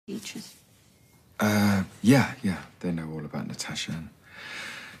teachers? Yeah. They know all about Natasha. And,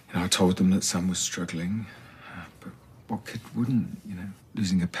 I told them that Sam was struggling. But what kid wouldn't,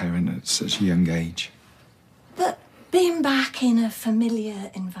 losing a parent at such a young age? But being back in a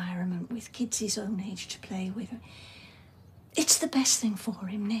familiar environment with kids his own age to play with, it's the best thing for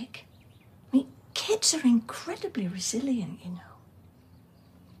him, Nick. I mean, kids are incredibly resilient,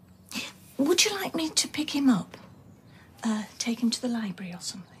 Would you like me to pick him up? Take him to the library or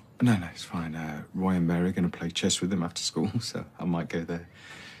something? No, it's fine. Roy and Mary are going to play chess with him after school, so I might go there.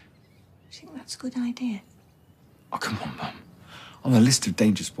 I think that's a good idea. Oh, come on, Mum. On the list of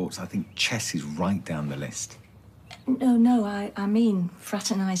danger sports, I think chess is right down the list. No, I mean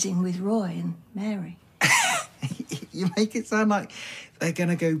fraternising with Roy and Mary. You make it sound like they're going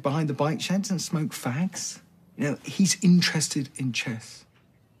to go behind the bike sheds and smoke fags. He's interested in chess.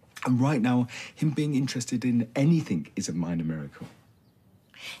 And right now, him being interested in anything is a minor miracle.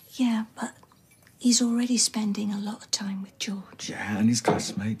 Yeah, but he's already spending a lot of time with George. Yeah, and his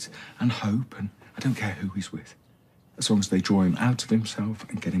classmates, and Hope, and I don't care who he's with. As long as they draw him out of himself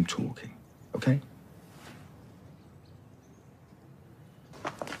and get him talking, OK?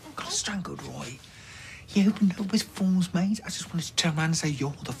 God, strangled Roy. You opened up with fools, mate. I just wanted to turn around and say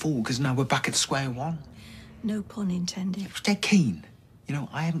you're the fool, because now we're back at square one. No pun intended. He was dead keen.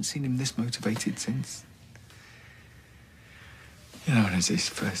 I haven't seen him this motivated since... and it's his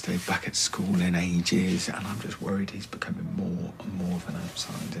first day back at school in ages, and I'm just worried he's becoming more and more of an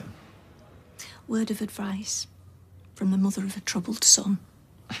outsider. Word of advice from the mother of a troubled son.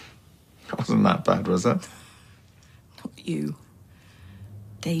 Wasn't that bad, was it? Not you.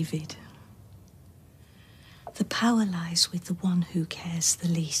 David. The power lies with the one who cares the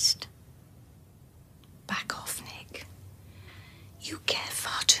least. Back off, Nick. You care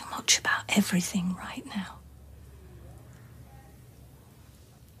far too much about everything right now.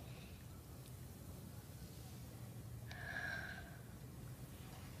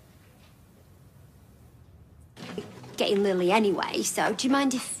 Getting Lily anyway, so do you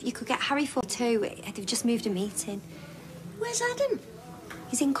mind if you could get Harry for too? They've just moved a meeting. Where's Adam?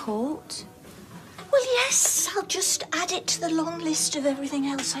 He's in court. Well, yes, I'll just add it to the long list of everything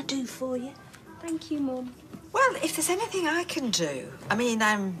else I do for you. Thank you, Mum. Well, if there's anything I can do,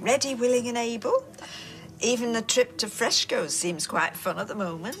 I'm ready, willing and able. Even the trip to Fresco's seems quite fun at the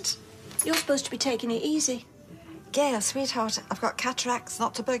moment. You're supposed to be taking it easy. Gail, sweetheart, I've got cataracts,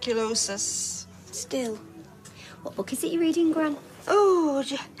 not tuberculosis. Still. What book is it you're reading, Gran? Oh,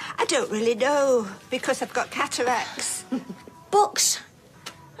 I don't really know, because I've got cataracts. Books.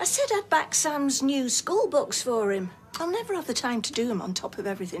 I said I'd back Sam's new school books for him. I'll never have the time to do them on top of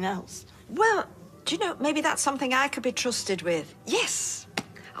everything else. Well, do you know, maybe that's something I could be trusted with. Yes.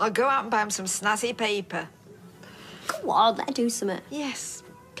 I'll go out and buy him some snazzy paper. Go on, let her do something. Yes,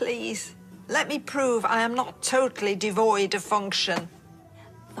 please. Let me prove I am not totally devoid of function.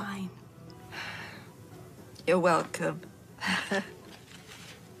 Fine. You're welcome. Here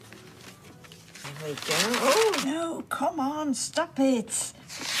we go. Oh, no, come on, stop it.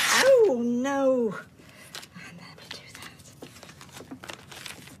 Oh, no. Let me do that.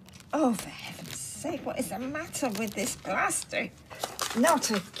 Oh, for heaven's sake, what is the matter with this plastic?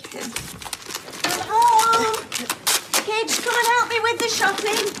 Not again. I'm home. Kids, come and help me with the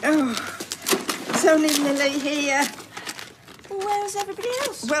shopping. Oh, it's only Lily here. Where's everybody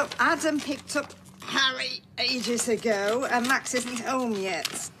else? Well, Adam picked up Harry ages ago, and Max isn't home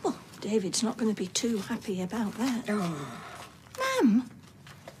yet. Well, David's not going to be too happy about that. Oh. Ma'am,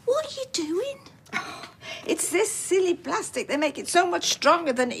 what are you doing? Oh, it's this silly plastic. They make it so much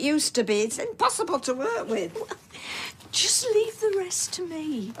stronger than it used to be. It's impossible to work with. Well, just leave the rest to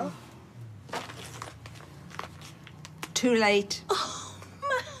me. Oh. Too late. Oh,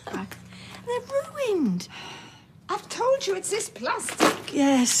 man, they're ruined. I've told you it's this plastic.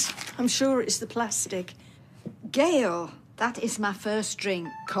 Yes, I'm sure it's the plastic. Gail, that is my first drink.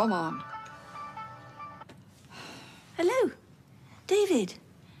 Come on. Hello, David.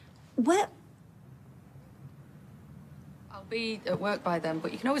 Where... I'll be at work by then,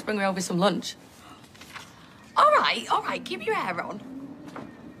 but you can always bring me over some lunch. All right, keep your hair on.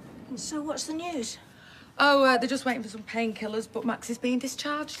 So what's the news? Oh, they're just waiting for some painkillers, but Max is being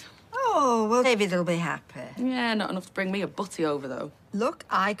discharged. Oh, well, David will be happy. Yeah, not enough to bring me a butty over, though. Look,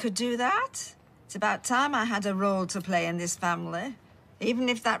 I could do that. It's about time I had a role to play in this family, even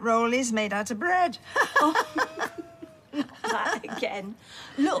if that role is made out of bread. That again.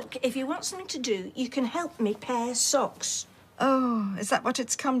 Look, if you want something to do, you can help me pair socks. Oh, is that what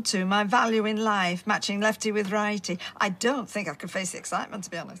it's come to? My value in life, matching lefty with righty? I don't think I could face the excitement, to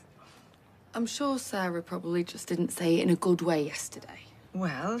be honest. I'm sure Sarah probably just didn't say it in a good way yesterday.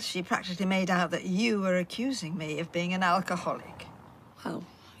 Well, she practically made out that you were accusing me of being an alcoholic. Well,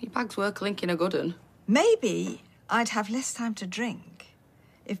 your bags were clinking a good un. Maybe I'd have less time to drink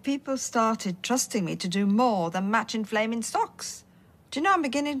if people started trusting me to do more than match in flaming stocks. Do you know, I'm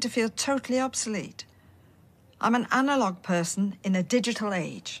beginning to feel totally obsolete. I'm an analog person in a digital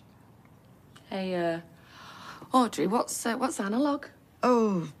age. Hey, Audrey, what's analog?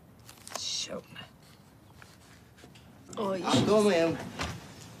 Oh, show me. I'll go with him.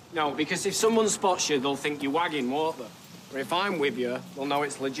 No, because if someone spots you, they'll think you're wagging, won't they? Or if I'm with you, they'll know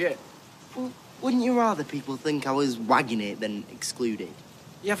it's legit. Well, wouldn't you rather people think I was wagging it than excluded?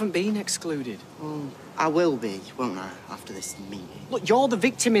 You haven't been excluded. Well, I will be, won't I, after this meeting? Look, you're the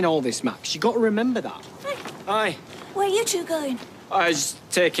victim in all this, Max. You got to remember that. Hey. Aye. Where you two going? I was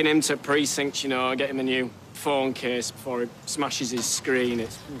taking him to precinct, you know, get him a new phone case before he smashes his screen.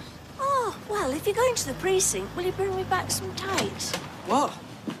 It's... Oh, well, if you're going to the precinct, will you bring me back some tights? What?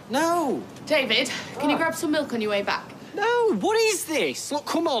 No. David, can you grab some milk on your way back? No, what is this? Look,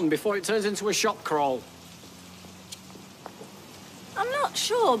 come on, before it turns into a shop crawl. I'm not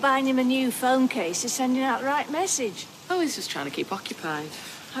sure buying him a new phone case is sending out the right message. Oh, he's just trying to keep occupied.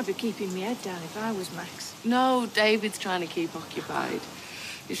 I'd be keeping my head down if I was Max. No, David's trying to keep occupied.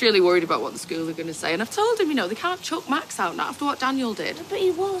 He's really worried about what the school are going to say. And I've told him, you know, they can't chuck Max out, not after what Daniel did. But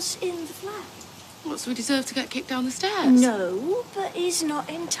he was in the flat. What, so he deserved to get kicked down the stairs? No, but he's not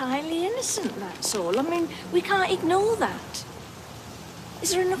entirely innocent, that's all. I mean, we can't ignore that.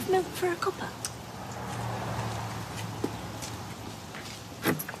 Is there enough milk for a cuppa?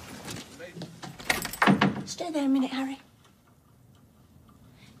 Stay there a minute, Harry.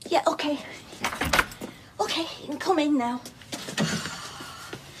 Yeah, OK. OK, you can come in now.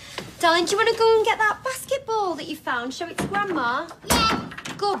 Darling, do you want to go and get that basketball that you found? Show it to Grandma? Yeah.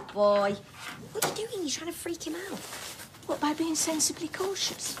 Good boy. What are you doing? You're trying to freak him out. What, by being sensibly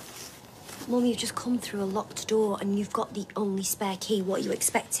cautious? Mum, you've just come through a locked door and you've got the only spare key. What are you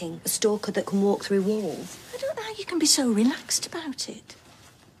expecting? A stalker that can walk through walls? I don't know how you can be so relaxed about it.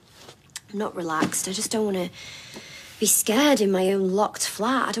 I'm not relaxed. I just don't want to be scared in my own locked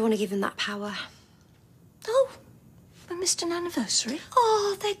flat. I don't want to give him that power. Oh, we missed an anniversary.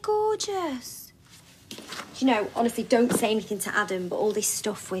 Oh, they're gorgeous. You know, honestly, don't say anything to Adam, but all this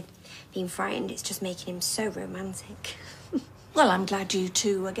stuff with being frightened, it's just making him so romantic. Well, I'm glad you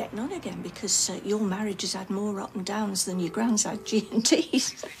two are getting on again because your marriage has had more up and downs than your grand's had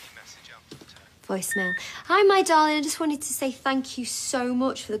G&T's. Voicemail. Hi, my darling. I just wanted to say thank you so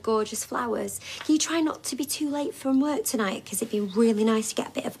much for the gorgeous flowers. Can you try not to be too late from work tonight? Because it'd be really nice to get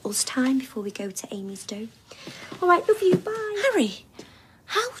a bit of us time before we go to Amy's do. All right, love you. Bye. Harry,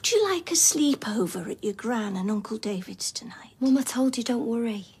 how would you like a sleepover at your Gran and Uncle David's tonight? Mum, I told you, don't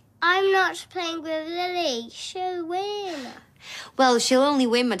worry. I'm not playing with Lily. She'll win. Well, she'll only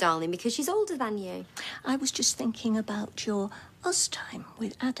win, my darling, because she's older than you. I was just thinking about your us time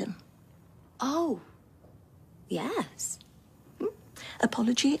with Adam. Oh, yes.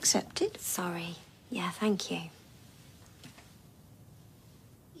 Apology accepted. Sorry. Yeah, thank you.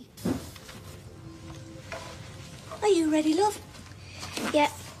 Are you ready, love? Yeah.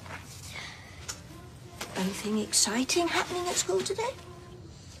 Anything exciting happening at school today?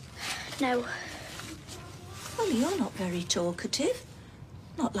 No. Well, you're not very talkative.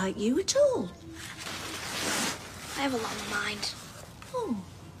 Not like you at all. I have a lot on my mind. Oh,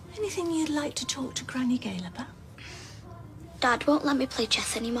 anything you'd like to talk to Granny Gail about? Dad won't let me play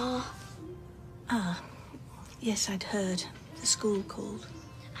chess anymore. Ah, yes, I'd heard. The school called.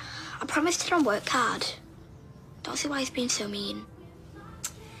 I promised to work hard. Don't see why he's being so mean.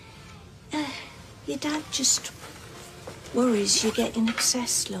 Your dad just worries you're getting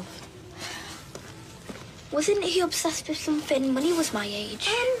obsessed, love. Wasn't he obsessed with something when he was my age?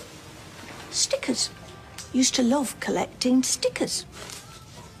 Stickers. Used to love collecting stickers.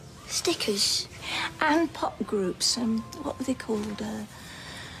 Stickers? And pop groups, and what were they called?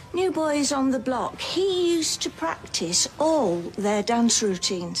 New Boys on the Block. He used to practice all their dance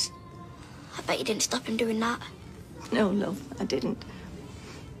routines. I bet you didn't stop him doing that. No, love, I didn't.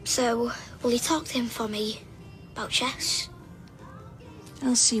 So, will you talk to him for me about chess?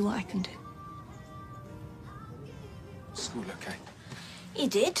 I'll see what I can do. School okay? He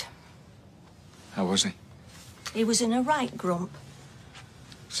did. How was he? He was in a right grump.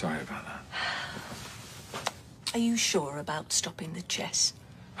 Sorry about that. Are you sure about stopping the chess?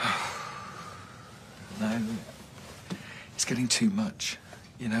 No. It's getting too much.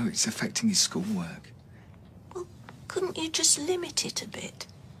 You know, it's affecting his schoolwork. Well, couldn't you just limit it a bit?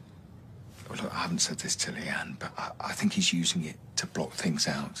 Well, look, I haven't said this to Leanne, but I think he's using it to block things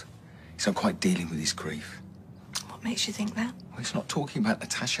out. He's not quite dealing with his grief. Well, What makes you think that? Well, he's not talking about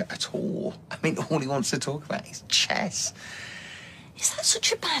Natasha at all. I mean, all he wants to talk about is chess. Is that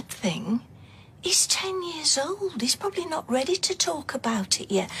such a bad thing? He's 10 years old. He's probably not ready to talk about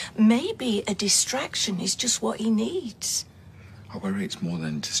it yet. Maybe a distraction is just what he needs. I worry it's more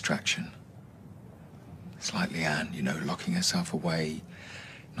than distraction. It's like Leanne, you know, locking herself away,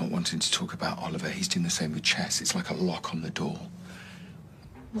 not wanting to talk about Oliver. He's doing the same with chess. It's like a lock on the door.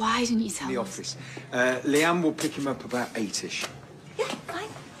 Why didn't you tell In the us? office. Leanne will pick him up about 8-ish. Yeah, fine.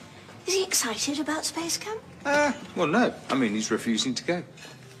 Is he excited about space camp? Well, no. I mean, he's refusing to go.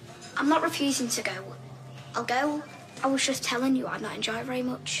 I'm not refusing to go. I'll go. I was just telling you I'd not enjoy it very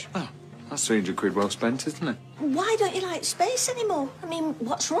much. Oh, that's 300 quid well spent, isn't it? Why don't you like space anymore? I mean,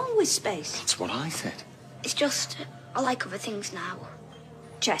 what's wrong with space? That's what I said. It's just, I like other things now.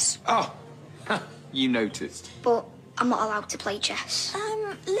 Chess. Oh, you noticed. But I'm not allowed to play chess.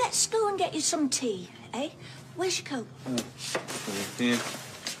 Let's go and get you some tea, eh? Where's your coat? Yeah.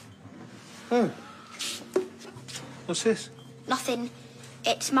 Oh. What's this? Nothing.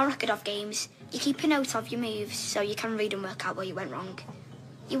 It's my record of games. You keep a note of your moves so you can read and work out where you went wrong.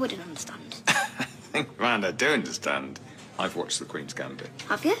 You wouldn't understand. Man, I do understand. I've watched The Queen's Gambit.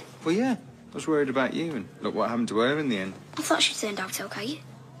 Have you? Well, yeah. I was worried about you, and look what happened to her in the end. I thought she turned out okay.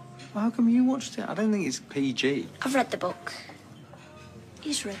 Well, how come you watched it? I don't think it's PG. I've read the book.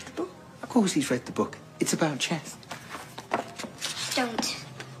 He's read the book. Of course he's read the book. It's about chess. Don't.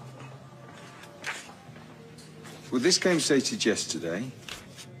 Well, this game's dated yesterday,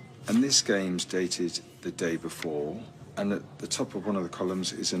 and this game's dated the day before, and at the top of one of the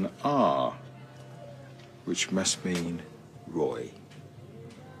columns is an R, which must mean Roy.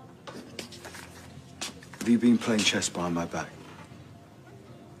 Have you been playing chess behind my back?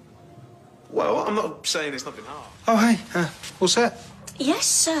 Well, I'm not saying it's nothing hard. Oh, hey, what's that? Yes,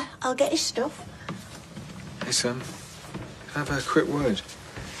 sir. I'll get his stuff. Hey, Sam, can I have a quick word?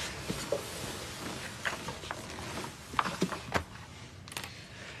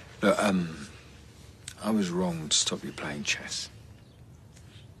 Look, I was wrong to stop you playing chess.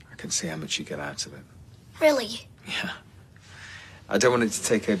 I can see how much you get out of it. Really? Yeah. I don't want it to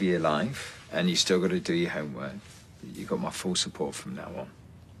take over your life, and you still got to do your homework. You got my full support from now on.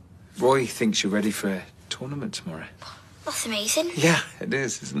 Roy thinks you're ready for a tournament tomorrow. That's amazing. Yeah, it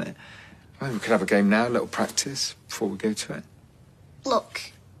is, isn't it? I mean, we could have a game now, a little practice, before we go to it. Look,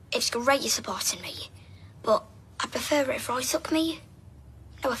 it's great you're supporting me, but I prefer it if Roy took me.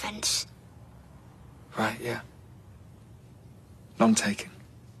 No offence. Right, yeah. None taken.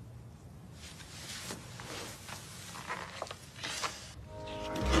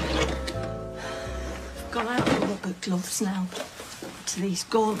 Gone out of rubber gloves now. To these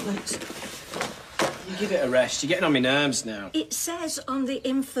gauntlets. You give it a rest. You're getting on my nerves now. It says on the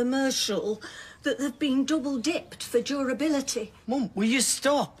infomercial that they've been double dipped for durability. Mum, will you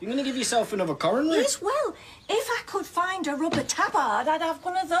stop? You're going to give yourself another coronary? Yes, well, if I could find a rubber tabard, I'd have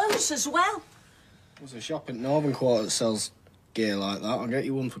one of those as well. There's a shop in Northern Quarter that sells gear like that. I'll get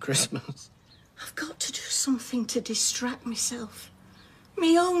you one for Christmas. I've got to do something to distract myself.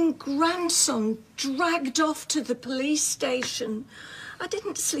 My own grandson dragged off to the police station. I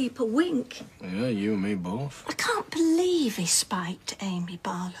didn't sleep a wink. Yeah, you and me both. I can't believe he spiked Amy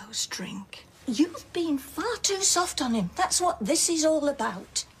Barlow's drink. You've been far too soft on him. That's what this is all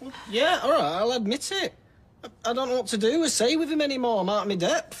about. Well, yeah, all right, I'll admit it. I don't know what to do or say with him anymore. I'm out of my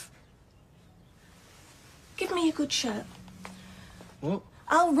depth. Give me a good shirt. What?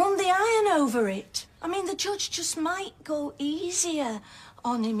 I'll run the iron over it. I mean, the judge just might go easier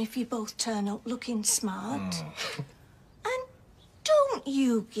on him if you both turn up looking smart. And don't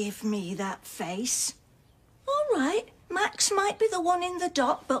you give me that face. All right, Max might be the one in the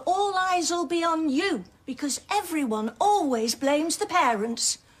dock, but all eyes will be on you, because everyone always blames the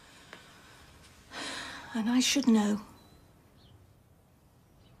parents. And I should know.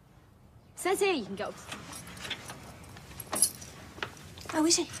 Says here you can go. How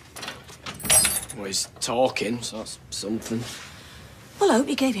is he? Well, he's talking, so that's something. Well, I hope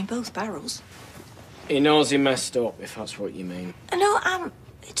you gave him both barrels. He knows he messed up, if that's what you mean. No,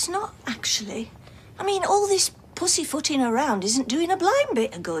 it's not, actually. I mean, all this pussyfooting around isn't doing a blind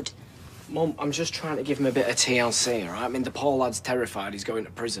bit of good. Mum, I'm just trying to give him a bit of TLC, all right? I mean, the poor lad's terrified he's going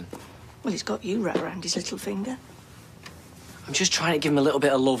to prison. Well, he's got you right around his little finger. I'm just trying to give him a little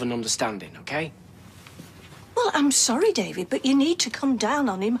bit of love and understanding, OK? Well, I'm sorry, David, but you need to come down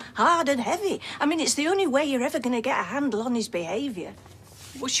on him hard and heavy. I mean, it's the only way you're ever going to get a handle on his behaviour.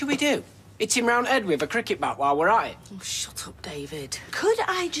 What should we do? Hit him round head with a cricket bat while we're at it. Oh, shut up, David. Could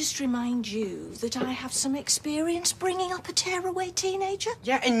I just remind you that I have some experience bringing up a tearaway teenager?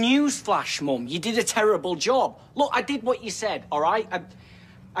 Yeah, a newsflash, Mum. You did a terrible job. Look, I did what you said, all right?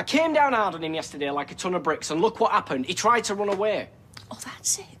 I came down hard on him yesterday like a ton of bricks, and look what happened. He tried to run away. Oh,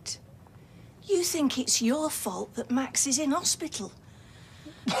 that's it. You think it's your fault that Max is in hospital?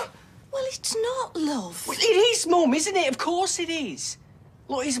 Well, it's not, love. Well, it is, Mum, isn't it? Of course it is.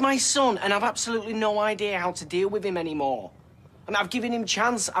 Look, he's my son, and I've absolutely no idea how to deal with him anymore. And I've given him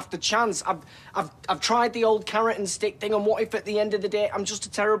chance after chance. I've tried the old carrot and stick thing, and what if at the end of the day I'm just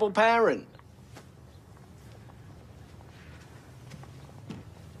a terrible parent?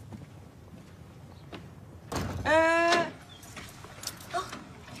 Oh,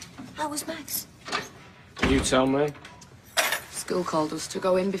 how was Max? You tell me. School called us to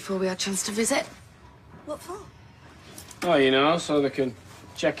go in before we had a chance to visit. What for? Oh, you know, so they can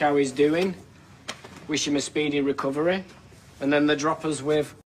check how he's doing, wish him a speedy recovery, and then they drop us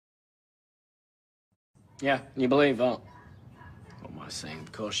with... Yeah, can you believe that? What am I saying?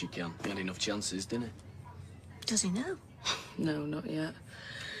 Of course you can. He had enough chances, didn't he? Does he know? No, not yet.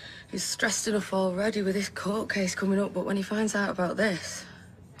 He's stressed enough already with this court case coming up, but when he finds out about this...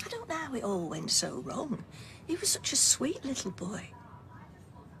 I don't know how it all went so wrong. He was such a sweet little boy.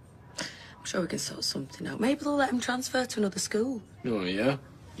 I'm sure we can sort something out. Maybe they'll let him transfer to another school. Oh, yeah?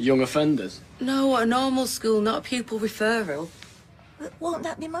 Young offenders? No, a normal school, not a pupil referral. But won't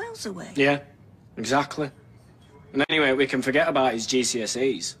that be miles away? Yeah, exactly. And anyway, we can forget about his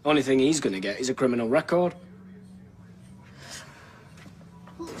GCSEs. Only thing he's going to get is a criminal record.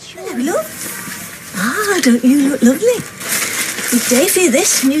 Hello, love. Ah, don't you look lovely? Good day for you,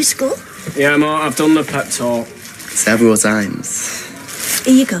 this new school. Yeah, Mark, I've done the pep talk. Several times.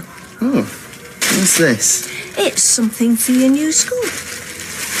 Here you go. Oh, what's this? It's something for your new school.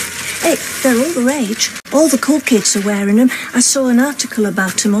 Hey, they're all the rage. All the cool kids are wearing them. I saw an article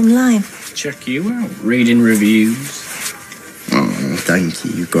about them online. Check you out. Reading reviews. Oh, thank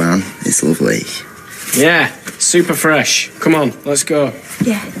you, Gran. It's lovely. Yeah, super fresh. Come on, let's go.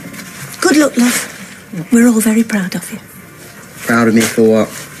 Yeah. Good luck, love. We're all very proud of you. Proud of me for what?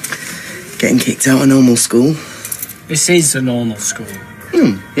 Getting kicked out of normal school? This is a normal school.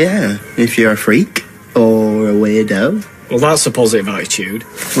 Yeah. If you're a freak or a weirdo. Well, that's a positive attitude.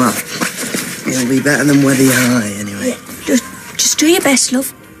 Well, it'll be better than Weather High, anyway. Yeah, just do your best,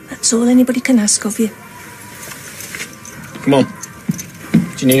 love. That's all anybody can ask of you. Come on.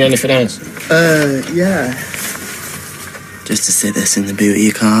 Do you need anything else? Yeah. Just to sit this in the boot of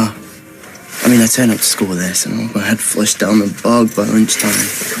your car. I mean, I turn up to school with this and I'll go head flush down the bog by lunchtime.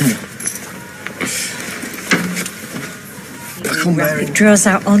 It draws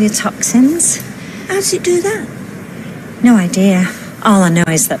out all your toxins. How does it do that? No idea. All I know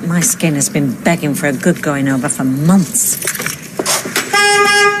is that my skin has been begging for a good going over for months.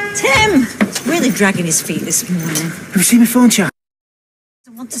 Tim! He's really dragging his feet this morning. Have you seen my phone, chat?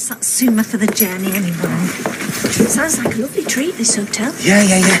 I want to Satsuma for the journey anyway. Sounds like a lovely treat, this hotel. Yeah.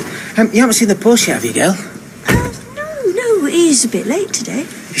 You haven't seen the post yet, have you, Gail? No, it is a bit late today.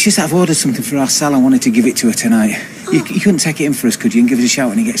 It's just that I've ordered something for our Sal. I wanted to give it to her tonight. Oh. You couldn't take it in for us, could you, and give us a shout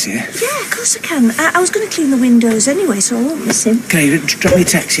when he gets here? Yeah, of course I can. I was going to clean the windows anyway, so I won't miss him. Okay, drop me a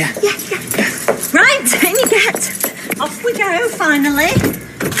text, yeah? Yeah. Right, in you get. Off we go, finally.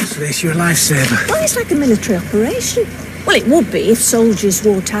 So this, you're a lifesaver. Well, it's like a military operation. Well, it would be if soldiers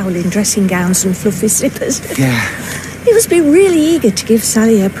wore toweling dressing gowns and fluffy slippers. Yeah. He must be really eager to give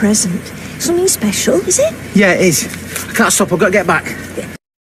Sally her present. Something special, is it? Yeah, it is. I can't stop, I've got to get back. Yeah.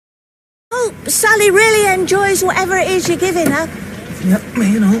 Oh, Sally really enjoys whatever it is you're giving her. Yep,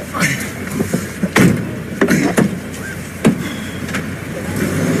 me and all.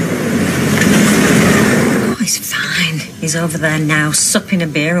 Oh, he's fine. He's over there now, supping a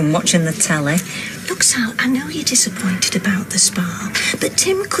beer and watching the telly. Look, Sal, I know you're disappointed about the spa, but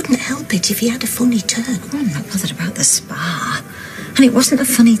Tim couldn't help it if he had a funny turn. I'm not bothered about the spa. And it wasn't a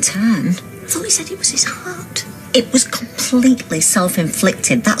funny turn. I thought he said it was his heart. It was completely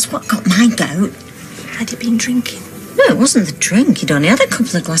self-inflicted. That's what got my goat. Had he been drinking? No, it wasn't the drink. He'd only had a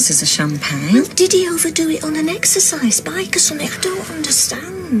couple of glasses of champagne. Well, did he overdo it on an exercise bike or something? I don't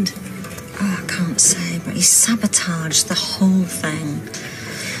understand. Oh, I can't say, but he sabotaged the whole thing.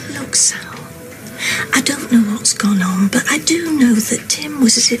 Look, Sal, I don't know what's gone on, but I do know that Tim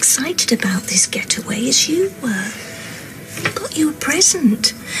was as excited about this getaway as you were. He got you a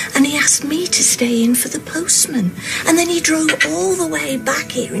present, and he asked me to stay in for the postman. And then he drove all the way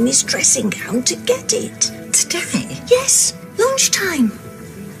back here in his dressing gown to get it. Today? Yes, lunchtime.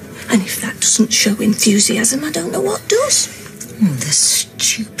 And if that doesn't show enthusiasm, I don't know what does. Oh, the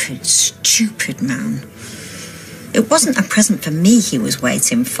stupid man. It wasn't a present for me he was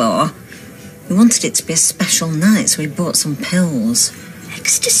waiting for. We wanted it to be a special night, so we bought some pills.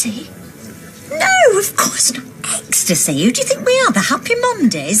 Ecstasy? No, of course not ecstasy. Who do you think we are, the Happy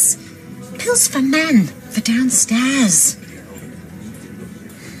Mondays? Pills for men, for downstairs.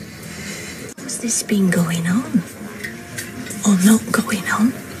 Has this been going on? Or not going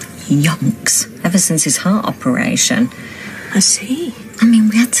on? Yonks, ever since his heart operation. I see. I mean,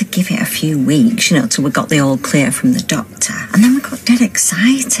 we had to give it a few weeks, till we got the all clear from the doctor. And then we got dead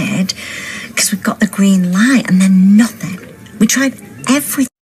excited because we got the green light and then nothing. We tried everything.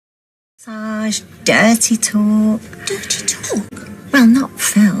 Massage, dirty talk. Dirty talk? Well, not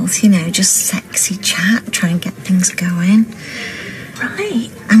filth, just sexy chat, try and get things going.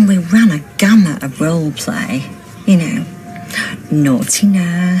 Right. And we ran a gamut of role play, naughty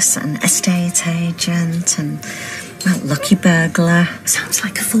nurse and estate agent and, well, lucky burglar. Sounds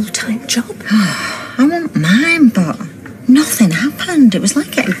like a full-time job. Oh, I wouldn't mind, but nothing happened. It was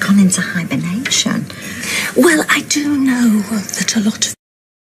like it had gone into hibernation. Well, I do know that a lot of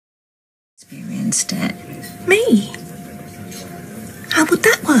experienced it. Me? How would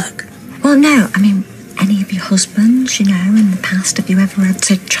that work? Well, no, I mean, any of your husbands, in the past, have you ever had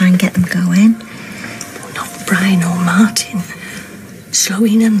to try and get them going? Well, not Brian or Martin.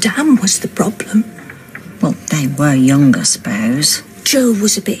 Slowing them down was the problem. Well, they were young, I suppose. Joe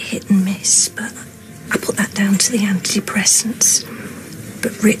was a bit hit and miss, but I put that down to the antidepressants.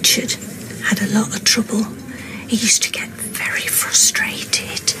 But Richard had a lot of trouble. He used to get very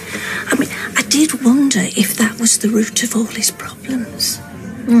frustrated. I mean, I did wonder if that was the root of all his problems.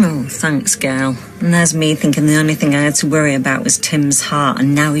 Oh, thanks, Gail. And there's me thinking the only thing I had to worry about was Tim's heart,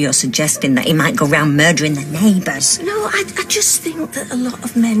 and now you're suggesting that he might go round murdering the neighbours. No, I just think that a lot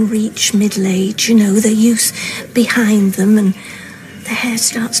of men reach middle age, their youth behind them, and their hair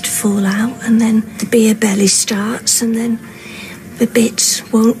starts to fall out, and then the beer belly starts, and then the bits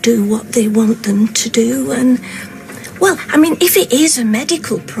won't do what they want them to do, and... Well, I mean, if it is a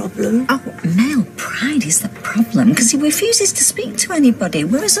medical problem... Oh, male pride is the problem, because he refuses to speak to anybody,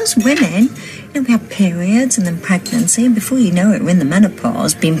 whereas us women, we have periods and then pregnancy, and before you know it, we're in the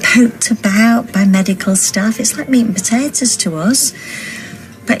menopause, being poked about by medical staff. It's like meat and potatoes to us.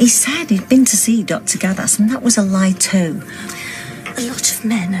 But he said he'd been to see Dr. Gaddis, and that was a lie too. A lot of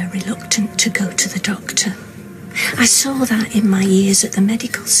men are reluctant to go to the doctor. I saw that in my years at the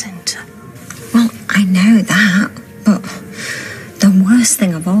medical centre. Well, I know that. But the worst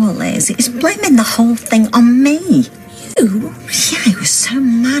thing of all is he's blaming the whole thing on me. You? Yeah, he was so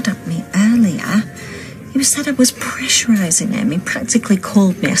mad at me earlier. He said I was pressurising him. He practically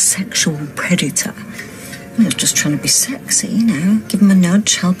called me a sexual predator. I was just trying to be sexy, give him a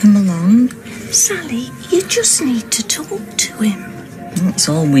nudge, help him along. Sally, you just need to talk to him. That's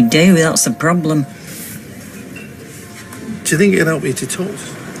all we do, that's the problem. Do you think it'd help me to talk?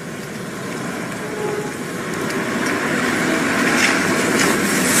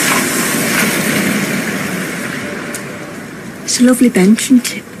 It's a lovely bench,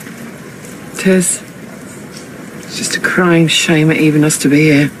 isn't it? It is. It's just a crying shame at even us to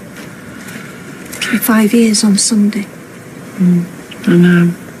be here. 5 years on Sunday. I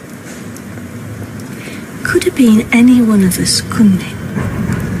know. Could have been any one of us, couldn't it?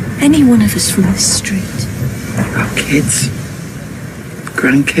 Any one of us from this street. Our kids.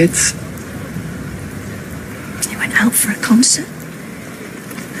 Grandkids. They went out for a concert.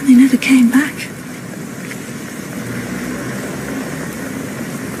 And they never came back.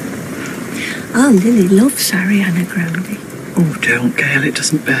 Oh, Lily loves Ariana Grande. Oh, don't, Gail. It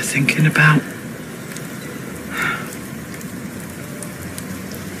doesn't bear thinking about.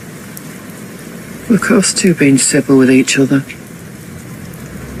 We're close to being civil with each other.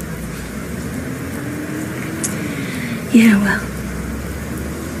 Yeah, well,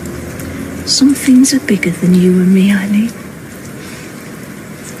 some things are bigger than you and me, Eileen.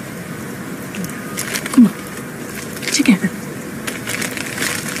 Come on, together.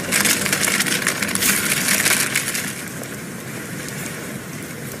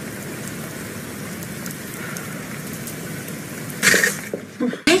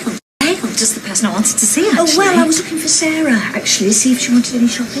 Just the person I wanted to see, actually. Oh, well, I was looking for Sarah, actually, see if she wanted any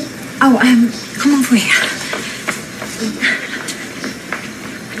shopping. Oh, come over here.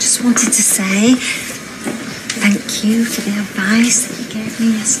 I just wanted to say thank you for the advice that you gave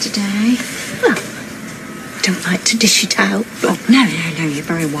me yesterday. Well, I don't like to dish it out, but... Oh, no, you're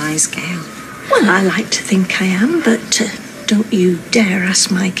very wise, Gail. Well, I like to think I am, but don't you dare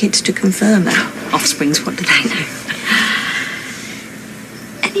ask my kids to confirm it. Offsprings, what do they know?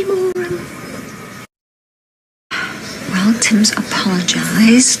 Any more, Well, Tim's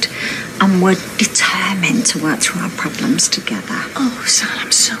apologised. And we're determined to work through our problems together. Oh, Sal,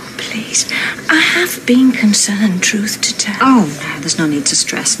 I'm so pleased. I have been concerned, truth to tell. Oh, no, there's no need to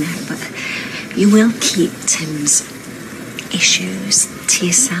stress now, but you will keep Tim's issues to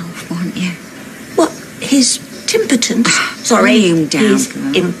yourself, won't you? What, his impotence? Sorry, his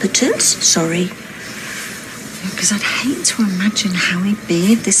impotence? Sorry. Because I'd hate to imagine how he'd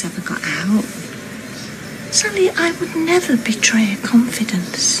be if this ever got out. Sally, I would never betray a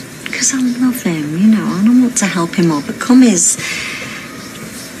confidence. Because I love him, you know, and I want to help him overcome his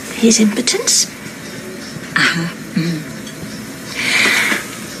impotence?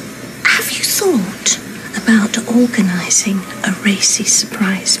 Have you thought about organising a racy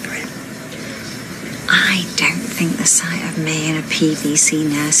surprise for him? I don't think the sight of me in a PVC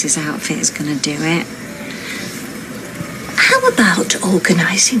nurse's outfit is going to do it. How about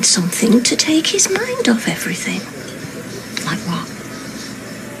organising something to take his mind off everything? Like what?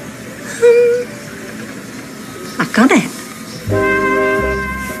 I've got it.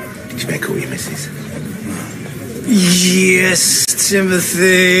 Did you make all your misses? Yes,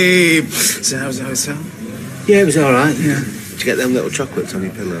 Timothy. So how was the hotel? Yeah, it was all right, yeah. Did you get them little chocolates on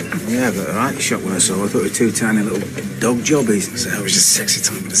your pillow? Yeah, I got a right shock when I saw them. I thought they were two tiny little dog jobbies. So it was just sexy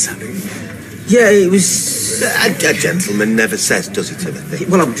time with the Sally. Yeah, it was... A gentleman never says, does he, Timothy?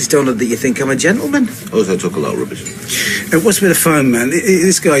 Well, I'm just honoured that you think I'm a gentleman. Also took a lot of rubbish. What's with the phone, man?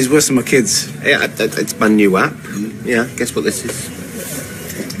 This guy's worse than my kids. Yeah, it's my new app. Yeah, guess what this is?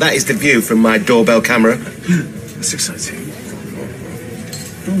 That is the view from my doorbell camera. That's exciting.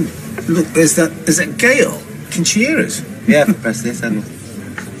 Oh, look, there's that Gail. Can she hear us? Yeah, press this, and...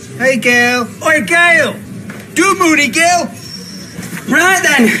 Hey, Gail. Oi, Gail! Do moody, Gail! Right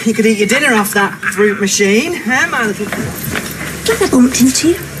then, you could eat your dinner off that fruit machine, eh, my little... Have I bumped into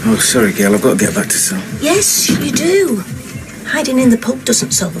you? Oh, sorry, Gail, I've got to get back to Sal. Yes, you do. Hiding in the pub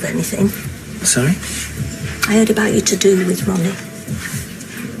doesn't solve anything. Sorry? I heard about your to-do with Ronnie.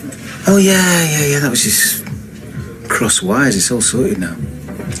 Oh, yeah, that was just cross wires. It's all sorted now.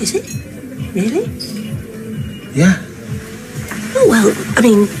 Is it? Really? Yeah. Oh, well, I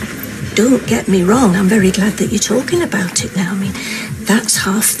mean, don't get me wrong. I'm very glad that you're talking about it now. I mean, that's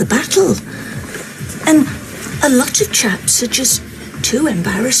half the battle. And a lot of chaps are just too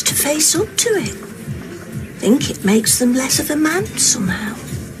embarrassed to face up to it. Think it makes them less of a man somehow.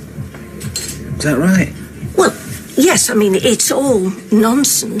 Is that right? Well, yes, I mean, it's all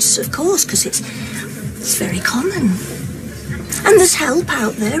nonsense, of course, because it's very common. And there's help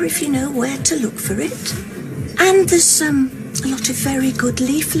out there if you know where to look for it. And there's a lot of very good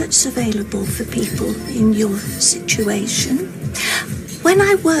leaflets available for people in your situation. When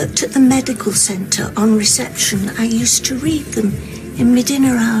I worked at the medical centre on reception, I used to read them in my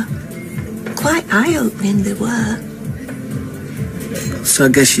dinner hour. Quite eye-opening they were. So I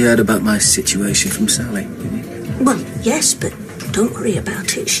guess you heard about my situation from Sally, didn't you? Well, yes, but don't worry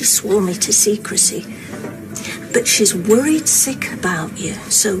about it. She swore me to secrecy. But she's worried sick about you,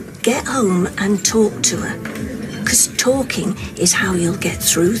 so get home and talk to her. Because talking is how you'll get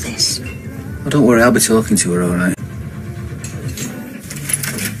through this. Well, don't worry, I'll be talking to her, all right?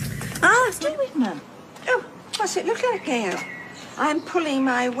 Ah, stay with Mum. Oh, what's it look like, Gail? I'm pulling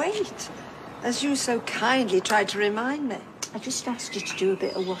my weight, as you so kindly tried to remind me. I just asked you to do a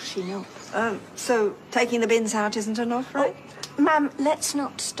bit of washing up. So taking the bins out isn't enough, right? Oh, Ma'am, let's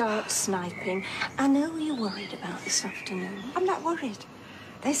not start sniping. I know you're worried about this afternoon. I'm not worried.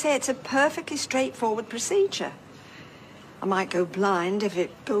 They say it's a perfectly straightforward procedure. I might go blind if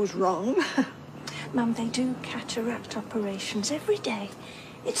it goes wrong. Ma'am, they do cataract operations every day.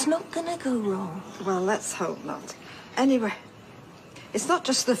 It's not gonna go wrong. Well, let's hope not. Anyway, it's not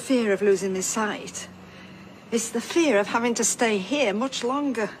just the fear of losing my sight. It's the fear of having to stay here much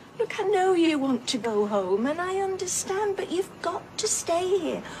longer. Look, I know you want to go home, and I understand, but you've got to stay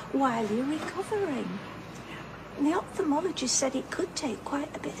here while you're recovering. And the ophthalmologist said it could take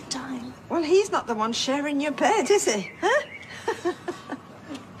quite a bit of time. Well, he's not the one sharing your bed, is he? Huh?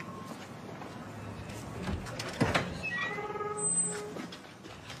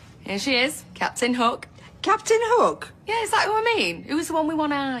 Here she is, Captain Hook. Captain Hook? Yeah, is that who I mean? Who was the one with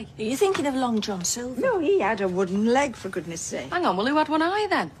one eye? Are you thinking of Long John Silver? No, he had a wooden leg, for goodness sake. Hang on, well, who had one eye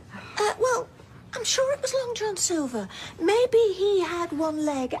then? Well, I'm sure it was Long John Silver. Maybe he had one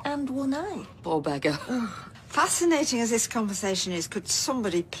leg and one eye. Poor beggar. Fascinating as this conversation is, could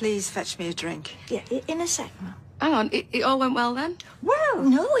somebody please fetch me a drink? Yeah, in a sec, Mum. Hang on, it all went well then? Well,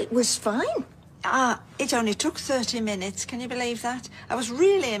 no, it was fine. It only took 30 minutes. Can you believe that? I was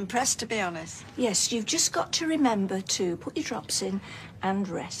really impressed, to be honest. Yes, you've just got to remember to put your drops in and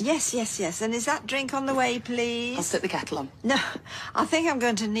rest. Yes, yes, yes. And is that drink on the way, please? I'll stick the kettle on. No, I think I'm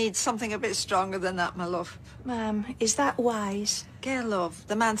going to need something a bit stronger than that, my love. Ma'am, is that wise? Gail, love,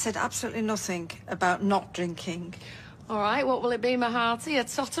 the man said absolutely nothing about not drinking. All right, what will it be, my hearty? A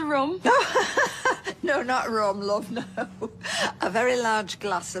tot of rum? No, not rum, love, no. A very large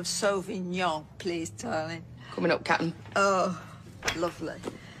glass of Sauvignon, please, darling. Coming up, Captain. Oh, lovely.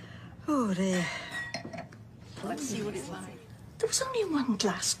 Oh, dear. Let's see what it's like. There was only one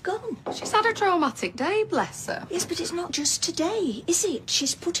glass gone. She's had a traumatic day, bless her. Yes, but it's not just today, is it?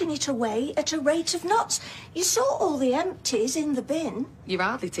 She's putting it away at a rate of knots. You saw all the empties in the bin. You're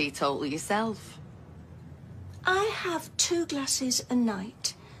hardly teetotal yourself. I have 2 glasses a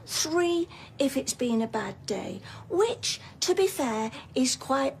night. 3 if it's been a bad day, which, to be fair, is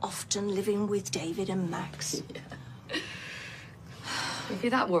quite often living with David and Max. Yeah. If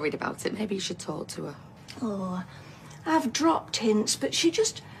you're that worried about it, maybe you should talk to her. Oh, I've dropped hints, but she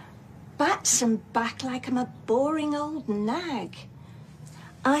just bats them back like I'm a boring old nag.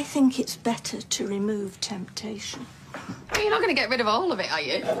 I think it's better to remove temptation. Well, you're not going to get rid of all of it, are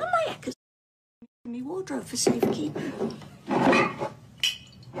you? Well, my heck, my wardrobe for safekeeping.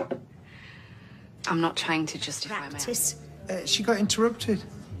 I'm not trying to justify Practice. She got interrupted.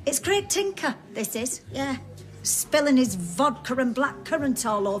 It's Craig Tinker, this is, yeah. Spilling his vodka and blackcurrant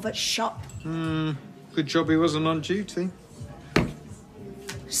all over shop. Good job he wasn't on duty.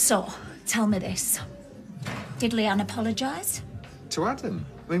 So, tell me this. Did Leanne apologise? To Adam?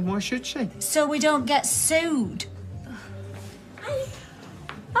 I mean, why should she? So we don't get sued.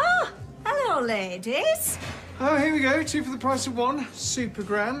 Ah, hello, ladies. Oh, here we go. 2 for the price of 1. Super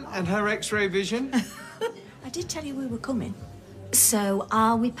Gran and her X-ray vision. I did tell you we were coming. So,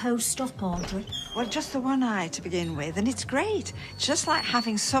 are we post-op, Audrey? Well, just the one eye to begin with, and it's great. It's just like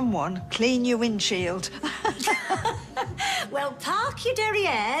having someone clean your windshield. Well, park your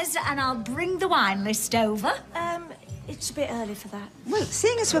derrieres and I'll bring the wine list over. It's a bit early for that. Well,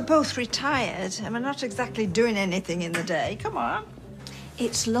 seeing as we're both retired and we're not exactly doing anything in the day, come on.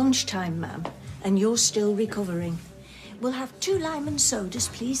 It's lunchtime, ma'am, and you're still recovering. We'll have 2 lime and sodas,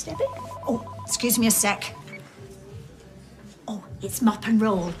 please, Debbie. Oh, excuse me a sec. Oh, it's mop and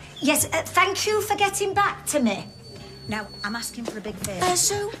roll. Yes, thank you for getting back to me. Now, I'm asking for a big favour.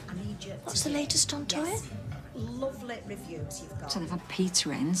 So, I need you what's the latest on Toya? Yes. Lovely reviews you've got. So they've had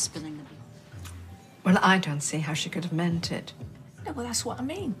Peter in, spilling the... Well, I don't see how she could have meant it. No, well, that's what I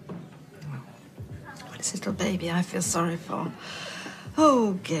mean. Well, this little baby I feel sorry for.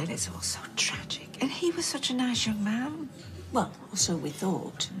 Oh, Gail, it's all so tragic. And he was such a nice young man. Well, so we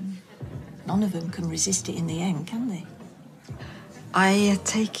thought. None of them can resist it in the end, can they? I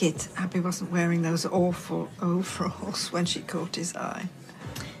take it Abby wasn't wearing those awful overalls when she caught his eye.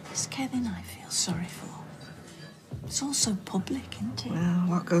 It's Kevin I feel sorry for. It's all so public, isn't it? Well,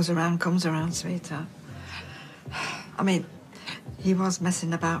 what goes around comes around, sweetheart. I mean, he was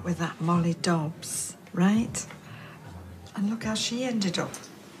messing about with that Molly Dobbs, right? And look how she ended up.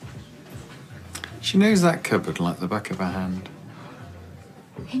 She knows that cupboard like the back of her hand.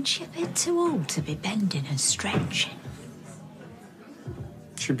 Ain't she a bit too old to be bending and stretching?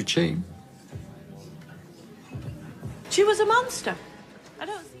 Should be cheap. She was a monster. I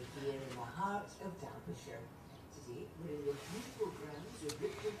don't see...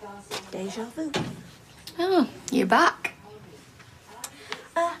 Deja vu. Oh, you're back.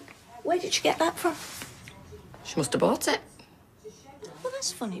 Where did you get that from? She must have bought it. Well,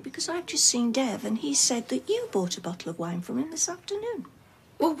 that's funny, because I've just seen Dev, and he said that you bought a bottle of wine from him this afternoon.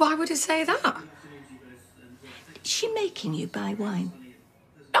 Well, why would he say that? Is she making you buy wine?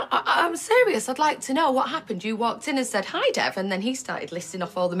 No, I'm serious. I'd like to know what happened. You walked in and said, "Hi, Dev," and then he started listing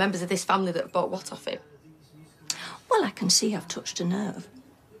off all the members of this family that have bought what off him. Well, I can see I've touched a nerve.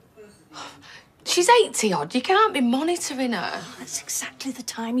 She's 80-odd. You can't be monitoring her. That's exactly the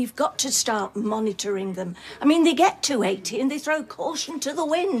time you've got to start monitoring them. I mean, they get to 80 and they throw caution to the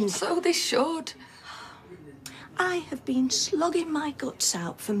wind. So they should. I have been slogging my guts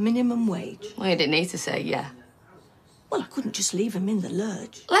out for minimum wage. Well, you didn't need to say yeah. Well, I couldn't just leave them in the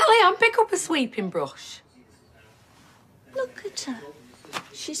lurch. Let Leanne pick up a sweeping brush. Look at her.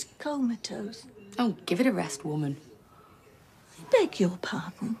 She's comatose. Oh, give it a rest, woman. Beg your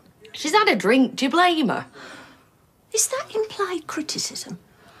pardon. She's had a drink. Do you blame her? Is that implied criticism?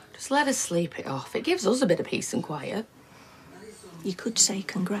 Just let her sleep it off. It gives us a bit of peace and quiet. You could say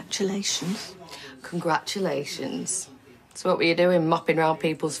congratulations. Congratulations. So what were you doing, mopping round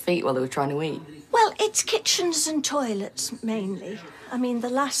people's feet while they were trying to eat? Well, it's kitchens and toilets, mainly. I mean, the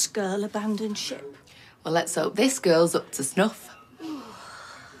last girl abandoned ship. Well, let's hope this girl's up to snuff.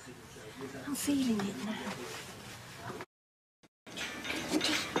 I'm feeling it now.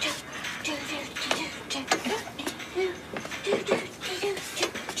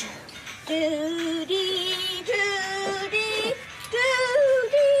 Doody, doody,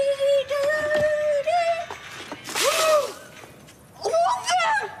 doody, doody. Oh,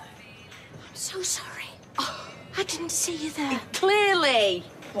 there! I'm so sorry. Oh, I didn't see you there. Clearly.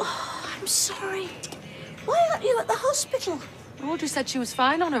 Oh, I'm sorry. Why aren't you at the hospital? Audrey said she was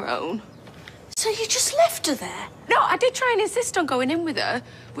fine on her own. So you just left her there? No, I did try and insist on going in with her,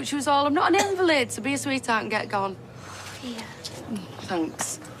 but she was all, I'm not an invalid, so be a sweetheart and get gone. Here.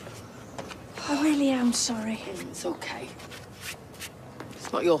 Thanks. I really am sorry. It's okay.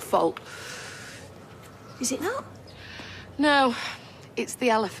 It's not your fault. Is it not? No, it's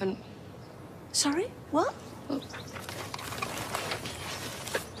the elephant. Sorry? What?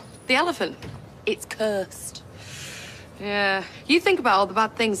 The elephant. It's cursed. Yeah. You think about all the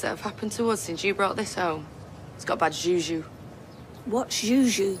bad things that have happened to us since you brought this home. It's got bad juju. What's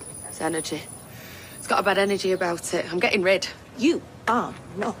juju? It's energy. It's got a bad energy about it. I'm getting rid. You are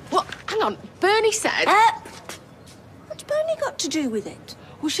not. What? Hang on. Bernie said... What's Bernie got to do with it?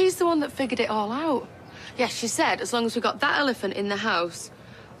 Well, she's the one that figured it all out. Yeah, she said as long as we got that elephant in the house,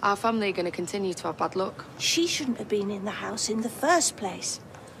 our family are going to continue to have bad luck. She shouldn't have been in the house in the first place.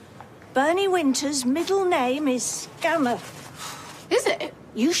 Bernie Winter's middle name is Scammer. Is it?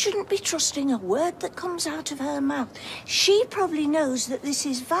 You shouldn't be trusting a word that comes out of her mouth. She probably knows that this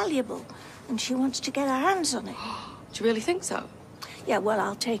is valuable and she wants to get her hands on it. Do you really think so? Yeah, well,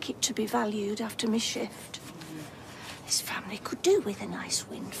 I'll take it to be valued after my shift. This family could do with a nice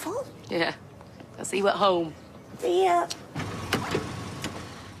windfall. Yeah. I'll see you at home. That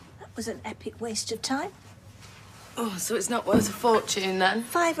was an epic waste of time. Oh, so it's not worth a fortune, then?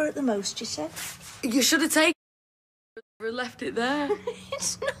 £5 at the most, you said? You should have taken it and left it there.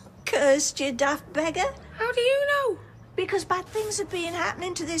 It's not cursed, you daft beggar. How do you know? Because bad things have been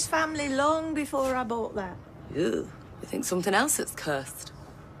happening to this family long before I bought that. Ew. You think something else that's cursed?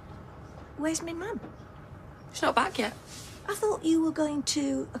 Where's my mum? She's not back yet. I thought you were going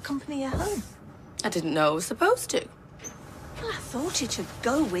to accompany her home. I didn't know I was supposed to. Well, I thought it'd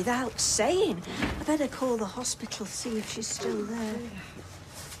go without saying. I better call the hospital, see if she's still there.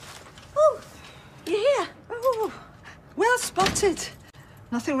 Oh, you're here. Oh, well spotted.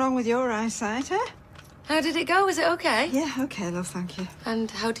 Nothing wrong with your eyesight, eh? How did it go? Was it okay? Yeah, okay, love, thank you.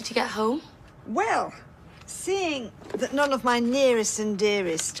 And how did you get home? Well, seeing that none of my nearest and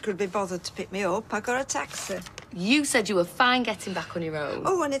dearest could be bothered to pick me up, I got a taxi. You said you were fine getting back on your own.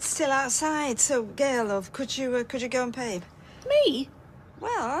 Oh, and it's still outside, so, Gail, love, could you go and pay? Me?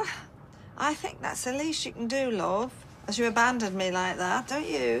 Well, I think that's the least you can do, love, as you abandoned me like that, don't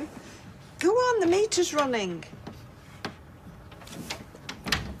you? Go on, the meter's running.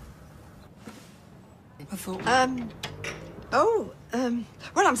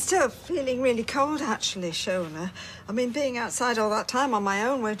 Well, I'm still feeling really cold, actually, Shona. I mean, being outside all that time on my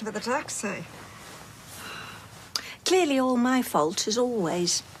own waiting for the taxi. Clearly all my fault, as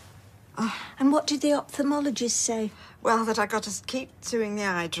always. And what did the ophthalmologist say? Well, that I got to keep doing the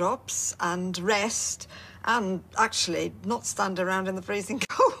eye drops and rest and actually not stand around in the freezing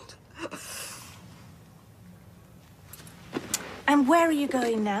cold. And where are you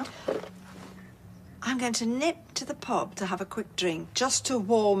going now? I'm going to nip to the pub to have a quick drink, just to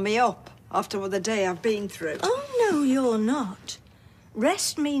warm me up after the day I've been through. Oh, no, you're not.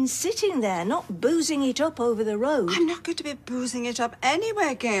 Rest means sitting there, not boozing it up over the road. I'm not going to be boozing it up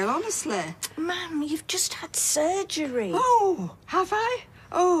anywhere, Gail, honestly. Ma'am, you've just had surgery. Oh, have I?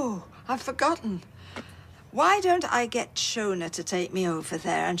 Oh, I've forgotten. Why don't I get Shona to take me over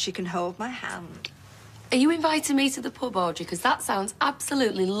there and she can hold my hand? Are you inviting me to the pub, Audrey? Because that sounds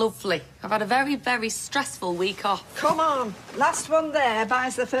absolutely lovely. I've had a very, very stressful week off. Come on. Last one there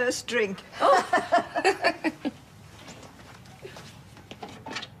buys the first drink. Oh.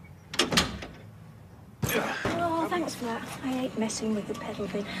 Oh, thanks for that. I hate messing with the pedal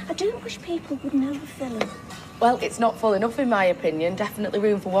thing. I do wish people wouldn't overfill them. Well, it's not full enough, in my opinion. Definitely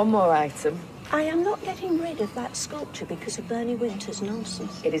room for one more item. I am not getting rid of that sculpture because of Bernie Winter's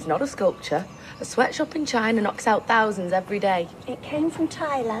nonsense. It is not a sculpture. A sweatshop in China knocks out thousands every day. It came from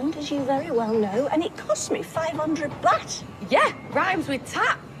Thailand, as you very well know, and it cost me 500 baht. Yeah, rhymes with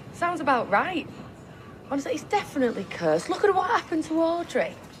tap. Sounds about right. Honestly, it's definitely cursed. Look at what happened to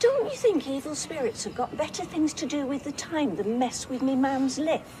Audrey. Don't you think evil spirits have got better things to do with the time than mess with me man's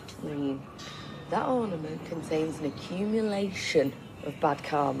lift? That ornament contains an accumulation of bad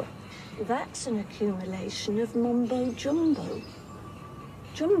karma. That's an accumulation of mumbo-jumbo.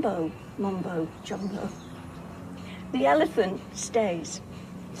 Jumbo, mumbo-jumbo. The elephant stays.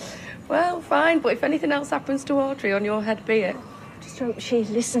 Well, fine, but if anything else happens to Audrey, on your head be it. Just hope she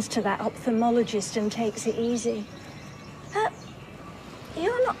listens to that ophthalmologist and takes it easy.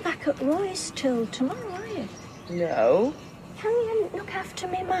 You're You're not back at Roy's till tomorrow, are you? No. Can you look after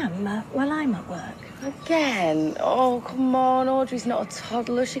me, Mum, while I'm at work? Again? Oh, come on. Audrey's not a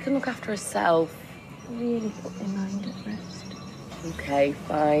toddler. She can look after herself. Really put my mind at rest. OK,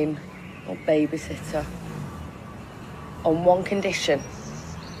 fine. I'll babysit her. On one condition.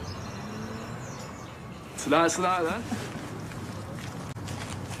 Tonight's the night, then.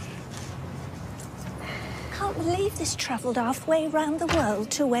 Can't believe this travelled halfway round the world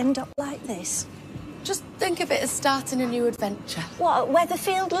to end up like this. Just think of it as starting a new adventure. What,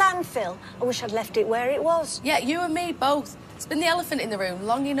 Weatherfield landfill? I wish I'd left it where it was. Yeah, you and me both. It's been the elephant in the room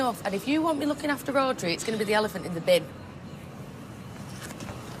long enough, and if you want me looking after Audrey, it's going to be the elephant in the bin.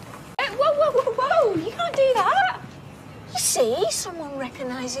 Hey, whoa, whoa, whoa, whoa! You can't do that! You see, someone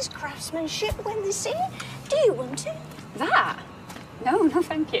recognises craftsmanship when they see it. Do you want it? That? No,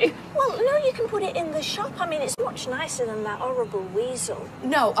 thank you. Well, no, you can put it in the shop. I mean, it's much nicer than that horrible weasel.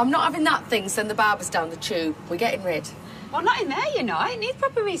 No, I'm not having that thing send the barbers down the tube. We're getting rid. Well, not in there, you know. It needs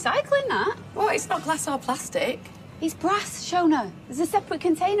proper recycling, that. Well, it's not glass or plastic. It's brass, Shona. There's a separate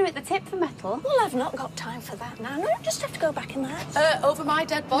container at the tip for metal. Well, I've not got time for that now. No, I just have to go back in the house. Over my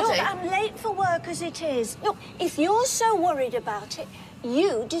dead body? Look, I'm late for work as it is. Look, if you're so worried about it,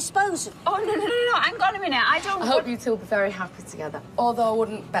 you dispose of it. Oh, no. Hang on a minute. I hope you two will be very happy together. Although I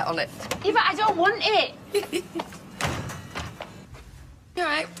wouldn't bet on it. Yeah, but I don't want it. You all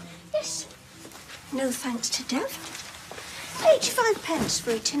right? Yes. No thanks to Dev. 85 pence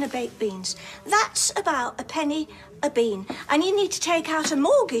for a tin of baked beans. That's about a penny a bean. And you need to take out a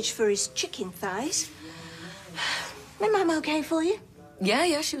mortgage for his chicken thighs. My mum okay for you?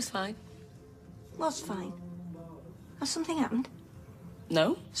 Yeah, she was fine. Was fine. Has something happened?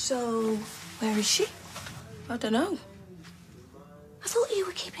 No. So, where is she? I don't know. I thought you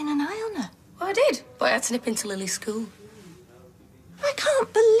were keeping an eye on her. Well, I did, but I had to nip into Lily's school. I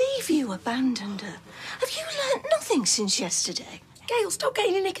can't believe you abandoned her. Have you learnt nothing since yesterday? Gail, stop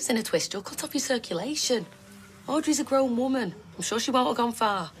getting your knickers in a twist. You'll cut off your circulation. Audrey's a grown woman. I'm sure she won't have gone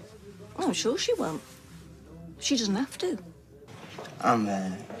far. I'm sure she won't. She doesn't have to. I'm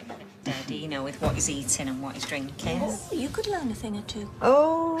there. Daddy, you know, with what he's eating and what he's drinking. Oh, you could learn a thing or two.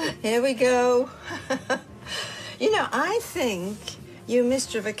 Oh, here we go. You know, I think you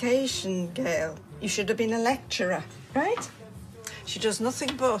missed your vacation, Gail. You should have been a lecturer, right? She does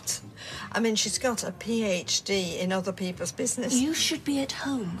nothing but. I mean, she's got a PhD in other people's business. You should be at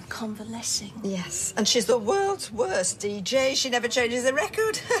home convalescing. Yes, and she's the world's worst DJ. She never changes the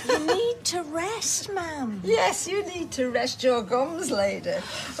record. You need to rest, ma'am. Yes, you need to rest your gums, lady.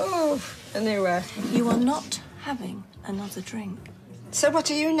 Oh, anyway. You are not having another drink. So what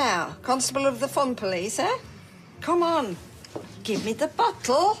are you now? Constable of the Fun Police, eh? Come on. Give me the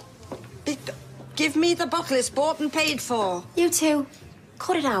bottle. Give me the bottle. It's bought and paid for. You two,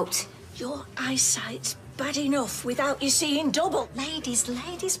 cut it out. Your eyesight's bad enough without you seeing double. Ladies,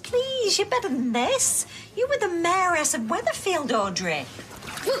 please, you're better than this. You were the mayoress of Weatherfield, Audrey.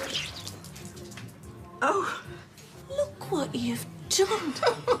 Oh. Look what you've done.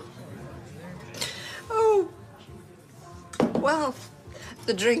 Oh. Well,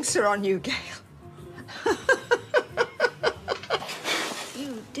 the drinks are on you, Gail.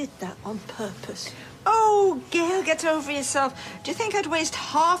 You did that on purpose. Oh, Gail, get over yourself. Do you think I'd waste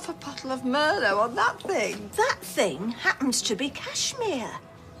half a bottle of Merlot on that thing? That thing happens to be cashmere.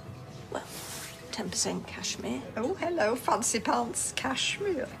 Well, 10% cashmere. Oh, hello, fancy pants,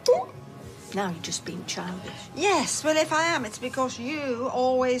 cashmere. Now you're just being childish. Yes, well, if I am, it's because you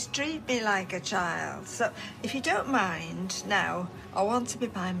always treat me like a child. So, if you don't mind, now, I want to be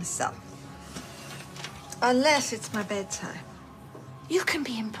by myself. Unless it's my bedtime. You can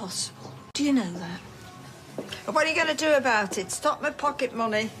be impossible. Do you know that? What are you going to do about it? Stop my pocket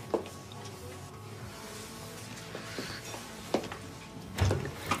money.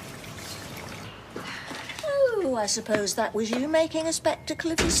 Oh, I suppose that was you making a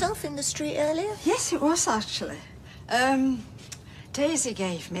spectacle of yourself in the street earlier? Yes, it was, actually. Daisy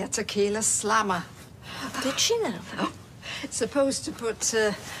gave me a tequila slammer. Did she know? Oh, it's supposed to put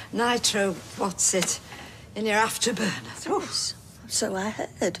nitro, in your afterburners. Oh, so I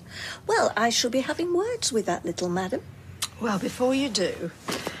heard. Well, I shall be having words with that little madam. Well, before you do,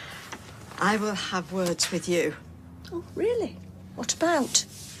 I will have words with you. Oh, really? What about?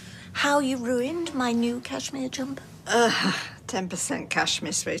 How you ruined my new cashmere jumper? 10%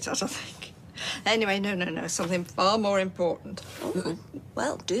 cashmere, sweetheart, I think. Anyway, no, something far more important. Oh,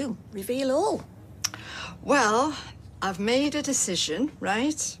 well, do. Reveal all. Well, I've made a decision,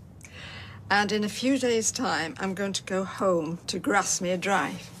 right? And in a few days' time, I'm going to go home to Grasmere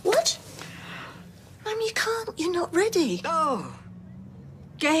Drive. What? Mum, you can't. You're not ready. Oh.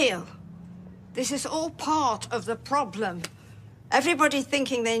 Gail, this is all part of the problem. Everybody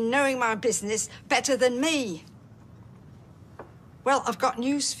thinking they're knowing my business better than me. Well, I've got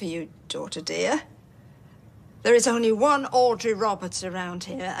news for you, daughter dear. There is only one Audrey Roberts around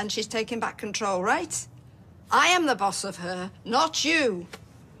here, and she's taking back control, right? I am the boss of her, not you.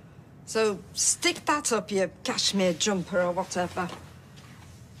 So stick that up your cashmere jumper or whatever.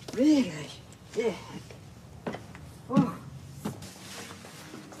 Really? Yeah. Oh.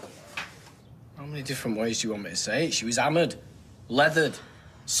 How many different ways do you want me to say it? She was hammered, leathered,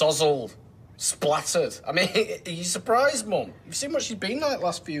 sozzled, splattered. I mean, are you surprised, Mum? You've seen what she's been like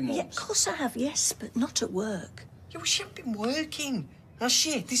last few months. Yeah, of course I have, yes, but not at work. Yeah, well, she hasn't been working. Now,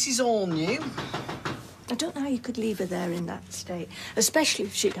 shit, this is all new. I don't know how you could leave her there in that state, especially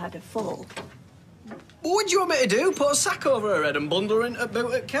if she'd had a fall. What do you want me to do? Put a sack over her head and bundle her into a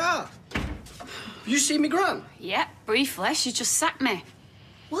booted car? You see me, Gran? Yeah, briefly. She just sacked me.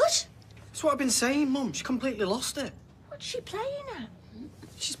 What? That's what I've been saying, Mum. She completely lost it. What's she playing at?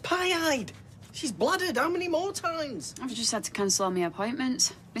 She's pie-eyed. She's bladdered. How many more times? I've just had to cancel all my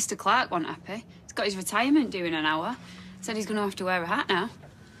appointments. Mr. Clark wasn't happy. He's got his retirement due in an hour. Said he's going to have to wear a hat now.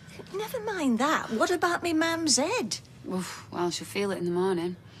 Never mind that. What about me mum's head? Oof, well, she'll feel it in the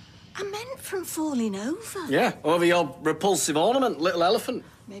morning. I meant from falling over. Yeah, over your repulsive ornament, little elephant.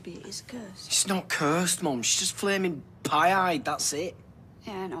 Maybe it is cursed. It's not cursed, Mum. She's just flaming pie-eyed, that's it.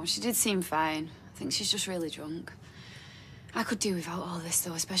 Yeah, no, she did seem fine. I think she's just really drunk. I could do without all this,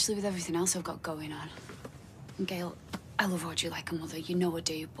 though, especially with everything else I've got going on. And Gail, I love Audrey like a mother, you know I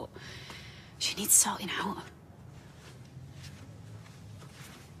do, but she needs sorting out.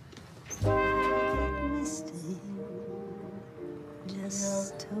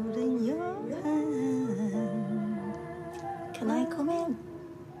 Just holding your hand. Can I come in?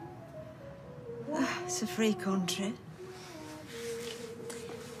 It's a free country.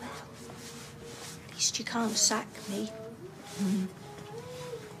 Well, at least you can't sack me.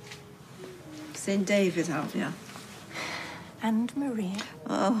 Seen David, have you? And Maria.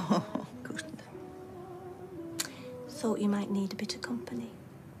 Oh, good. Thought you might need a bit of company.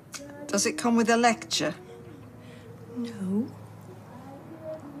 Does it come with a lecture? No.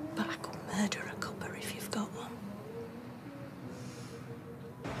 But I could murder a cuppa if you've got one.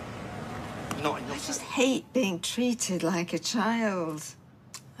 Not I enough. just hate being treated like a child.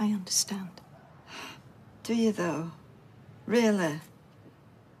 I understand. Do you, though? Really?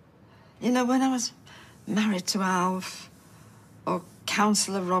 You know, when I was married to Alf, or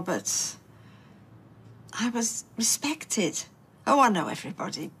Councillor Roberts, I was respected. Oh, I know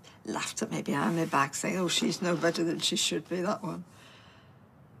everybody laughed at me behind my back, saying, oh, she's no better than she should be, that one.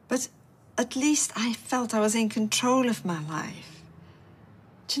 But at least I felt I was in control of my life.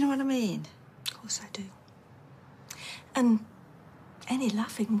 Do you know what I mean? Of course I do. And any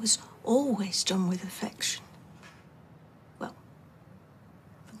laughing was always done with affection. Well,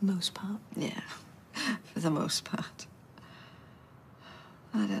 for the most part. Yeah, for the most part.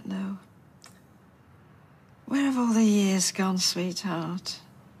 I don't know. Where have all the years gone, sweetheart?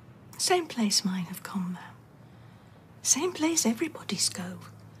 Same place mine have gone, ma'am. Same place everybody's go.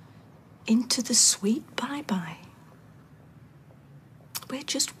 Into the sweet bye-bye. We're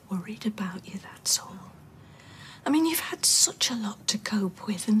just worried about you, that's all. I mean, you've had such a lot to cope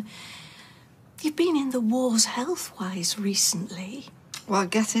with, and you've been in the wars health-wise recently. Well,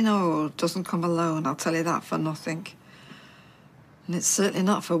 getting old doesn't come alone, I'll tell you that for nothing. And it's certainly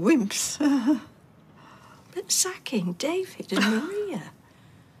not for wimps. But sacking David and Maria.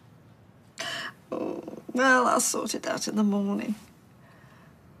 Oh, well, I'll sort it out in the morning.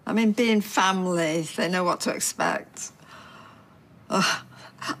 I mean, being family, they know what to expect. Oh,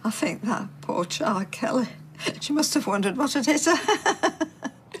 I think that poor child, Kelly, she must have wondered what had hit her.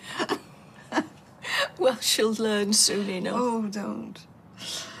 Well, she'll learn soon enough. Oh, don't.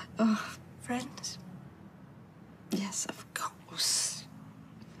 Oh. Friends? Yes, of course.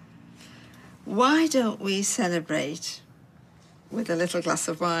 Why don't we celebrate with a little glass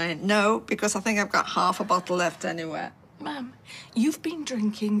of wine? No, because I think I've got half a bottle left anywhere. Ma'am, you've been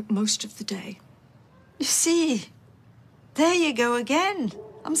drinking most of the day. You see, there you go again.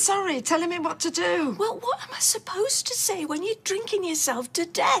 I'm sorry, telling me what to do. Well, what am I supposed to say when you're drinking yourself to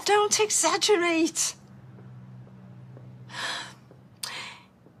death? Don't exaggerate.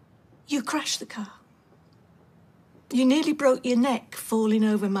 You crashed the car. You nearly broke your neck falling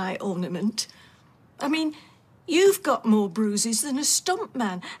over my ornament. I mean, you've got more bruises than a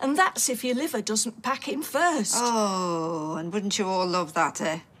stuntman, and that's if your liver doesn't pack in first. Oh, and wouldn't you all love that,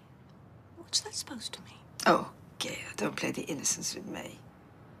 eh? What's that supposed to mean? Oh, Gail, don't play the innocents with me.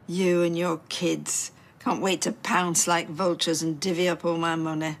 You and your kids Can't wait to pounce like vultures and divvy up all my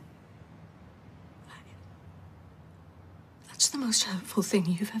money. That's the most hurtful thing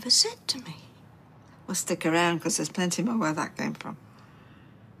you've ever said to me. Well, stick around, because there's plenty more where that came from.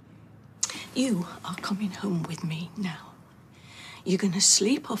 You are coming home with me now. You're going to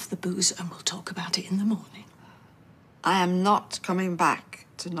sleep off the booze and we'll talk about it in the morning. I am not coming back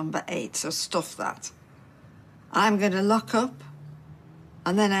to number 8, so stuff that. I'm going to lock up,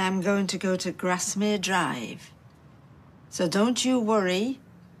 and then I am going to go to Grasmere Drive. So don't you worry.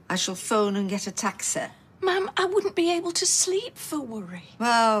 I shall phone and get a taxi. Ma'am, I wouldn't be able to sleep for worry.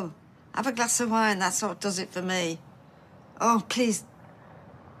 Well, have a glass of wine. That's what does it for me. Oh, please.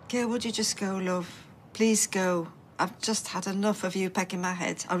 Gail, would you just go, love? Please go. I've just had enough of you pecking my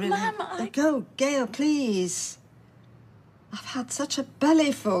head. I really... Ma'am, Go, Gail, please. I've had such a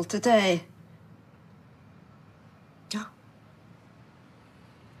bellyful today. Go.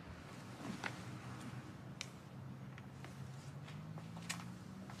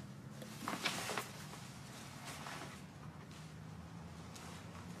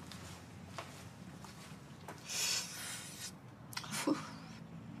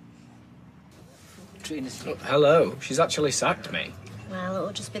 Oh, hello. She's actually sacked me. Well,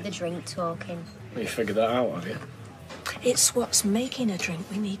 it'll just be the drink talking. You figured that out, have you? It's what's making her drink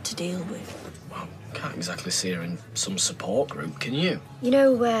we need to deal with. Well, can't exactly see her in some support group, can you? You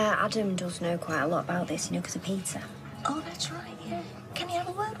know, Adam does know quite a lot about this, you know, because of Peter. Oh, that's right, yeah. Can you have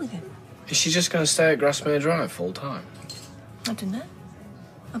a word with him? Is she just going to stay at Grasmere Drive full time? I don't know.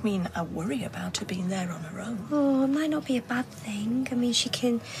 I mean, I worry about her being there on her own. Oh, it might not be a bad thing. I mean, she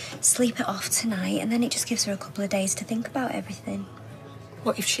can sleep it off tonight, and then it just gives her a couple of days to think about everything.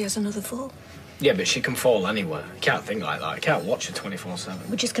 What if she has another fall? Yeah, but she can fall anywhere. You can't think like that. You can't watch her 24/7.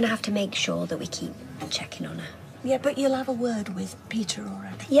 We're just going to have to make sure that we keep checking on her. Yeah, but you'll have a word with Peter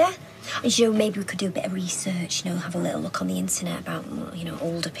already. Yeah. And, you know, maybe we could do a bit of research, you know, have a little look on the internet about, you know,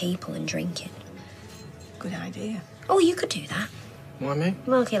 older people and drinking. Good idea. Oh, you could do that. Why me?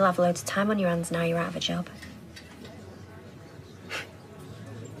 Well, you'll have loads of time on your hands now you're out of a job.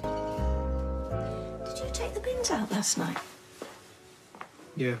 Did you take the bins out last night?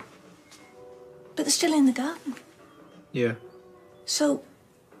 Yeah. But they're still in the garden. Yeah. So,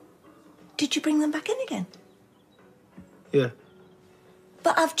 did you bring them back in again? Yeah.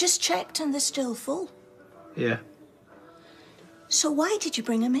 But I've just checked and they're still full. Yeah. So why did you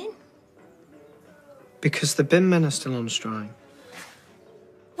bring them in? Because the bin men are still on strike.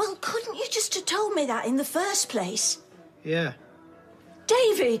 Well, couldn't you just have told me that in the first place? Yeah.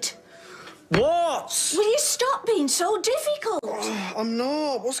 David! What? Will you stop being so difficult? Oh, I'm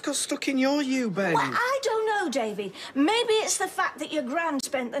not. What's got stuck in your U-bend? Well, I don't know, David. Maybe it's the fact that your gran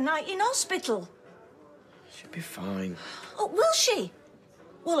spent the night in hospital. She'll be fine. Oh, will she?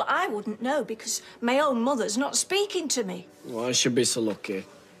 Well, I wouldn't know because my own mother's not speaking to me. Well, I should be so lucky.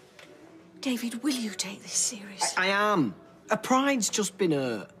 David, will you take this seriously? I am. Her pride's just been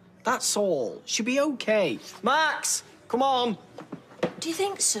hurt. That's all. She'll be okay. Max, come on. Do you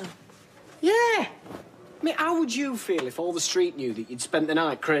think so? Yeah. I mean, how would you feel if all the street knew that you'd spent the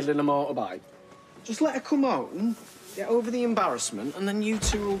night cradling a motorbike? Just let her come out and get over the embarrassment, and then you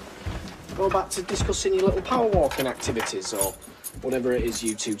two will go back to discussing your little power walking activities or whatever it is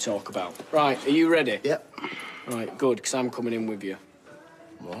you two talk about. Right, are you ready? Yep. Right, good, because I'm coming in with you.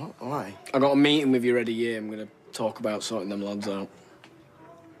 What? Why? I got a meeting with you ready here. I'm going to talk about sorting them lads out.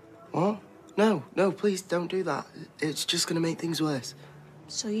 What? No, no, please don't do that. It's just going to make things worse.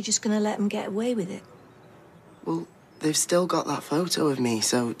 So you're just going to let them get away with it? Well, they've still got that photo of me,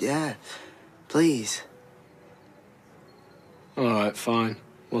 so yeah. Please. All right, fine.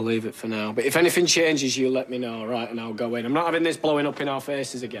 We'll leave it for now. But if anything changes, you'll let me know, all right? And I'll go in. I'm not having this blowing up in our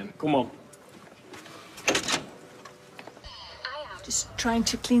faces again. Come on. Just trying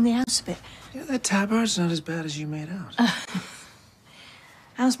to clean the house a bit. Yeah, that tabard's not as bad as you made out.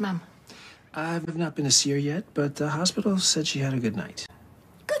 How's Mum? I've not been to see her yet, but the hospital said she had a good night.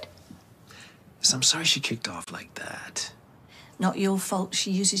 Good. Yes, I'm sorry she kicked off like that. Not your fault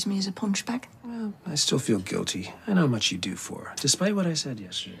she uses me as a punch bag? Well, I still feel guilty. I know how much you do for her, despite what I said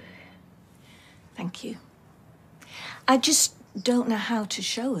yesterday. Thank you. I just don't know how to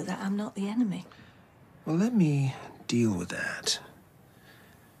show her that I'm not the enemy. Well, let me deal with that.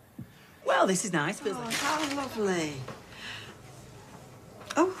 Well, this is nice. Feels like... How lovely.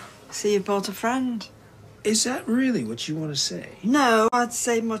 Oh, see, you brought a friend. Is that really what you want to say? No, I'd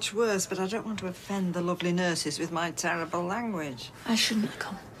say much worse, but I don't want to offend the lovely nurses with my terrible language. I shouldn't have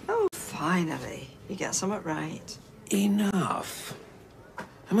come. Oh, finally. You get something right. Enough.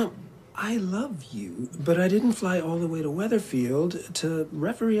 Emma, I love you, but I didn't fly all the way to Weatherfield to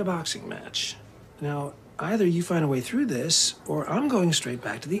referee a boxing match. Now, either you find a way through this, or I'm going straight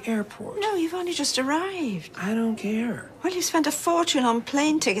back to the airport. No, you've only just arrived. I don't care. Well, you spent a fortune on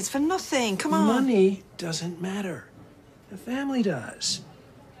plane tickets for nothing. Come on. Money doesn't matter. The family does.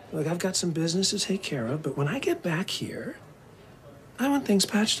 Look, I've got some business to take care of, but when I get back here, I want things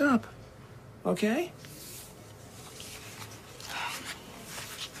patched up. Okay?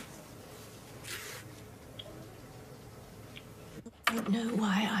 I don't know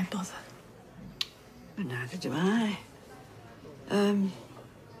why I bother. Neither do I. Would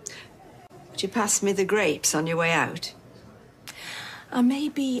you pass me the grapes on your way out? I may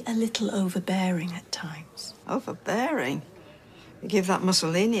be a little overbearing at times. Overbearing? You give that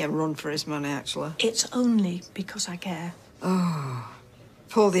Mussolini a run for his money, actually. It's only because I care. Oh.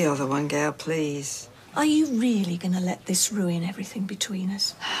 Pour the other one, Gail, please. Are you really going to let this ruin everything between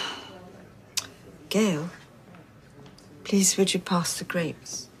us? Gail, please would you pass the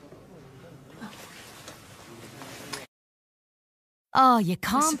grapes? Oh, you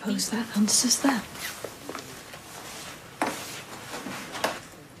can't. I suppose that answers that.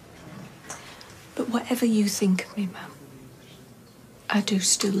 But whatever you think of me, Mum, I do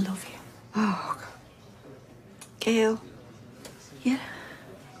still love you. Oh, Gail. Yeah?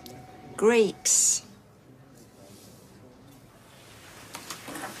 Grapes.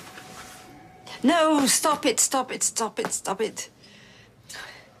 No, stop it, stop it, stop it, stop it.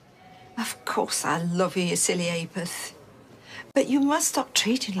 Of course I love you, you silly apeth. But you must stop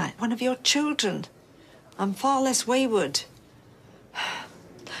treating like one of your children. I'm far less wayward.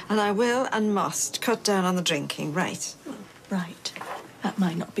 And I will and must cut down on the drinking, right? Right. That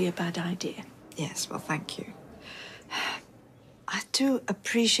might not be a bad idea. Yes, well, thank you. I do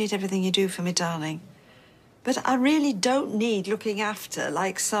appreciate everything you do for me, darling. But I really don't need looking after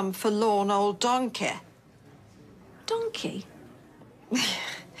like some forlorn old donkey. Donkey?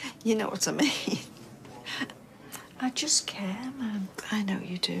 You know what I mean. I just care, Mum. I know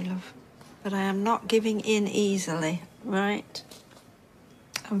you do, love. But I am not giving in easily, right?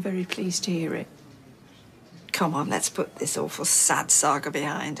 I'm very pleased to hear it. Come on, let's put this awful sad saga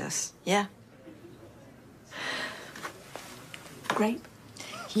behind us, yeah? Grape?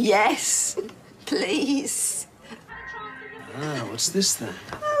 Yes, please. Ah, what's this then?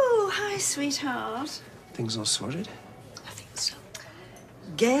 Oh, hi, sweetheart. Things all sorted? I think so.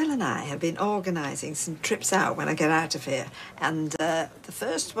 Gail and I have been organising some trips out when I get out of here. And the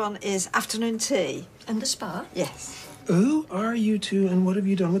first one is afternoon tea. And the spa? Yes. Who are you two, and what have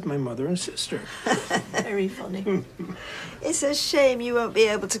you done with my mother and sister? Very funny. It's a shame you won't be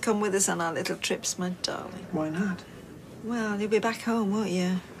able to come with us on our little trips, my darling. Why not? Well, you'll be back home, won't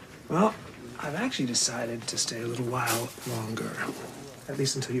you? Well, I've actually decided to stay a little while longer. At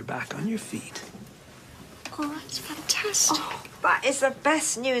least until you're back on your feet. Oh, that's fantastic. Oh, that is the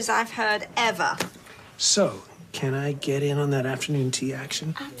best news I've heard ever. So, can I get in on that afternoon tea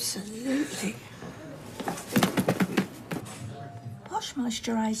action? Absolutely. Posh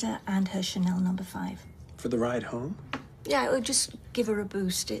moisturiser and her Chanel No. 5. For the ride home? Yeah, it would just give her a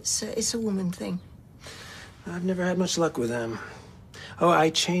boost. It's a woman thing. I've never had much luck with them. Oh, I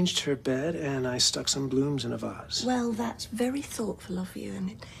changed her bed and I stuck some blooms in a vase. Well, that's very thoughtful of you,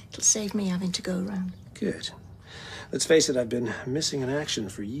 and it'll save me having to go around. Good. Let's face it, I've been missing in action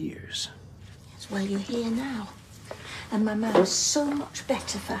for years. Yes, well, you're here now. And my man's so much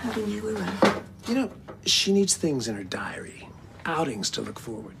better for having you around. You know, she needs things in her diary. Outings to look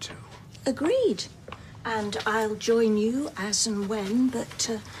forward to. Agreed. And I'll join you as and when,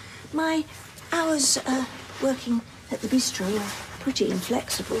 but my hours working at the bistro are pretty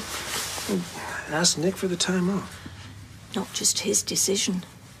inflexible. Ask Nick for the time off. Not just his decision.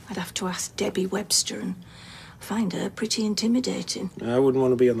 I'd have to ask Debbie Webster and find her pretty intimidating. I wouldn't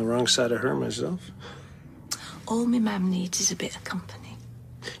want to be on the wrong side of her myself. All my mam needs is a bit of company.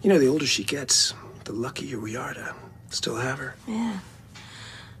 You know, the older she gets, the luckier we are to still have her. Yeah.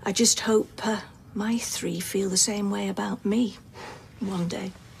 I just hope my three feel the same way about me one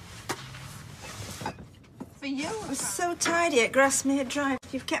day. For you, I was so tidy at Grassmere Drive.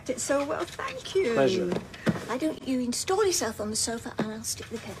 You've kept it so well, thank you. Pleasure. Why don't you install yourself on the sofa and I'll stick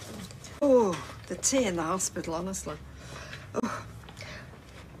the kettle on. Oh, the tea in the hospital, honestly. Oh.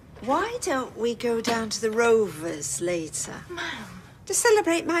 Why don't we go down to the Rovers later? Ma'am. To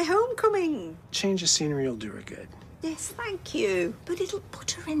celebrate my homecoming. Change of scenery will do her good. Yes, thank you. But it'll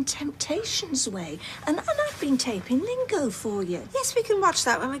put her in temptation's way. And I've been taping lingo for you. Yes, we can watch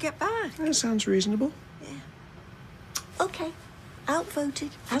that when we get back. That sounds reasonable. Okay.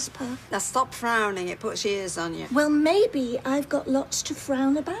 Outvoted, as per. Now stop frowning, it puts years on you. Well, maybe I've got lots to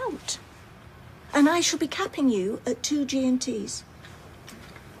frown about. And I shall be capping you at 2 G&Ts.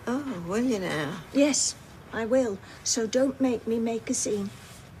 Oh, will you now? Yes, I will. So don't make me make a scene.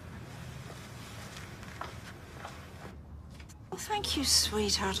 Oh, thank you,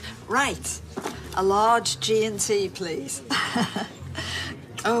 sweetheart. Right. A large G&T, please.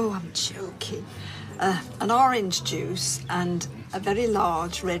 Oh, I'm joking. An orange juice and a very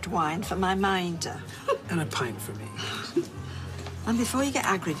large red wine for my minder. And a pint for me. And before you get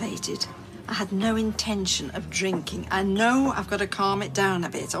aggravated, I had no intention of drinking. I know I've got to calm it down a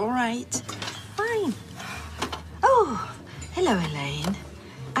bit, all right? Fine. Oh, hello, Elaine.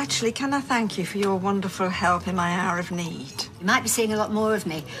 Actually, can I thank you for your wonderful help in my hour of need? You might be seeing a lot more of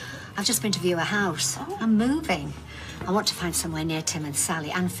me. I've just been to view a house. I'm moving. I want to find somewhere near Tim and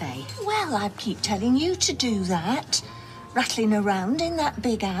Sally and Faye. Well, I keep telling you to do that. Rattling around in that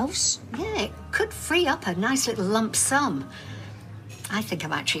big house. Yeah, it could free up a nice little lump sum. I think I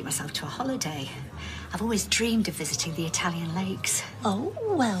might treat myself to a holiday. I've always dreamed of visiting the Italian lakes. Oh,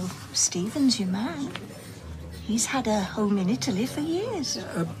 well, Stephen's your man. He's had a home in Italy for years.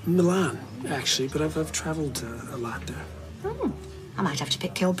 Milan, actually, but I've travelled a lot there. I might have to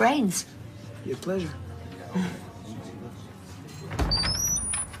pick your brains. Your pleasure.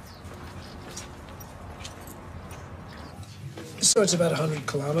 So it's about 100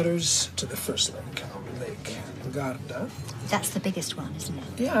 kilometers to the first lake, Lake Garda. That's the biggest one, isn't it?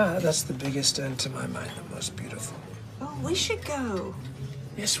 Yeah, that's the biggest and, to my mind, the most beautiful. Oh, we should go.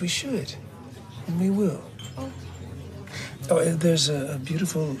 Yes, we should. And we will. Oh, there's a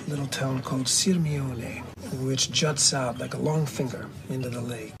beautiful little town called Sirmione, which juts out like a long finger into the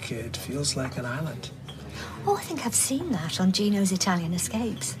lake. It feels like an island. Oh, I think I've seen that on Gino's Italian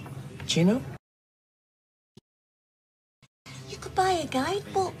Escapes. Gino? You could buy a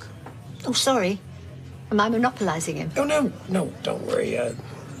guidebook. Oh, sorry. Am I monopolising him? Oh, no, don't worry.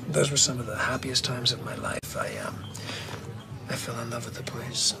 Those were some of the happiest times of my life. I fell in love with the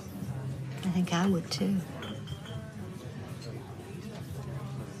place. I think I would too.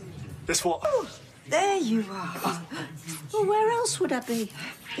 This what? Oh, there you are. Well, where else would I be?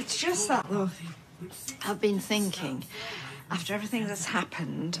 It's just that, though. I've been thinking, after everything that's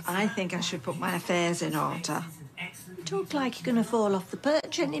happened, I think I should put my affairs in order. You talk like you're going to fall off the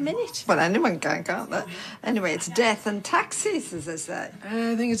perch any minute. Well, anyone can, can't they? Anyway, it's death and taxes, as they say.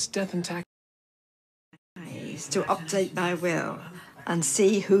 I think it's death and taxes. To update my will and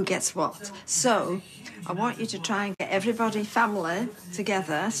see who gets what. So, I want you to try and get everybody, family,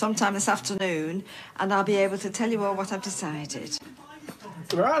 together sometime this afternoon, and I'll be able to tell you all what I've decided.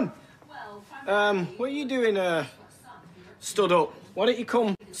 Ron, what are you doing, stood up? Why don't you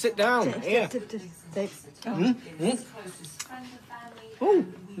come sit down here? Oh,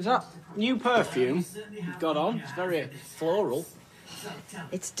 is that new perfume you've got on? It's very floral.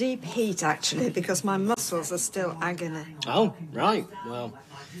 It's deep heat, actually, because my muscles are still agony. Oh, right. Well,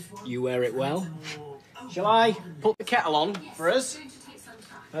 you wear it well. Shall I put the kettle on for us?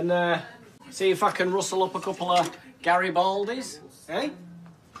 And see if I can rustle up a couple of Garibaldis, eh?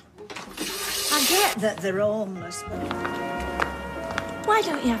 I get that they're homeless, but... Why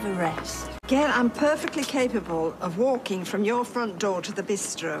don't you have a rest? Gail, I'm perfectly capable of walking from your front door to the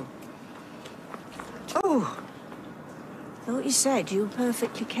bistro. Oh. Thought you said you were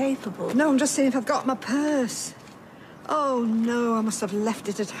perfectly capable. No, I'm just seeing if I've got my purse. Oh, no, I must have left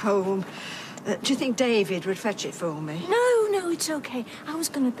it at home. Do you think David would fetch it for me? No, it's okay. I was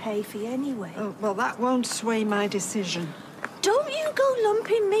going to pay for you anyway. Oh, well, that won't sway my decision. Don't you go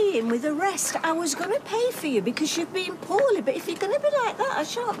lumping me in with the rest. I was going to pay for you because you've been poorly, but if you're going to be like that, I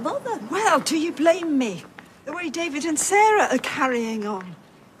shan't bother. Well, do you blame me? The way David and Sarah are carrying on.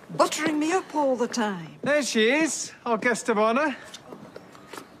 Buttering me up all the time. There she is, our guest of honour.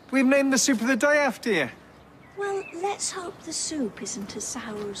 We've named the soup of the day after you. Well, let's hope the soup isn't as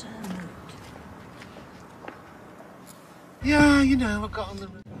sour as her mood. Yeah, you know, I've got on the...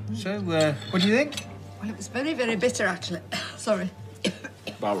 So, what do you think? Well, it was very, very bitter, actually. Sorry.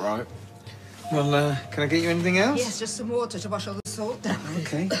 About right. Well, can I get you anything else? Yes, just some water to wash all the salt down.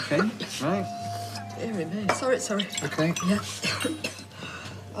 Okay, right. Deary me. Sorry. Okay. Yeah.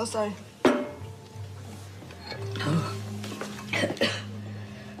 Oh, sorry.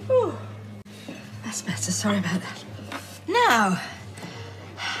 Oh. That's better. Sorry about that. Now,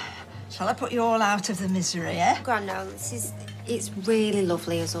 shall I put you all out of the misery, eh? Grand, no, it's really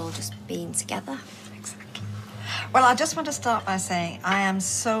lovely us all just being together. Exactly. Well, I just want to start by saying I am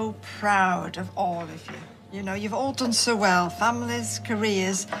so proud of all of you. You know, you've all done so well. Families,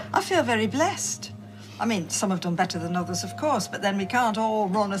 careers. I feel very blessed. I mean, some have done better than others, of course, but then we can't all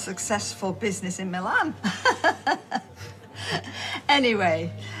run a successful business in Milan.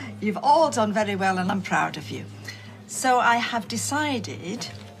 Anyway, you've all done very well and I'm proud of you. So I have decided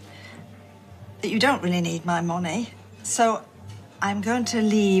that you don't really need my money, so I'm going to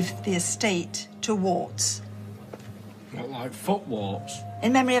leave the estate to Warts. What, like foot warts?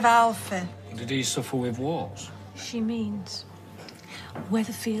 In memory of Alfie. Did he suffer with warts? She means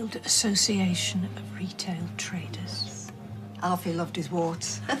Weatherfield Association of Retail Traders. Alfie loved his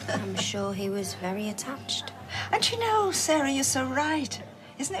warts. I'm sure he was very attached. And you know, Sarah, you're so right.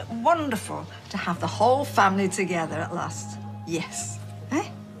 Isn't it wonderful to have the whole family together at last? Yes. Eh?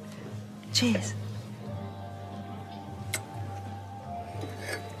 Cheers.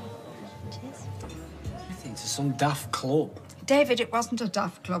 I think it's some daft club. David, it wasn't a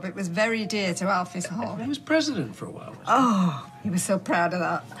daft club. It was very dear to Alfie's heart. He was president for a while. Oh, he was so proud of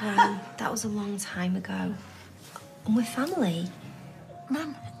that. That was a long time ago. And we're family.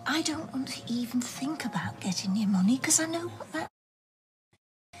 Mum, I don't want to even think about getting your money because I know what that...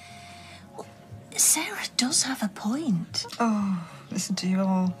 Well, Sarah does have a point. Oh, listen to you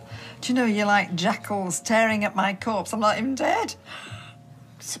all. Do you know you're like jackals tearing at my corpse? I'm not even dead.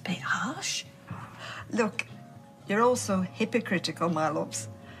 It's a bit harsh. Look, you're also hypocritical, my loves.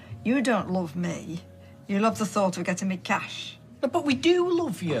 You don't love me. You love the thought of getting me cash. But we do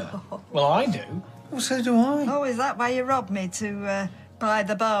love you. Well, I do. Well, so do I. Oh, is that why you robbed me to buy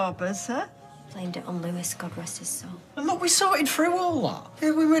the barbers, huh? Blamed it on Lewis, God rest his soul. And look, we sorted through all that.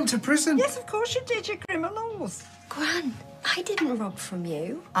 Yeah, we went to prison. Yes, of course you did, you criminals. Gran, I didn't rob from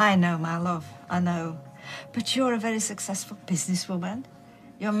you. I know, my love, I know. But you're a very successful businesswoman.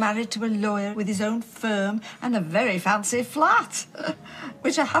 You're married to a lawyer with his own firm and a very fancy flat,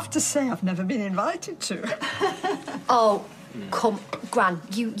 which I have to say I've never been invited to. Oh, come, Gran,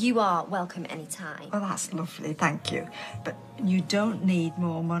 you are welcome any time. Well, that's lovely, thank you. But you don't need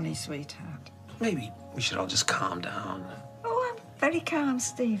more money, sweetheart. Maybe we should all just calm down. Oh, I'm very calm,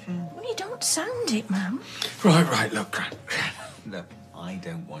 Stephen. Well, you don't sound it, Mum. Right, look, Gran. Look, I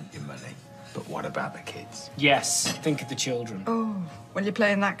don't want your money. But what about the kids? Yes, think of the children. Oh, well, you're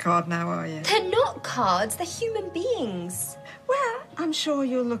playing that card now, are you? They're not cards, they're human beings. Well, I'm sure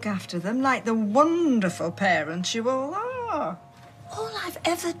you'll look after them like the wonderful parents you all are. All I've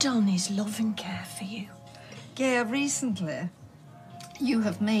ever done is love and care for you. Gail, recently, you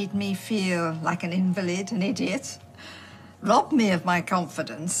have made me feel like an invalid, an idiot, robbed me of my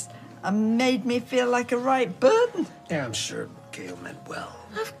confidence, and made me feel like a right burden. Yeah, I'm sure Gail meant well.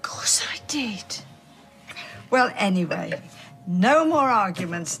 Of course I did. Well, anyway, no more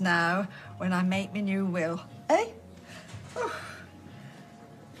arguments now when I make my new will, eh? Oh.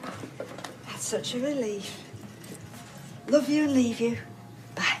 That's such a relief. Love you and leave you.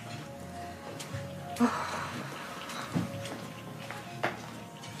 Bye.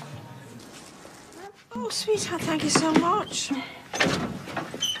 Oh, sweetheart, thank you so much.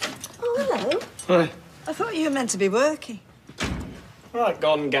 Oh, hello. Hi. I thought you were meant to be working. Right,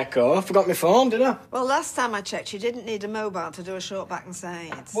 Gordon Gecko. I forgot my phone, didn't I? Well, last time I checked, you didn't need a mobile to do a short back and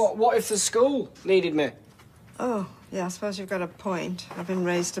sides. What if the school needed me? Oh, yeah, I suppose you've got a point. I've been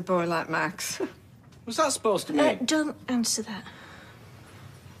raised a boy like Max. What's that supposed to mean? Don't answer that.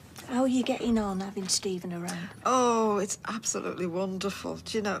 How are you getting on having Stephen around? Oh, it's absolutely wonderful.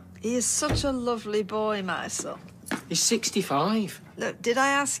 Do you know, he is such a lovely boy, my son. He's 65. Look, did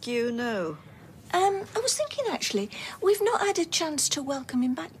I ask you? No. I was thinking, actually, we've not had a chance to welcome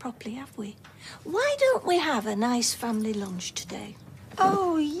him back properly, have we? Why don't we have a nice family lunch today?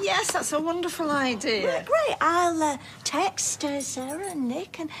 Oh, yes, that's a wonderful idea. Right, great. I'll text Sarah and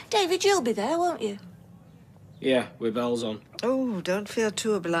Nick, and David, you'll be there, won't you? Yeah, with bells on. Oh, don't feel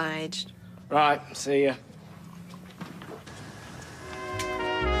too obliged. Right, see ya.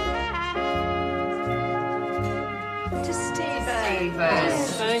 To Stephen.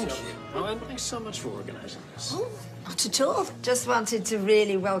 Thank you. Oh, thanks so much for organising this. Oh, not at all. Just wanted to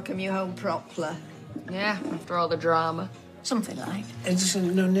really welcome you home properly. Yeah, after all the drama. Something like. And just,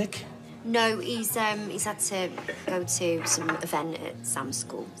 no, Nick? No, he's had to go to some event at Sam's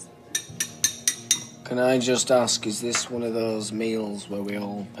school. Can I just ask, is this one of those meals where we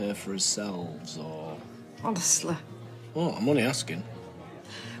all pay for ourselves, or...? Honestly. Oh, I'm only asking.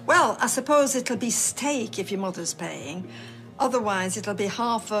 Well, I suppose it'll be steak if your mother's paying. Otherwise, it'll be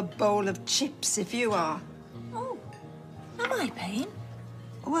half a bowl of chips if you are. Oh, am I paying?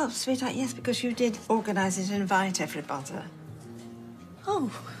 Well, sweetheart, yes, because you did organise it and invite everybody.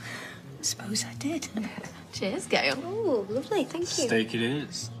 Oh, I suppose I did. Cheers, Gail. Oh, lovely, thank you. Steak it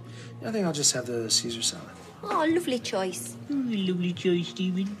is. I think I'll just have the Caesar salad. Oh, lovely choice. Lovely choice,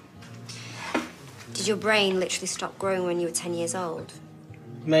 Stephen. Did your brain literally stop growing when you were 10 years old?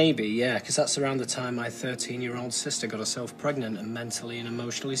 Maybe, yeah, because that's around the time my 13-year-old sister got herself pregnant and mentally and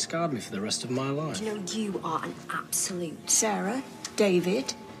emotionally scarred me for the rest of my life. Do you know, you are an absolute... Sarah,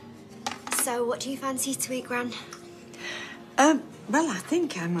 David. So, what do you fancy to eat, Gran? Well, I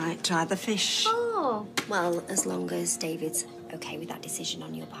think I might try the fish. Oh, well, as long as David's okay with that decision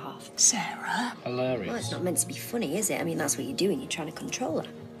on your behalf. Sarah? Hilarious. Well, it's not meant to be funny, is it? I mean, that's what you're doing. You're trying to control her.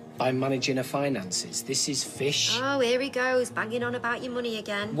 By managing her finances. This is fish. Oh, here he goes, banging on about your money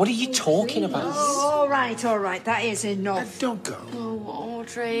again. What are you talking about? Oh, all right, that is enough. Don't go. Oh,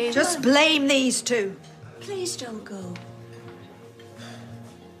 Audrey. Just blame these two. Please don't go.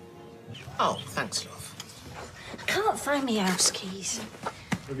 Oh, thanks, love. I can't find my house keys.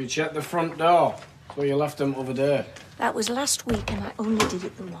 Have you checked the front door? That's where you left them over there. That was last week and I only did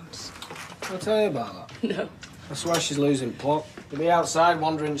it the once. I'll tell you about that. No. I swear she's losing plot. She'll be outside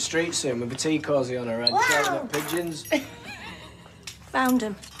wandering the streets soon with a tea cosy on her head, shouting at pigeons. Found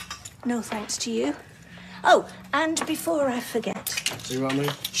them. No thanks to you. Oh, and before I forget... See what I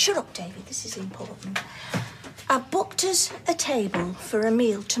mean? Shut up, David. This is important. I've booked us a table for a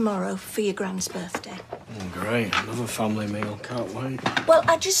meal tomorrow for your grand's birthday. Oh, great. Another family meal. Can't wait. Well,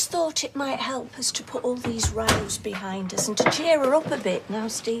 I just thought it might help us to put all these rows behind us and to cheer her up a bit now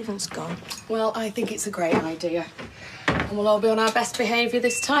Stephen's gone. Well, I think it's a great idea. And we'll all be on our best behaviour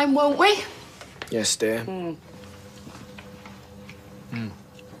this time, won't we? Yes, dear.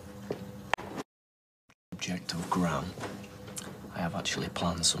 Subject of Gran. I have actually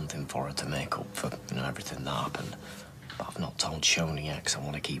planned something for her to make up for, everything that happened. But I've not told Shoni yet because I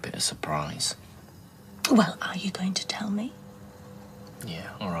want to keep it a surprise. Well, are you going to tell me? Yeah,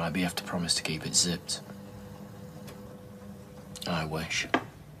 all right, but you have to promise to keep it zipped. I wish.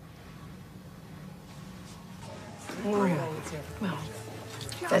 Well,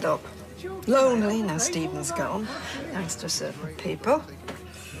 fed up. Lonely now Stephen's gone, thanks to certain people.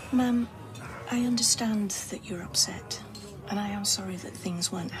 Ma'am, I understand that you're upset, and I am sorry that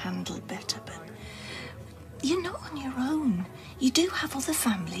things weren't handled better, but you're not on your own. You do have other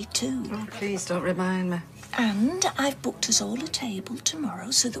family too. Oh, please don't remind me. And I've booked us all a table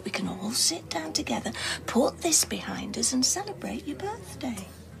tomorrow so that we can all sit down together, put this behind us and celebrate your birthday.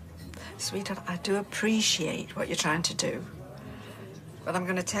 Sweetheart, I do appreciate what you're trying to do. But I'm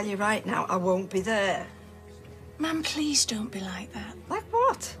going to tell you right now, I won't be there. Ma'am, please don't be like that. Like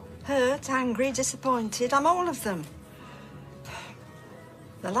what? Hurt, angry, disappointed. I'm all of them.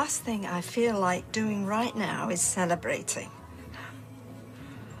 The last thing I feel like doing right now is celebrating.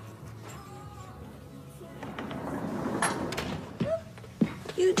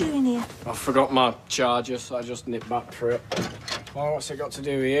 What are you doing here? I forgot my charger, so I just nipped back for it. Well, what's it got to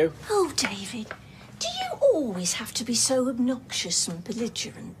do with you? Oh, David, do you always have to be so obnoxious and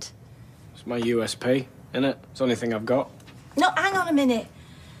belligerent? It's my USP, innit? It's the only thing I've got. No, hang on a minute.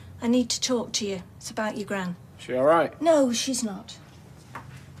 I need to talk to you. It's about your gran. She all right? No, she's not.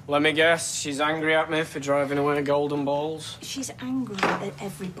 Let me guess, she's angry at me for driving away golden balls? She's angry at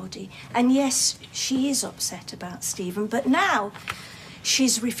everybody. And yes, she is upset about Stephen, but now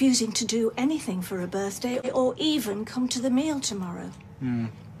she's refusing to do anything for her birthday or even come to the meal tomorrow.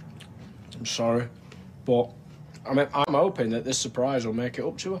 I'm sorry, but I'm hoping that this surprise will make it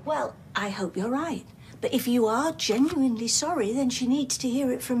up to her. Well, I hope you're right. But if you are genuinely sorry, then she needs to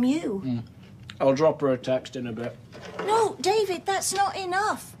hear it from you. I'll drop her a text in a bit. No, David, that's not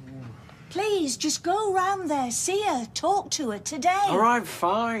enough. Please, just go round there, see her, talk to her today. All right,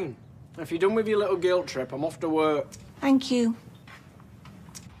 fine. If you're done with your little guilt trip, I'm off to work. Thank you.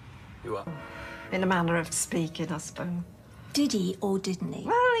 You are? In a manner of speaking, I suppose. Did he or didn't he?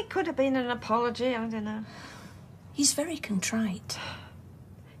 Well, it could have been an apology, I don't know. He's very contrite.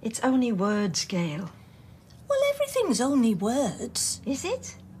 It's only words, Gail. Well, everything's only words. Is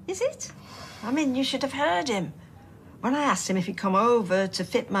it? Is it? I mean, you should have heard him. When I asked him if he'd come over to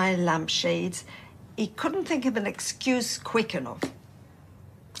fit my lampshades, he couldn't think of an excuse quick enough.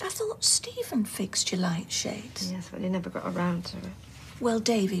 I thought Stephen fixed your light shades. Yes, but he never got around to it. Well,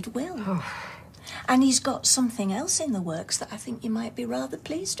 David will. Oh. And he's got something else in the works that I think you might be rather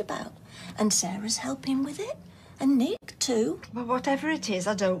pleased about. And Sarah's helping with it. And Nick, too. Well, whatever it is,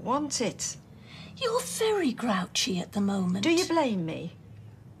 I don't want it. You're very grouchy at the moment. Do you blame me?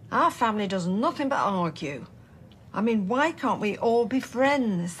 Our family does nothing but argue. I mean, why can't we all be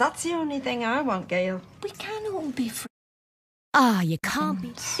friends? That's the only thing I want, Gail. We can all be friends. Ah, you can't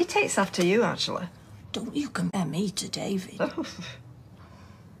be. He takes after you, actually. Don't you compare me to David. Oh.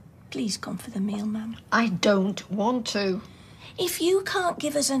 Please come for the meal, ma'am. I don't want to. If you can't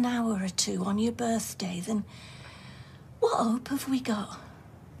give us an hour or two on your birthday, then what hope have we got?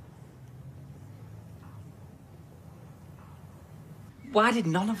 Why did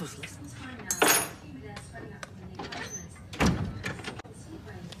none of us listen?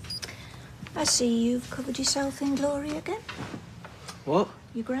 I see you've covered yourself in glory again. What?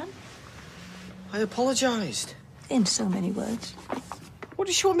 You gran? I apologised. In so many words. What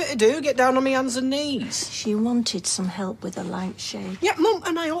did she want me to do? Get down on my hands and knees? She wanted some help with a light shade. Yeah, Mum,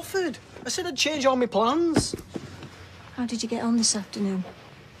 and I offered. I said I'd change all my plans. How did you get on this afternoon?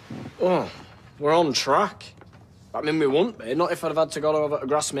 Oh, we're on track. I mean, we wouldn't be. Not if I'd have had to go over to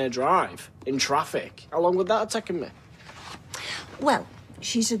Grasmere Drive in traffic. How long would that have taken me? Well,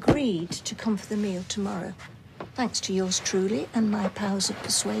 she's agreed to come for the meal tomorrow. Thanks to yours truly and my powers of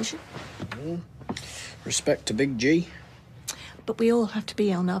persuasion. Respect to Big G. But we all have to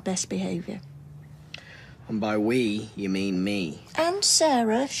be on our best behaviour. And by we, you mean me. And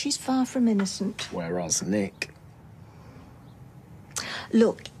Sarah, she's far from innocent. Whereas Nick...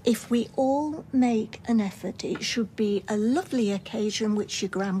 Look, if we all make an effort, it should be a lovely occasion which your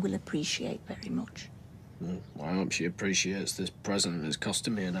Gran will appreciate very much. Well, I hope she appreciates this present that's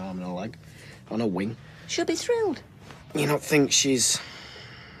costing me an arm and a leg on a wing. She'll be thrilled. You don't think she's,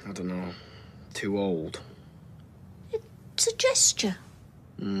 I don't know, too old? It's a gesture.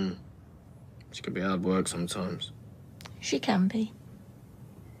 She could be hard work sometimes. She can be.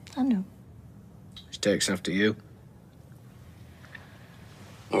 I know. She takes after you.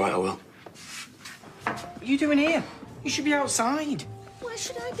 All right, I will. What are you doing here? You should be outside. Why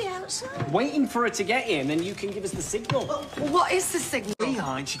should I be outside? Waiting for her to get in, then you can give us the signal. What is the signal?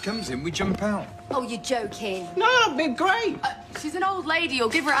 Behind, she comes in, we jump out. Oh, you're joking. No, it'd be great. She's an old lady. You'll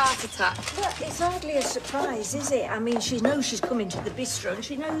give her a heart attack. Well, it's hardly a surprise, is it? I mean, she knows she's coming to the bistro and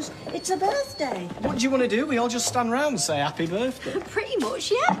she knows it's her birthday. What do you want to do? We all just stand round and say happy birthday? Pretty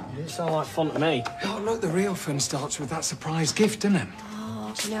much, yeah. You sound like fun to me. Oh, look, the real fun starts with that surprise gift, doesn't it?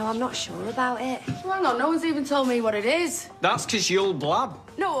 Oh, do you know, I'm not sure about it. Well, hang on, no one's even told me what it is. That's because you'll blab.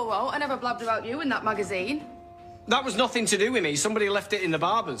 No, I won't. I never blabbed about you in that magazine. That was nothing to do with me. Somebody left it in the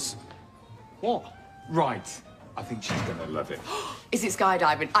barber's. What? Right. I think she's gonna love it. Is it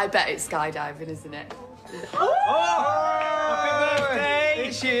skydiving? I bet it's skydiving, isn't it? Happy birthday!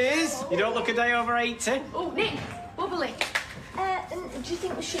 Here she is. You don't look a day over 80. Oh, Nick, bubbly. Do you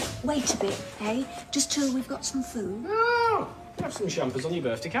think we should wait a bit, eh? Just till we've got some food? No! Have some champers on your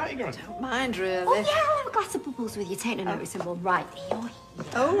birthday, can't you, Gran? Don't mind, really. Oh, yeah, I'll have a glass of bubbles with you. Take no notice and we'll right here.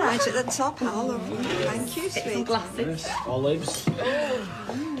 Oh, right at the top. How lovely. Thank you, Get some sweet. glasses. Olives.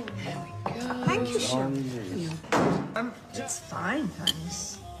 Thank you, Sean. It's fine,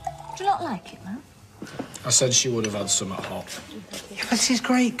 thanks. Do you not like it, man? I said she would have had some at hot. Yeah, this is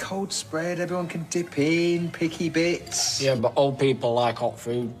great. Cold spread, everyone can dip in, picky bits. Yeah, but old people like hot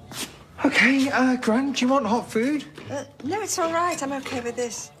food. OK, Gran, do you want hot food? No, it's all right. I'm OK with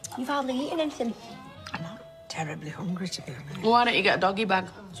this. You've hardly eaten anything. I'm not terribly hungry, to be honest. Why don't you get a doggy bag?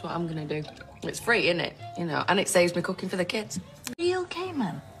 That's what I'm going to do. It's free, isn't it? You know, and it saves me cooking for the kids. Are you OK,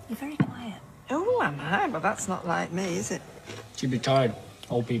 man? You're very quiet. Oh, am I? Well, that's not like me, is it? She'd be tired.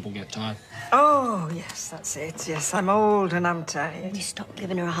 Old people get tired. Oh, yes, that's it. Yes, I'm old and I'm tired. You stop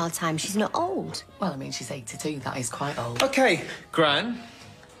giving her a hard time. She's not old. Well, I mean, she's 82. That is quite old. OK, Gran,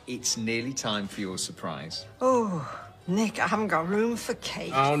 it's nearly time for your surprise. Oh, Nick, I haven't got room for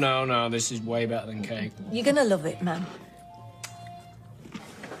cake. Oh, no, this is way better than cake. You're gonna love it, man.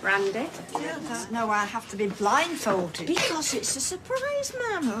 Brandy? Yeah, no, I have to be blindfolded. Because it's a surprise,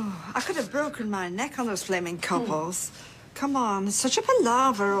 man. Oh, I could have broken my neck on those flaming couples. Come on, it's such a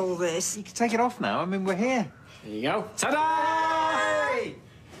palaver, all this. You can take it off now. I mean, we're here. There you go. Ta-da!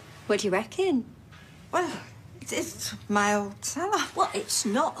 What do you reckon? Well, it's my old cellar. Well, it's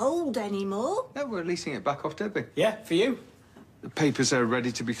not old anymore. No, we're leasing it back off Debbie. Yeah, for you. The papers are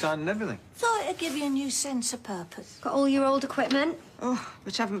ready to be signed and everything. Thought it'd give you a new sense of purpose. Got all your old equipment? Oh,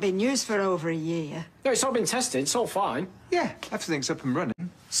 which haven't been used for over a year. No, it's all been tested. It's all fine. Yeah, everything's up and running.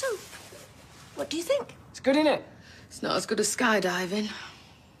 So, what do you think? It's good, innit? It's not as good as skydiving.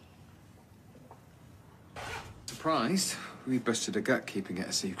 Surprised? We busted a gut keeping it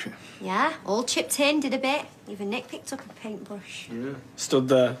a secret. Yeah, all chipped in, did a bit. Even Nick picked up a paintbrush. Yeah. Stood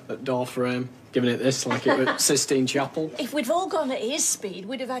there at door frame, giving it this like it was Sistine Chapel. If we'd all gone at his speed,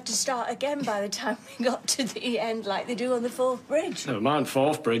 we'd have had to start again by the time we got to the end, like they do on the Forth Bridge. Never mind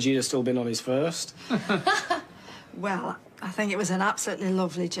Forth Bridge, he'd have still been on his first. Well, I think it was an absolutely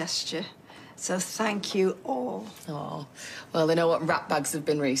lovely gesture. So thank you all. Oh, well, they know what rat bags have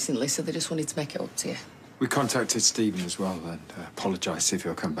been recently, so they just wanted to make it up to you. We contacted Stephen as well and apologised if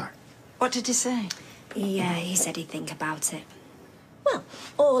he'll come back. What did he say? Yeah, he said he'd think about it. Well,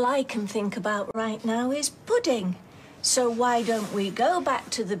 all I can think about right now is pudding. So why don't we go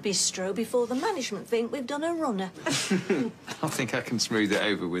back to the bistro before the management think we've done a runner? I think I can smooth it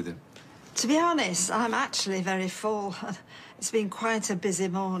over with him. To be honest, I'm actually very full. It's been quite a busy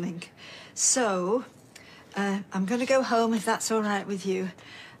morning. So, I'm going to go home if that's all right with you.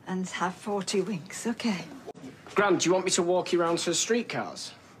 and have 40 winks, OK? Gran, do you want me to walk you around to the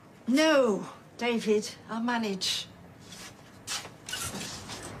streetcars? No, David, I'll manage.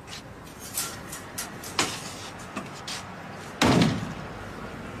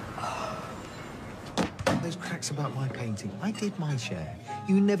 Those cracks about my painting, I did my share.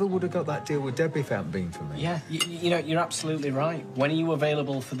 You never would have got that deal with Debbie if it hadn't been for me. Yeah, you know, you're absolutely right. When are you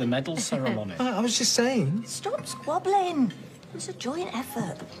available for the medal ceremony? I was just saying. Stop squabbling. It was a joint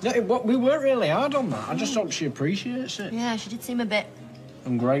effort. No, we worked really hard on that. I just hope she appreciates it. Yeah, she did seem a bit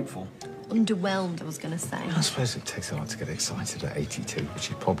I'm grateful. underwhelmed, I was going to say. I suppose it takes a lot to get excited at 82, which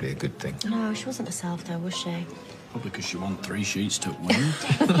is probably a good thing. No, she wasn't herself, though, was she? Probably because she won 3 sheets to win.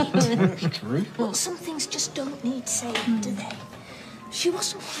 That's true. Well, some things just don't need saying, do they? She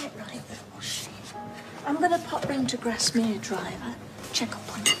wasn't quite right, though, was she? I'm going to pop round to Grassmere Drive, check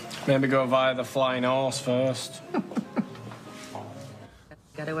up on her. Maybe go via the Flying Horse first.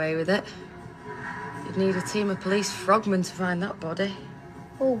 Get away with it. You'd need a team of police frogmen to find that body.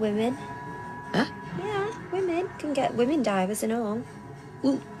 Or women. Huh? Yeah, women. Can get women divers and all.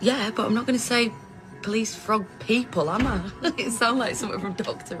 Well, yeah, but I'm not going to say police frog people, am I? It sounds like something from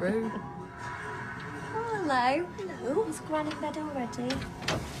Doctor Who. Oh, hello. Hello. Is Gran in bed already?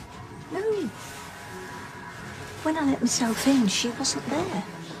 No. When I let myself in, she wasn't there.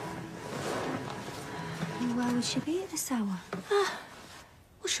 And where would she be at this hour?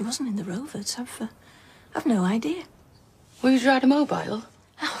 Well, she wasn't in the Rovers. I've no idea. Will you ride a mobile?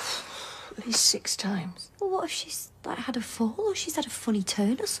 At least 6 times. Well, what if she's, like, had a fall or she's had a funny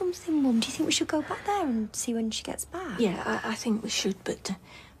turn or something, Mum? Do you think we should go back there and see when she gets back? Yeah, I think we should, but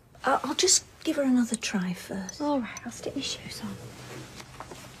I'll just give her another try first. All right, I'll stick my shoes on.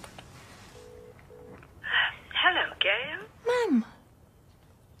 Hello, Gail. Ma'am.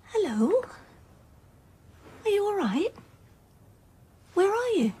 Hello. Are you all right? Where are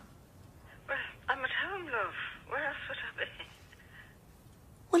you? Well, I'm at home, love. Where else would I be?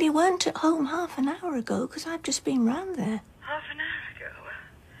 Well, you weren't at home half an hour ago, because I've just been round there. Half an hour ago?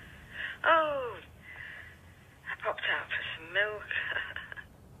 Oh, I popped out for some milk.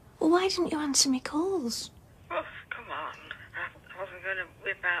 Well, why didn't you answer me calls? Oh, come on. I wasn't going to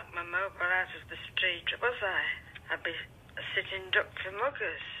whip out my mobile out of the street, was I? I'd be a sitting duck for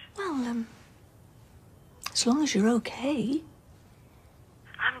muggers. Well, as long as you're okay.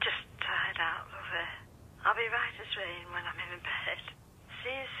 I'm just tired out, lovey. I'll be right as rain when I'm in bed. See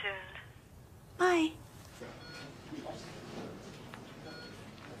you soon. Bye.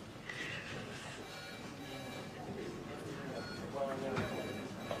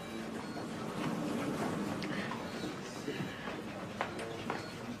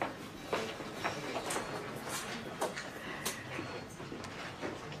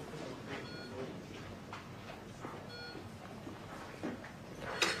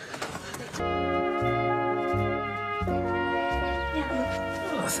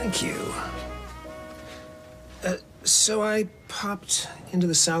 Thank you. So I popped into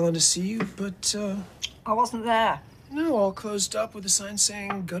the salon to see you, but, I wasn't there. No, all closed up with a sign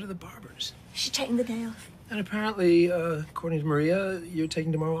saying, go to the barber's. Is she taking the day off? And apparently, according to Maria, you're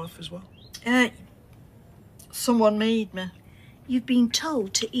taking tomorrow off as well? Someone made me. You've been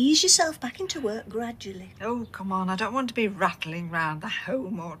told to ease yourself back into work gradually. Oh, come on. I don't want to be rattling round the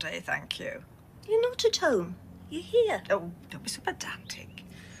home all day, thank you. You're not at home. You're here. Oh, don't be so pedantic.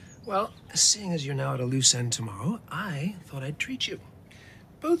 Well, seeing as you're now at a loose end tomorrow, I thought I'd treat you.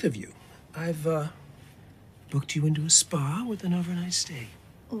 Both of you. I've, booked you into a spa with an overnight stay.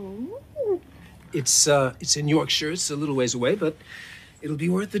 Ooh. It's in Yorkshire. It's a little ways away, but it'll be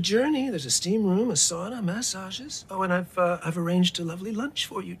worth the journey. There's a steam room, a sauna, massages. Oh, and I've arranged a lovely lunch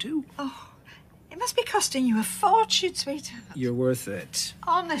for you, too. Oh, it must be costing you a fortune, sweetheart. You're worth it.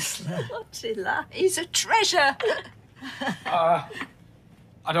 Honestly. Attila, he's a treasure.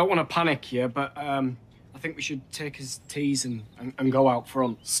 I don't want to panic you, but I think we should take his teas and go out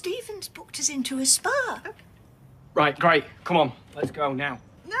front. Stephen's booked us into a spa. Right, great. Come on, let's go now.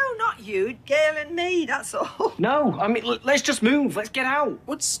 No, not you. Gail and me, that's all. No, I mean, let's just move. Let's get out.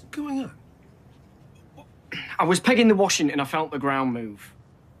 What's going on? I was pegging the washing and I felt the ground move.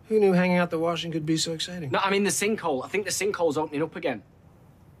 Who knew hanging out the washing could be so exciting? No, I mean the sinkhole. I think the sinkhole's opening up again.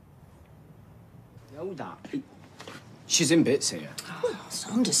 Know that. She's in bits here. Well, it's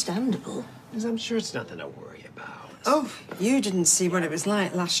understandable. I'm sure it's nothing to worry about. Oh, you didn't see what it was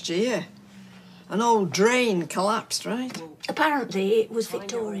like last year. An old drain collapsed, right? Apparently, it was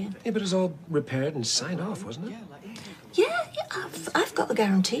Victorian. Yeah, but it was all repaired and signed off, wasn't it? Yeah, I've got the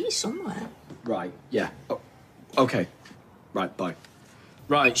guarantee somewhere. Right, yeah. Oh, okay. Right, bye.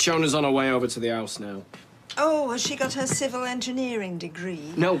 Right, Shona's on her way over to the house now. Oh, has she got her civil engineering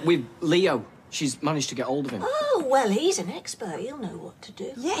degree? No, with Leo. She's managed to get hold of him. Oh, well, he's an expert. He'll know what to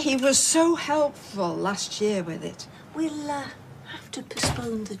do. Yeah, he was so helpful last year with it. We'll have to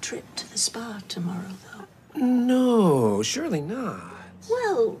postpone the trip to the spa tomorrow, though. No, surely not.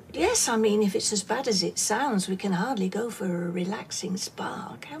 Well, yes, I mean, if it's as bad as it sounds, we can hardly go for a relaxing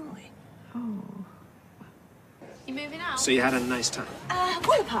spa, can we? Oh. You moving out? So you had a nice time?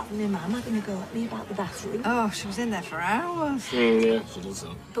 Well, apart from him, Mum, I'm going to go at me about the bathroom. Oh, she was in there for hours. Yeah, she did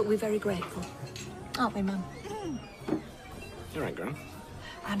so. But we're very grateful. Aren't we, Mum? You're right, Gran.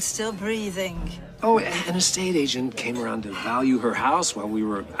 I'm still breathing. Oh, an estate agent came around to value her house while we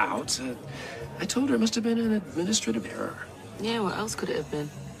were out. I told her it must have been an administrative error. Yeah, what else could it have been?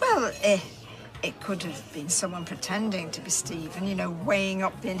 Well, it could have been someone pretending to be Stephen, you know, weighing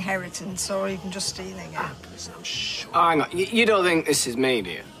up the inheritance or even just stealing it. I'm sure. Oh, hang on. You don't think this is me,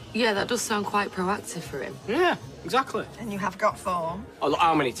 do you? Yeah, that does sound quite proactive for him. Yeah, exactly. And you have got form. Oh, look,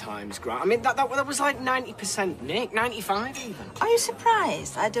 how many times, Grant? I mean, that was like 90% Nick, 95 even. Are you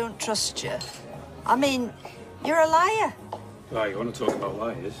surprised I don't trust you? I mean, you're a liar. Right, you want to talk about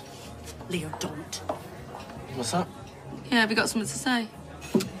liars? Leo, don't. What's that? Yeah, have you got something to say?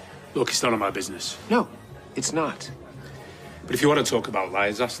 Look, it's none of my business. No, it's not. But if you want to talk about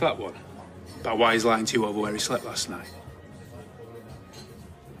liars, ask that one. About why he's lying to you over where he slept last night.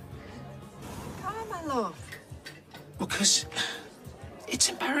 Why, my love? Well, because it's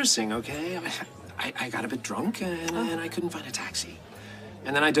embarrassing, okay? I mean, I got a bit drunk and I couldn't find a taxi.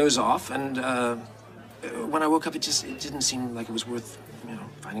 And then I dozed off, and when I woke up, it didn't seem like it was worth,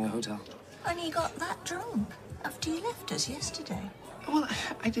 finding a hotel. And you got that drunk after you left us yesterday? Well,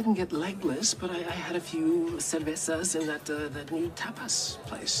 I didn't get legless, but I had a few cervezas in that new tapas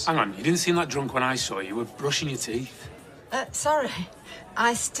place. Hang on, you didn't seem that drunk when I saw you. You were brushing your teeth. Sorry.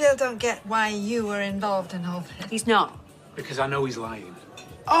 I still don't get why you were involved in all this. He's not. Because I know he's lying.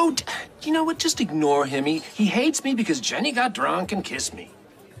 Oh, you know what? Just ignore him. He hates me because Jenny got drunk and kissed me.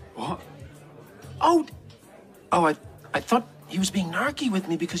 What? Oh, I thought he was being narky with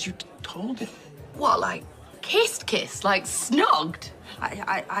me because you told him. What, like kissed, like snogged?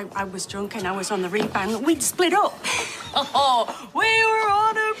 I was drunk and I was on the rebound. We'd split up. Oh, we were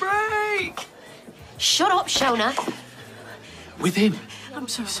on a break. Shut up, Shona. With him? I'm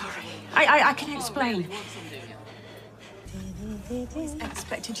so sorry. I can explain. I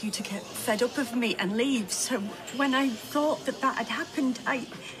expected you to get fed up of me and leave, so when I thought that had happened,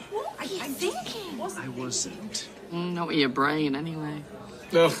 What were you thinking? I wasn't. Not with your brain, anyway.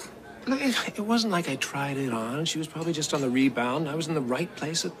 Ugh. It wasn't like I tried it on. She was probably just on the rebound. I was in the right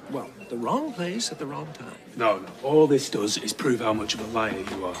place the wrong place at the wrong time. No. All this does is prove how much of a liar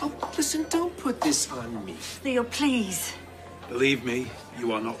you are. Oh, listen, don't put this on me. Leo, please. Believe me,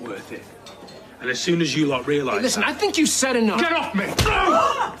 you are not worth it. And as soon as you lot realise Hey, listen, I think you've said enough. Get off me!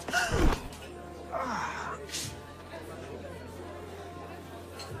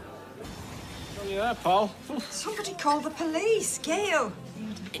 You there, Paul? Somebody call the police. Gail.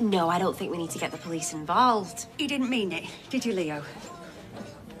 No, I don't think we need to get the police involved. He didn't mean it, did you, Leo?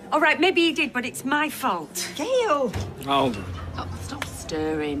 All right, maybe he did, but it's my fault. Gail! Oh, Stop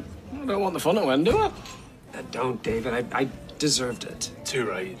stirring. I don't want the fun to end, do I? Don't, David. I deserved it. Too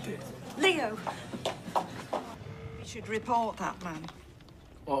right, you did. Leo. We should report that man.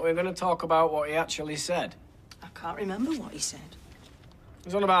 What, we're going to talk about what he actually said? I can't remember what he said. It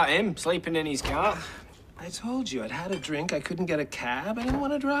was all about him, sleeping in his car. I told you, I'd had a drink, I couldn't get a cab, I didn't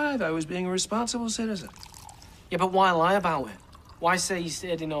want to drive. I was being a responsible citizen. Yeah, but why lie about it? Why say you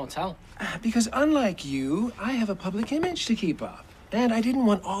stayed in a hotel? Because unlike you, I have a public image to keep up. And I didn't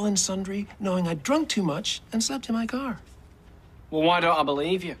want all and sundry knowing I'd drunk too much and slept in my car. Well, why don't I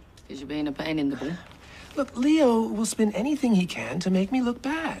believe you? Because you're being a pain in the bum. Look, Leo will spin anything he can to make me look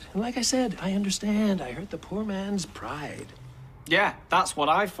bad. And like I said, I understand. I hurt the poor man's pride. Yeah, that's what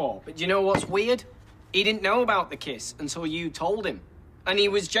I thought. But you know what's weird? He didn't know about the kiss until you told him. And he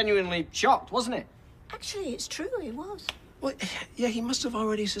was genuinely shocked, wasn't he? Actually, it's true, he was. Well, yeah, he must have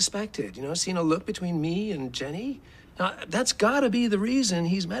already suspected, seen a look between me and Jenny. Now, that's gotta be the reason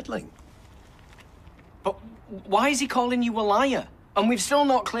he's meddling. But why is he calling you a liar? And we've still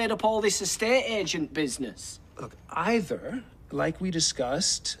not cleared up all this estate agent business. Look, either, like we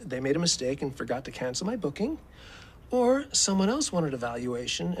discussed, they made a mistake and forgot to cancel my booking, or someone else wanted a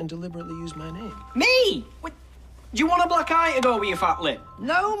valuation and deliberately used my name. Me? What? Do you want a black eye to go with your fat lip?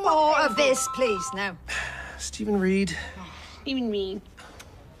 No more of this, please, now. Stephen Reid. Even me.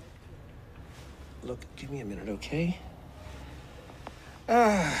 Look, give me a minute, okay?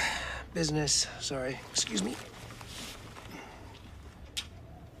 Business. Sorry. Excuse me.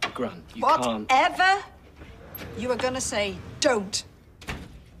 Grant, you can't. Whatever You were going to say, don't.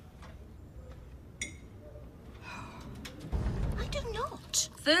 I do not.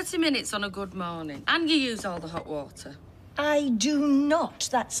 30 minutes on a good morning. And you use all the hot water. I do not.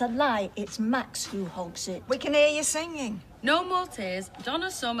 That's a lie. It's Max who hogs it. We can hear you singing. No more tears, Donna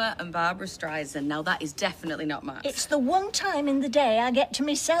Summer and Barbara Streisand. Now, that is definitely not Max. It's the one time in the day I get to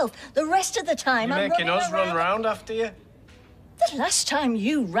myself. The rest of the time You're I'm making running us run round after you? The last time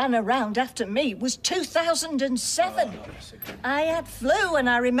you ran around after me was 2007. I had flu and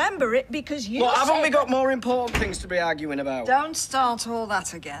I remember it because you Well, haven't said we got more important things to be arguing about? Don't start all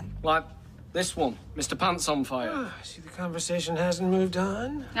that again. Like this one, Mr. Pants on Fire. See, the conversation hasn't moved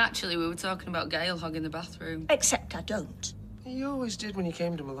on. Actually, we were talking about Gail hogging the bathroom. Except I don't. You always did when you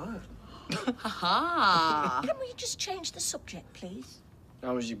came to Milan. Ha-ha. Can we just change the subject, please?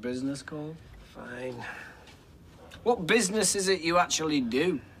 How was your business called? Fine. What business is it you actually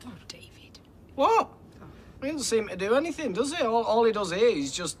do? Oh, David. What? He doesn't seem to do anything, does he? All he does here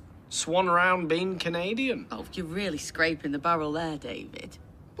is just swan around being Canadian. Oh, you're really scraping the barrel there, David.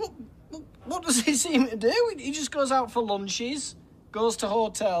 What does he seem to do? He just goes out for lunches, goes to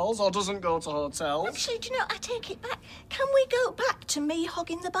hotels, or doesn't go to hotels. Actually, do you know, I take it back. Can we go back to me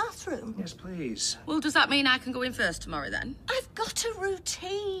hogging the bathroom? Yes, please. Well, does that mean I can go in first tomorrow, then? I've got a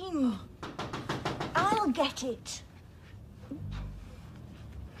routine. I'll get it.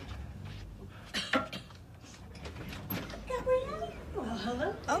 Gabrielle? Oh,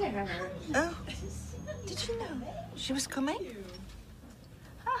 hello. Oh. Did you know she was coming?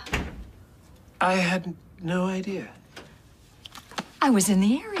 I had no idea. I was in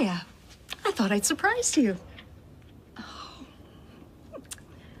the area. I thought I'd surprised you.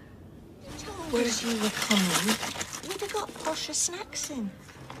 Whereas you were coming, we'd have got posher snacks in.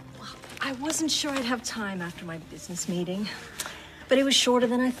 I wasn't sure I'd have time after my business meeting, but it was shorter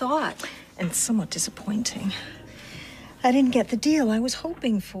than I thought, and somewhat disappointing. I didn't get the deal I was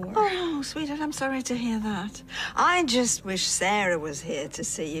hoping for. Oh, sweetheart, I'm sorry to hear that. I just wish Sarah was here to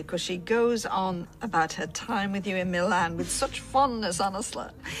see you, because she goes on about her time with you in Milan with such fondness, honestly.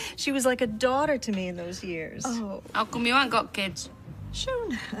 She was like a daughter to me in those years. Oh. How come you ain't got kids? Sure.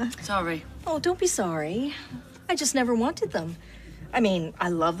 Sorry. Oh, don't be sorry. I just never wanted them. I mean, I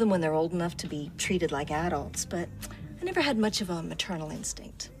love them when they're old enough to be treated like adults, but I never had much of a maternal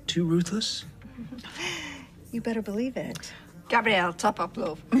instinct. Too ruthless? You better believe it. Gabrielle, top up,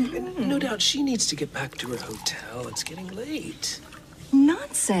 love. No doubt she needs to get back to her hotel. It's getting late.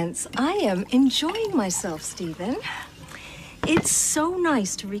 Nonsense. I am enjoying myself, Stephen. It's so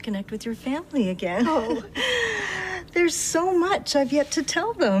nice to reconnect with your family again. Oh. There's so much I've yet to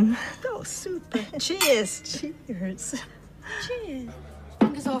tell them. Oh, super. Cheers. Cheers. Cheers.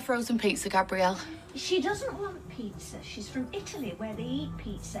 Fingers or frozen pizza, Gabrielle? She doesn't want pizza. She's from Italy, where they eat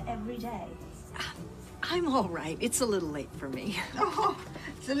pizza every day. I'm all right. It's a little late for me. Oh,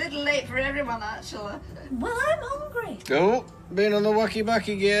 it's a little late for everyone, actually. Well, I'm hungry. Don't be another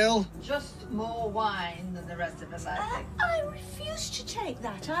wacky-backy, Gail. Just more wine than the rest of us, I think. I refuse to take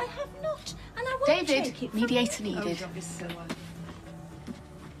that. I have not, and I won't David, take it from mediator you. needed. Oh, don't be silly.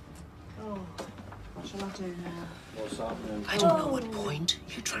 Oh, what shall I do now? What's happening? I don't know what point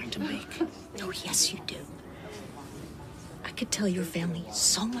you're trying to make. Oh, yes, you do. I could tell your family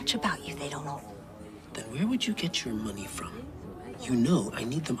so much about you they don't know. Then where would you get your money from? You know I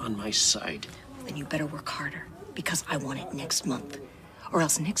need them on my side. Then you better work harder, because I want it next month. Or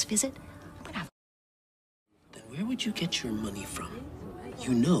else next visit, I'm gonna have... Then where would you get your money from?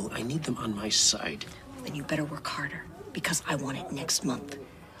 You know I need them on my side. Then you better work harder, because I want it next month.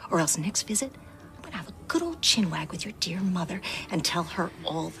 Or else next visit, I'm gonna have a good old chinwag with your dear mother and tell her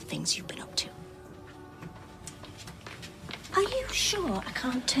all the things you've been up to. Are you sure I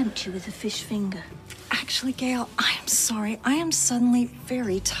can't tempt you with a fish finger? Actually, Gail, I am sorry. I am suddenly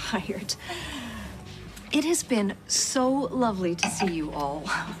very tired. It has been so lovely to see you all.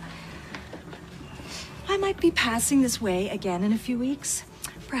 I might be passing this way again in a few weeks.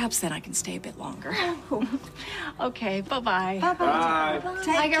 Perhaps then I can stay a bit longer. Okay, bye-bye. Bye.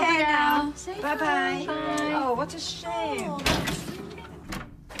 Take care now. Say Bye-bye. Bye. Oh, what a shame.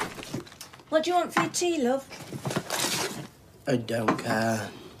 What do you want for your tea, love? I don't care.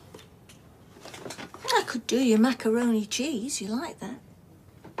 I could do your macaroni cheese. You like that?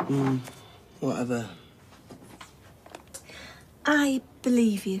 Whatever. I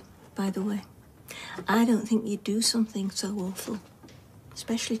believe you, by the way. I don't think you'd do something so awful.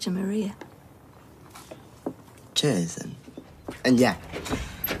 Especially to Maria. Cheers, then. And yeah,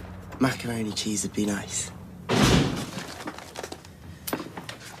 macaroni cheese would be nice.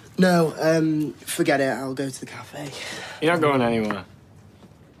 No, forget it. I'll go to the cafe. You're not going anywhere.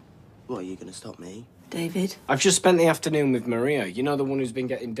 What, are you going to stop me? David? I've just spent the afternoon with Maria. You know, the one who's been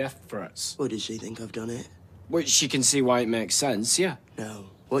getting death threats. What, does she think I've done it? Which she can see why it makes sense, yeah. No.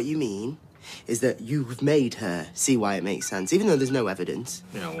 What you mean is that you've made her see why it makes sense, even though there's no evidence.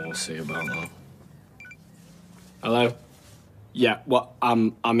 Yeah, we'll see about that. Hello? Yeah, well,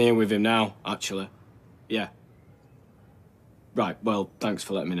 I'm here with him now, actually. Yeah. Right, well, thanks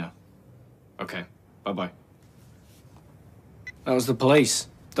for letting me know. Okay, bye-bye. That was the police.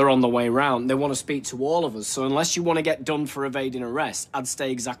 They're on the way round. They want to speak to all of us, so unless you want to get done for evading arrest, I'd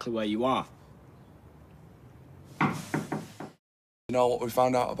stay exactly where you are. You know what we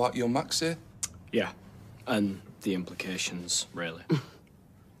found out about your Max here? Yeah, and the implications, really.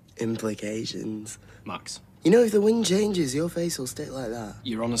 Implications? Max. You know, if the wind changes, your face will stick like that.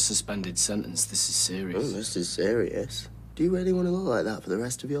 You're on a suspended sentence. This is serious. Oh, this is serious. Do you really want to look like that for the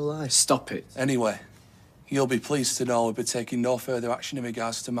rest of your life? Stop it. Anyway, you'll be pleased to know we'll be taking no further action in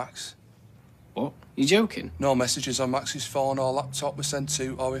regards to Max. What? You joking? No messages on Max's phone or laptop were sent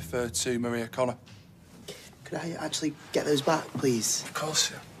to or referred to Maria Connor. Could I actually get those back, please? Of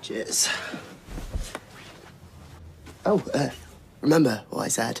course, yeah. Cheers. Oh, remember what I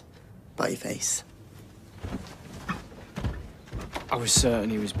said about your face? I was certain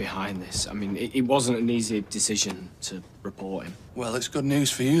he was behind this. I mean, it wasn't an easy decision to report him. Well, it's good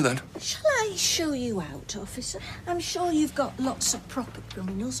news for you, then. Shall I show you out, officer? I'm sure you've got lots of proper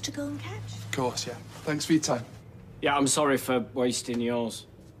criminals to go and catch. Of course, yeah. Thanks for your time. Yeah, I'm sorry for wasting yours.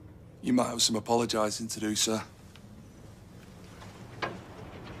 You might have some apologising to do, sir.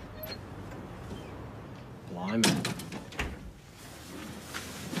 Blimey.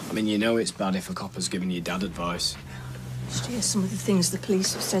 I mean, you know it's bad if a copper's giving your dad advice. Just hear some of the things the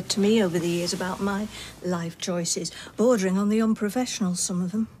police have said to me over the years about my life choices, bordering on the unprofessional, some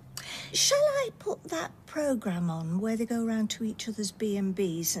of them. Shall I put that programme on where they go round to each other's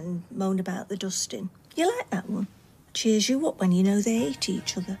B&Bs and moan about the dusting? You like that one? Cheers you up when you know they hate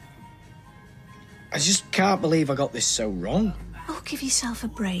each other. I just can't believe I got this so wrong. Oh, give yourself a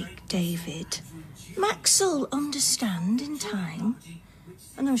break, David. Max'll understand in time.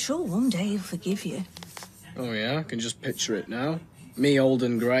 And I'm sure one day he'll forgive you. Oh, yeah? I can just picture it now. Me old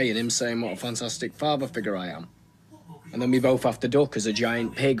and grey and him saying what a fantastic father figure I am. And then we both have to duck as a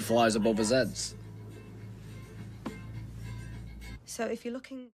giant pig flies above his heads. So if you're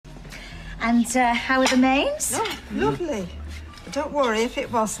looking... And how are the mains? Oh, lovely. But don't worry if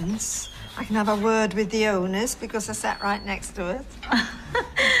it wasn't. I can have a word with the owners because I sat right next to it.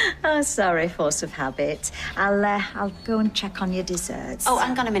 Oh, sorry, force of habit. I'll go and check on your desserts. Oh,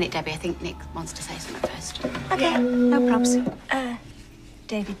 hang on a minute, Debbie. I think Nick wants to say something first. Okay, no probs.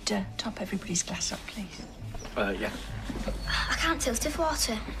 David, top everybody's glass up, please. Yeah. I can't tilt it for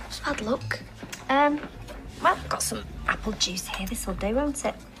water. It's bad luck. Well, I've got some apple juice here. This'll do, won't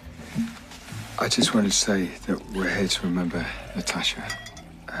it? I just wanted to say that we're here to remember Natasha.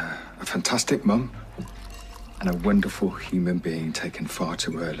 A fantastic mum and a wonderful human being taken far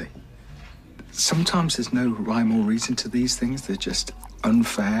too early. Sometimes there's no rhyme or reason to these things. They're just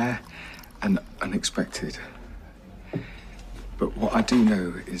unfair and unexpected. But what I do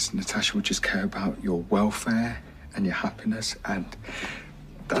know is Natasha would just care about your welfare and your happiness, and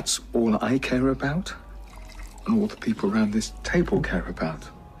that's all I care about and all the people around this table care about.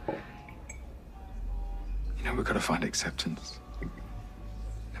 You know, we've got to find acceptance.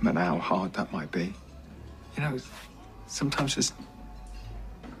 No matter how hard that might be. You know, sometimes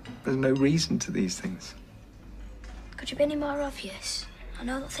there's no reason to these things. Could you be any more obvious? I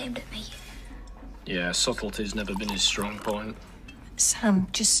know that's aimed at me. Yeah, subtlety's never been his strong point. Sam,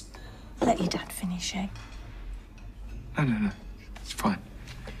 just let your dad finish, eh? No. It's fine.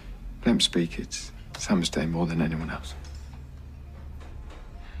 Let him speak. It's Sam's day more than anyone else.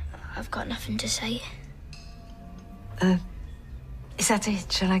 I've got nothing to say. Is that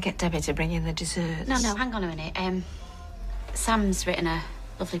it? Shall I get Debbie to bring in the desserts? No, hang on a minute. Sam's written a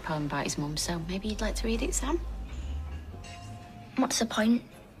lovely poem about his mum, so maybe you'd like to read it, Sam? What's the point?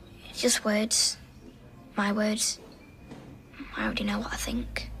 It's just words. My words. I already know what I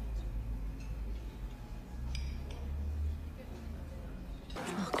think.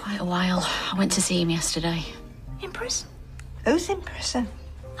 Oh, quite a while. I went to see him yesterday. In prison? Who's in prison?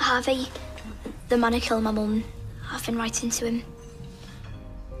 Harvey, the man who killed my mum. I've been writing to him.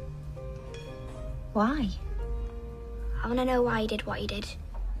 Why? I want to know why he did what he did.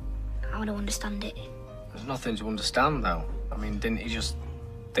 I want to understand it. There's nothing to understand, though. I mean, didn't he just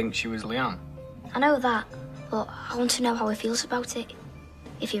think she was Leanne? I know that, but I want to know how he feels about it.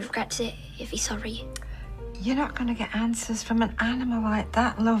 If he regrets it, if he's sorry. You're not going to get answers from an animal like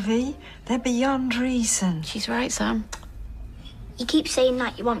that, lovey. They're beyond reason. She's right, Sam. You keep saying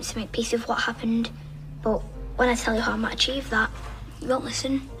that you want me to make peace with what happened, But when I tell you how I might achieve that, you won't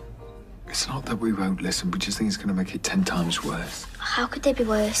listen. It's not that we won't listen, we just think it's going to make it 10 times worse. How could they be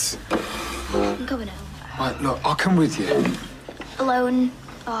worse? I'm going home. Right, look, I'll come with you. Alone,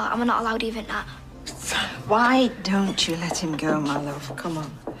 or am I not allowed even that? Why don't you let him go, my love? Come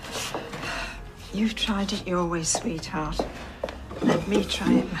on. You've tried it your way, sweetheart. Let me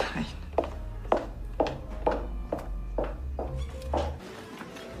try it mine.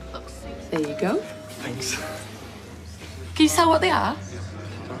 There you go. Thanks. Can you tell what they are?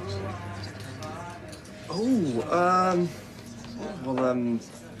 Oh,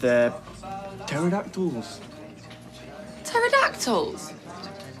 they're pterodactyls. Pterodactyls?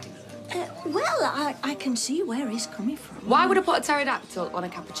 Well, I can see where he's coming from. Why would I put a pterodactyl on a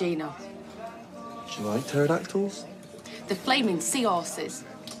cappuccino? Do you like pterodactyls? The flaming seahorses.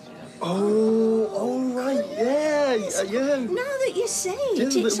 Oh, right, yeah. Now that you say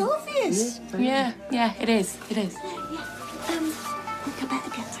it, it's obvious. Yeah, it is. It is. I think I better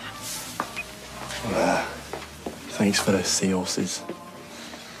get that. Thanks for the seahorses.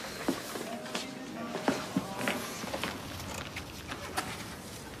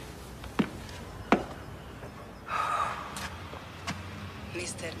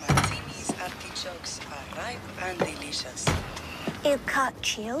 Mr. Martini's artichokes are ripe and delicious. Il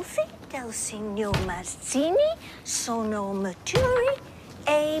cacciosi del signor Mazzini sono maturi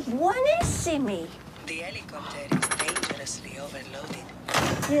e buonissimi. The helicopter is dangerously overloaded.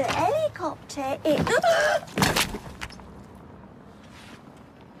 The helicopter is...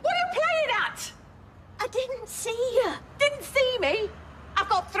 What are you playing at? I didn't see you. Didn't see me? I've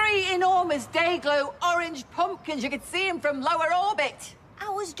got 3 enormous day-glow orange pumpkins. You could see them from lower orbit. I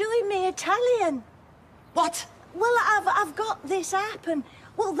was doing my Italian. What? Well, I've got this app and...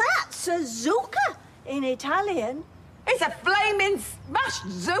 Well, that's a zucca in Italian. It's a flaming smash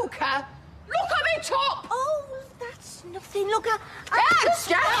zucca. Look at me top! Oh, that's nothing. Look,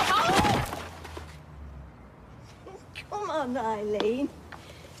 Come on, Eileen.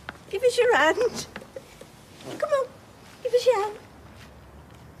 Give us your hand. Come on, give us your hand.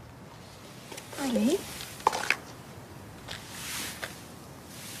 Eileen?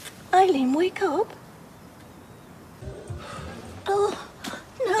 Eileen, wake up. Oh,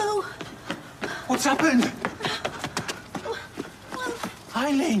 no. What's happened?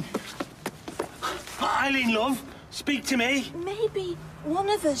 Eileen! Eileen, love, speak to me. Maybe one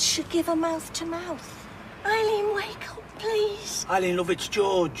of us should give a mouth-to-mouth. Eileen, wake up, please. Eileen, love, it's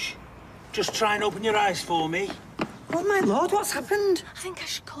George. Just try and open your eyes for me. Oh, my lord, what's happened? I think I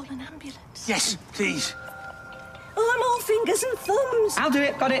should call an ambulance. Yes, please. Oh, I'm all fingers and thumbs. I'll do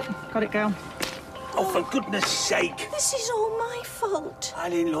it. Got it. Got it, girl. Oh, for goodness sake. This is all my fault.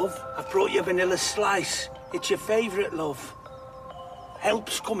 Eileen, love, I've brought you a vanilla slice. It's your favourite, love.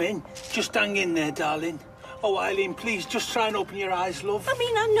 Help's coming. Just hang in there, darling. Oh, Eileen, please, just try and open your eyes, love. I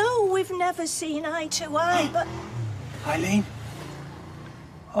mean, I know we've never seen eye to eye, but... Eileen?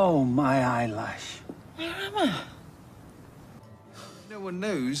 Oh, my eyelash. Where am I? No one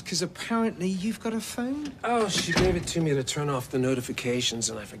knows, because apparently you've got a phone. Oh, she gave it to me to turn off the notifications,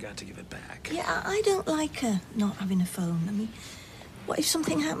 and I forgot to give it back. Yeah, I don't like her not having a phone. I mean, what if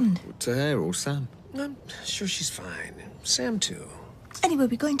something happened? To her or Sam? I'm sure she's fine. Sam, too. Anyway,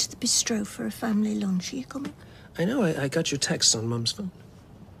 we're going to the bistro for a family lunch. Are you coming? I know, I got your text on Mum's phone.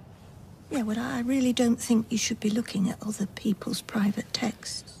 Yeah, well, I really don't think you should be looking at other people's private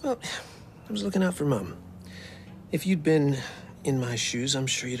texts. Well, I was looking out for Mum. If you'd been in my shoes, I'm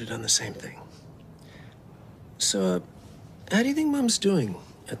sure you'd have done the same thing. So, how do you think Mum's doing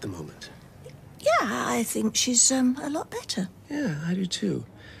at the moment? Yeah, I think she's a lot better. Yeah, I do too.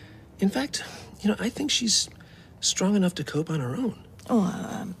 In fact, I think she's strong enough to cope on her own.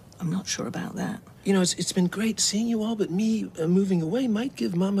 Oh, I'm not sure about that. It's been great seeing you all, but me moving away might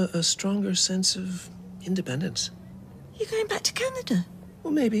give Mum a stronger sense of independence. You're going back to Canada?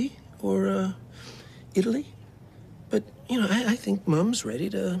 Well, maybe. Or, Italy. But, I think Mum's ready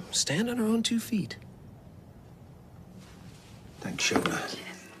to stand on her own 2 feet. Thanks, Shona.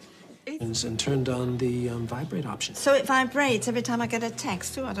 And turned on the vibrate option. So it vibrates every time I get a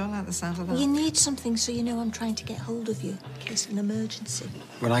text. Oh, I don't like the sound of that. You need something so you know I'm trying to get hold of you in case of an emergency.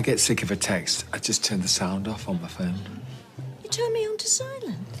 When I get sick of a text, I just turn the sound off on my phone. You turn me on to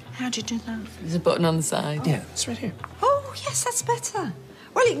silent. How'd you do that? There's a button on the side. Yeah, it's right here. Oh, yes, that's better.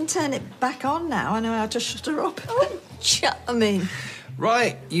 Well, you can turn it back on now. I know how to shut her up. Oh, charming.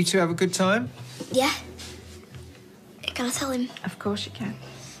 Right, you two have a good time? Yeah. Can I tell him? Of course you can.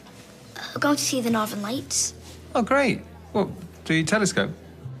 We're going to see the Northern Lights. Oh, great. What, through your telescope?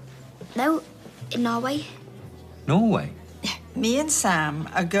 No, in Norway. Norway? Me and Sam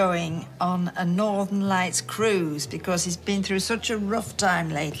are going on a Northern Lights cruise because he's been through such a rough time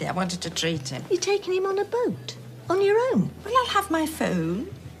lately. I wanted to treat him. You're taking him on a boat? On your own? Well, I'll have my phone.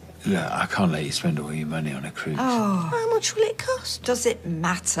 Look, I can't let you spend all your money on a cruise. Oh. How much will it cost? Does it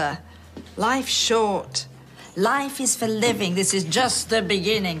matter? Life's short. Life is for living. This is just the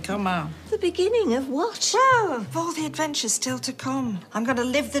beginning. Come on. The beginning of what? Well, of all the adventures still to come. I'm going to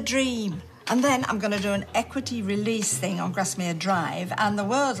live the dream. And then I'm going to do an equity release thing on Grasmere Drive, and the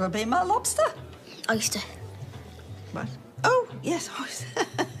world will be my lobster. Oyster. What? Oh, yes, oyster.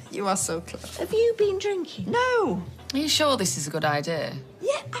 You are so clever. Have you been drinking? No. Are you sure this is a good idea?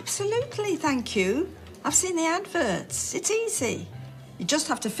 Yeah, absolutely, thank you. I've seen the adverts. It's easy. You just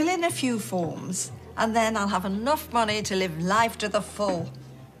have to fill in a few forms, and then I'll have enough money to live life to the full.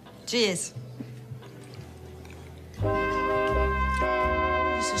 Cheers.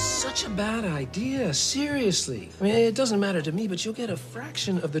 This is such a bad idea, seriously. I mean, it doesn't matter to me, but you'll get a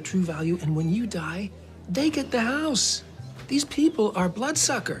fraction of the true value, and when you die, they get the house. These people are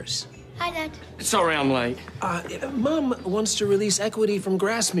bloodsuckers. Hi, Dad. Sorry I'm late. Mum wants to release equity from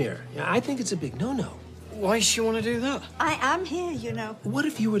Grasmere. I think it's a big no-no. Why does she want to do that? I am here, you know. What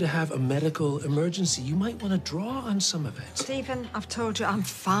if you were to have a medical emergency? You might want to draw on some of it. Stephen, I've told you I'm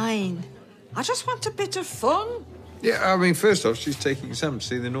fine. I just want a bit of fun. Yeah, I mean, first off, she's taking Sam to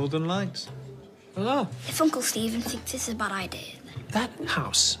see the Northern Lights. Hello. If Uncle Stephen thinks it's a bad idea, That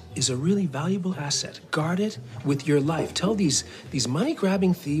house is a really valuable asset. Guard it with your life. Tell these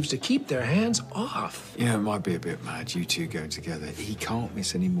money-grabbing thieves to keep their hands off. Yeah, it might be a bit mad, you two going together. He can't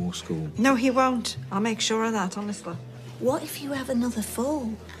miss any more school. No, he won't. I'll make sure of that, honestly. What if you have another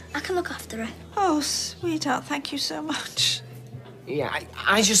fall? I can look after her. Oh, sweetheart, thank you so much. Yeah,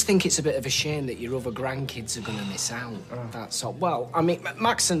 I just think it's a bit of a shame that your other grandkids are going to miss out. That's all. Well, I mean,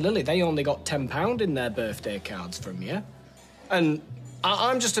 Max and Lily, they only got £10 in their birthday cards from you. And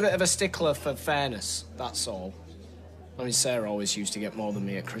I'm just a bit of a stickler for fairness, that's all. I mean, Sarah always used to get more than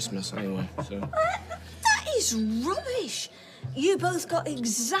me at Christmas anyway, so... That is rubbish. You both got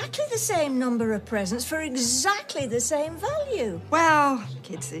exactly the same number of presents for exactly the same value. Well,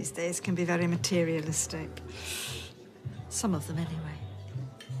 kids these days can be very materialistic. Some of them, anyway.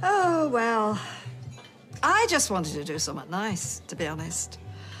 Oh, well. I just wanted to do something nice, to be honest.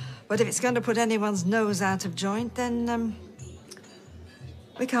 But if it's going to put anyone's nose out of joint, then,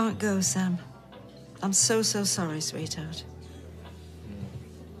 we can't go, Sam. I'm so sorry, sweetheart.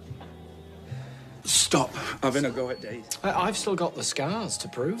 Stop having a go at Dave. I've still got the scars to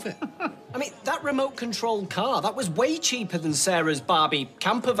prove it. I mean, that remote-controlled car, that was way cheaper than Sarah's Barbie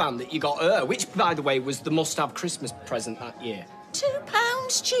camper van that you got her, which, by the way, was the must-have Christmas present that year.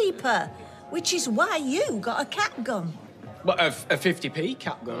 £2 cheaper, which is why you got a cat gun. But a 50p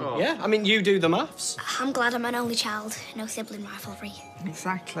cat gun, yeah? I mean, you do the maths. I'm glad I'm an only child. No sibling rivalry.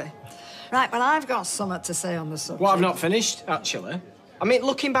 Exactly. Right, well, I've got something to say on the subject. Well, I've not finished, actually. I mean,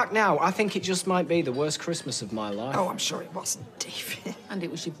 looking back now, I think it just might be the worst Christmas of my life. Oh, I'm sure it wasn't, David. And it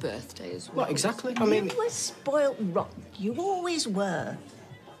was your birthday as well. Well, exactly. I mean... You were spoilt rotten. You always were.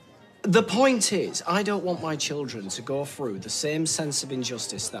 The point is, I don't want my children to go through the same sense of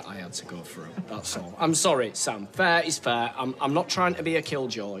injustice that I had to go through. That's all. I'm sorry, Sam. Fair is fair. I'm not trying to be a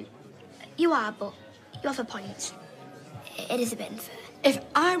killjoy. You are, but you have a point. It is a bit unfair. If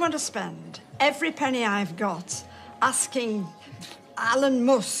I want to spend every penny I've got asking Elon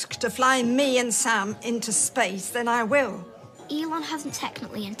Musk to fly me and Sam into space, then I will. Elon hasn't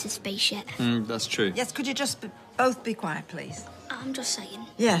technically entered space yet. That's true. Yes, could you just both be quiet, please? I'm just saying.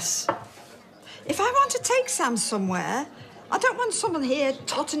 Yes. If I want to take Sam somewhere, I don't want someone here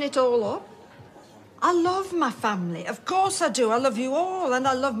totting it all up. I love my family. Of course I do. I love you all, and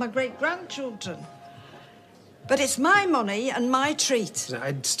I love my great-grandchildren. But it's my money and my treat.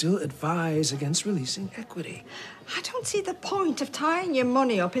 I'd still advise against releasing equity. I don't see the point of tying your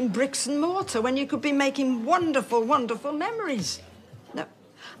money up in bricks and mortar when you could be making wonderful, wonderful memories. No,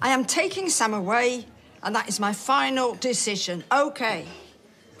 I am taking Sam away, and that is my final decision. Okay.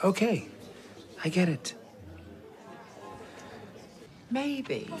 Okay, I get it.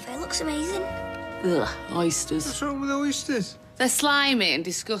 Maybe. It looks amazing. Ugh, oysters. What's wrong with oysters? They're slimy and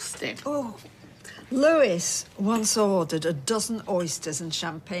disgusting. Oh, Lewis once ordered a dozen oysters and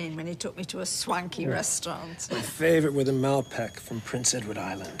champagne when he took me to a swanky restaurant. My favourite were the Malpec from Prince Edward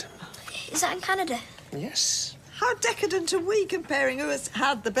Island. Is that in Canada? Yes. How decadent are we comparing who has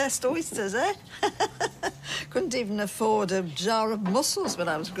had the best oysters, eh? Couldn't even afford a jar of mussels when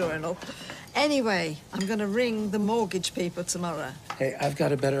I was growing up. Anyway, I'm going to ring the mortgage people tomorrow. Hey, I've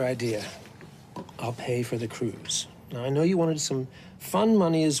got a better idea. I'll pay for the cruise. Now, I know you wanted some fund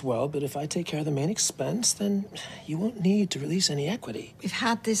money as well, but if I take care of the main expense, then you won't need to release any equity. We've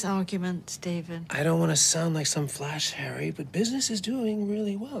had this argument, Stephen. I don't want to sound like some flash Harry, but business is doing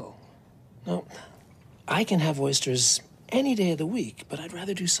really well. Now, I can have oysters any day of the week, but I'd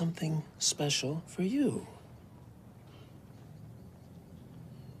rather do something special for you.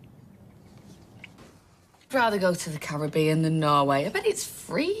 I'd rather go to the Caribbean than Norway. I bet it's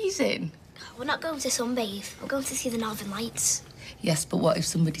freezing. We're not going to sunbathe. We're going to see the Northern Lights. Yes, but what if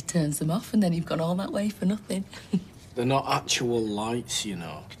somebody turns them off and then you've gone all that way for nothing? They're not actual lights, you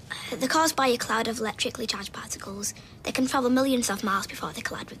know. They're caused by a cloud of electrically charged particles. They can travel millions of miles before they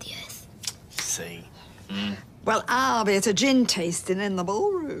collide with the Earth. See? Well, I'll be at a gin tasting in the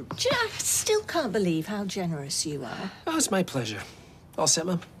ballroom. I still can't believe how generous you are. Oh, it's my pleasure. All set,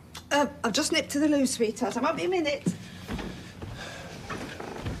 Mum? I've just nipped to the loo, sweetheart. I won't be a minute.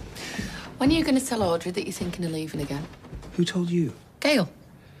 When are you going to tell Audrey that you're thinking of leaving again? Who told you? Gail.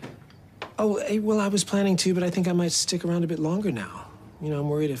 Oh, well, I was planning to, but I think I might stick around a bit longer now. You know, I'm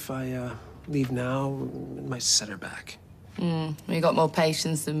worried if I leave now, it might set her back. You got more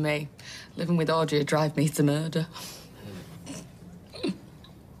patience than me. Living with Audrey would drive me to murder.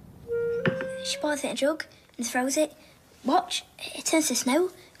 She pours it in a jug and throws it. Watch, it turns to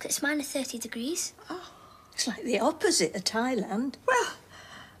snow because it's minus 30 degrees. It's like the opposite of Thailand. Well,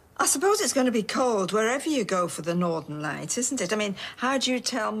 I suppose it's going to be cold wherever you go for the Northern Lights, isn't it? I mean, how do you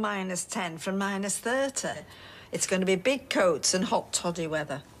tell minus 10 from minus 30? It's going to be big coats and hot toddy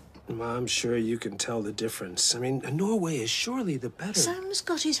weather. Well, I'm sure you can tell the difference. I mean, Norway is surely the better. Sam's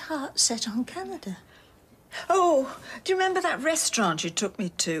got his heart set on Canada. Oh, do you remember that restaurant you took me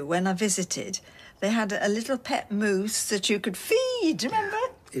to when I visited? They had a little pet moose that you could feed, remember?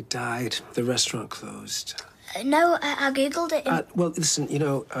 It died. The restaurant closed. No, I Googled it. Well, listen, you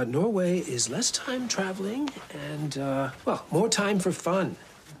know, Norway is less time traveling and, well, more time for fun.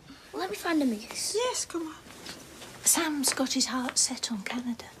 Let me find a moose. Yes, come on. Sam's got his heart set on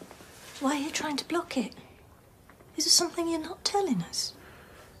Canada. Why are you trying to block it? Is there something you're not telling us?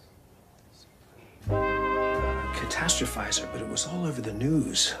 Catastrophizer, but it was all over the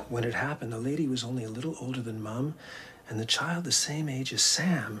news. When it happened, the lady was only a little older than Mum, and the child the same age as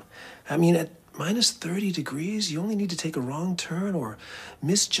Sam. I mean, at minus 30 degrees, you only need to take a wrong turn or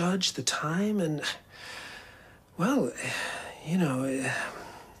misjudge the time, and, well, you know,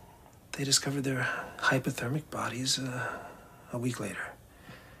 they discovered their hypothermic bodies a week later.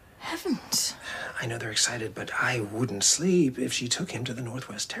 Heavens. I know they're excited, but I wouldn't sleep if she took him to the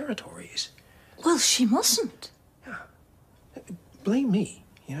Northwest Territories. Well, she mustn't. Blame me,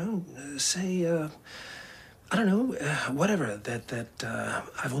 you know, say, I don't know, whatever, that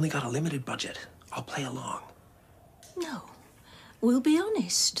I've only got a limited budget. I'll play along. No. We'll be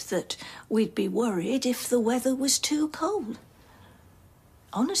honest that we'd be worried if the weather was too cold.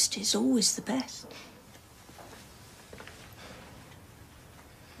 Honesty's always the best.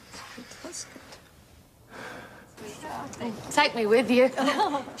 Take me with you.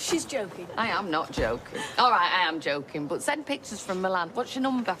 Oh, she's joking. I am not joking. All right, I am joking, but send pictures from Milan. What's your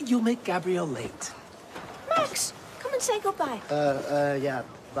number? You'll make Gabrielle late. Max, come and say goodbye. Yeah,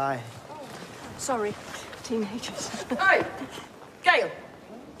 bye. Sorry, teenagers. Hey, Gail.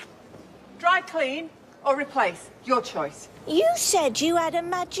 Dry clean or replace? Your choice. You said you had a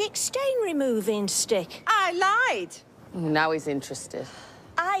magic stain removing stick. I lied. Now he's interested.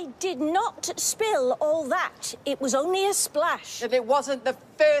 I did not spill all that. It was only a splash. If it wasn't the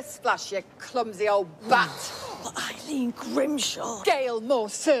first splash, you clumsy old bat. Eileen Grimshaw. Gail, more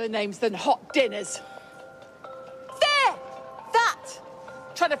surnames than hot dinners. There! That!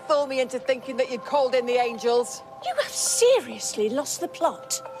 Trying to fool me into thinking that you'd called in the angels. You have seriously lost the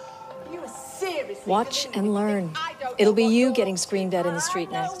plot. You are seriously... Watch and learn. It'll be you getting screamed at in the street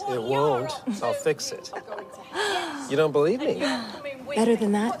next. It won't. I'll fix it. You don't believe me? Better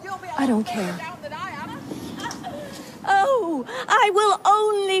than that, I don't care. Oh, I will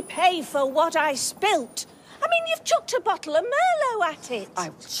only pay for what I spilt. I mean, you've chucked a bottle of Merlot at it. I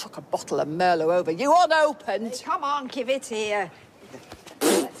will chuck a bottle of Merlot over you unopened. Hey, come on, give it here.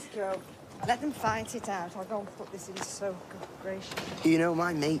 Let's go. Let them fight it out. I'll go and put this in so gracious. You know,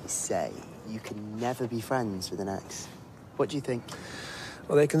 my mates say you can never be friends with an ex. What do you think?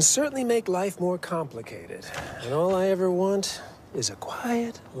 Well, they can certainly make life more complicated. And all I ever want is a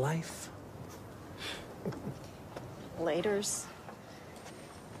quiet life.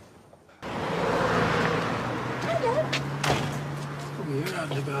 You're out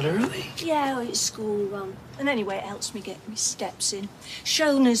and about early. Yeah, well, it's school run. And anyway, it helps me get my steps in.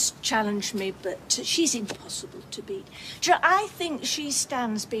 Shona's challenged me, but she's impossible to beat. Do you know, I think she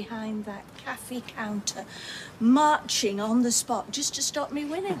stands behind that cafe counter, marching on the spot just to stop me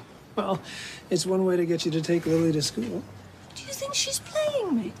winning. Well, it's one way to get you to take Lily to school. Do you think she's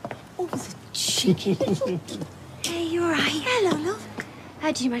playing me? Oh, the cheeky little... Hey, you all right? Hello, love. How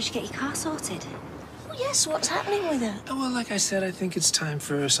did you manage to get your car sorted? Oh, yes, what's happening with her? Oh, well, like I said, I think it's time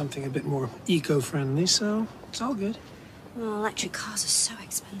for something a bit more eco-friendly, so it's all good. Well, electric cars are so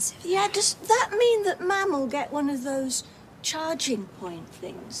expensive. Yeah, does that mean that Mam will get one of those charging point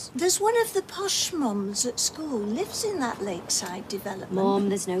things? There's one of the posh mums at school lives in that lakeside development. Mum,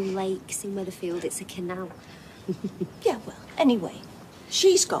 there's no lakes in Weatherfield, it's a canal. Yeah, well, anyway,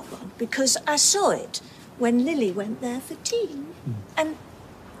 she's got one because I saw it when Lily went there for tea. And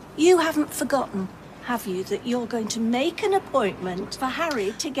you haven't forgotten, have you, that you're going to make an appointment for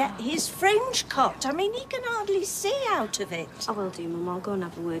Harry to get his fringe cut? I mean, he can hardly see out of it. I will do, Mum. I'll go and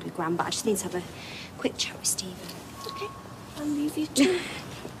have a word with Gran, but I just need to have a quick chat with Stephen. OK, I'll leave you to it.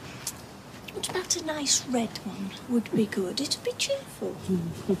 What about a nice red one? Would be good. It'd be cheerful.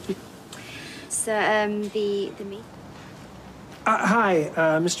 So, the meat? Hi,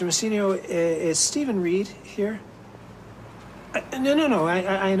 Mr. Messinio. Is Stephen Reid here? No.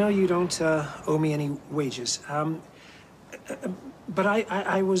 I know you don't owe me any wages. But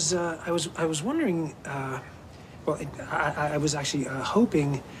I was wondering. Well, I was actually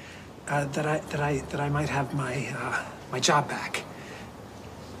hoping that I might have my job back.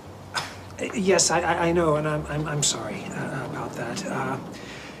 Yes, I know, and I'm sorry about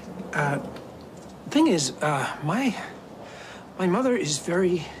that. Thing is, my mother is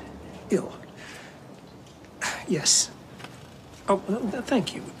very ill. Yes. Oh,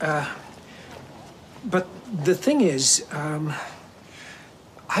 thank you. But the thing is, I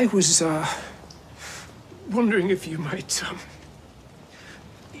was wondering if you might,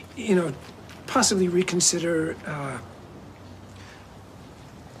 possibly reconsider.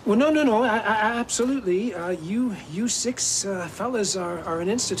 Well, no. I absolutely. You six fellas are an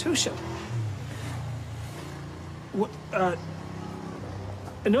institution.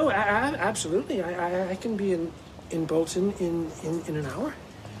 No, absolutely. I can be in Bolton in an hour.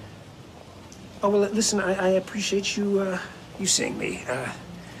 Oh, well, listen, I appreciate you seeing me.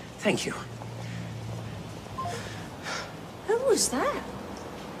 Thank you. Who was that?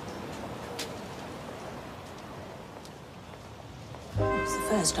 It's the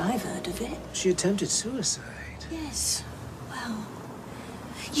first I've heard of it. She attempted suicide. Yes. Well,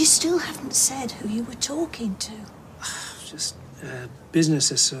 you still haven't said who you were talking to. Just a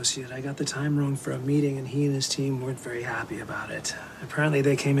business associate. I got the time wrong for a meeting, and he and his team weren't very happy about it. Apparently,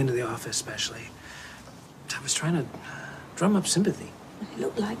 they came into the office specially. I was trying to drum up sympathy. It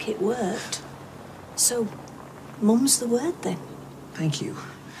looked like it worked. So, Mum's the word, then? Thank you.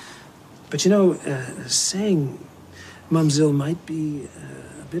 But saying Mum's ill might be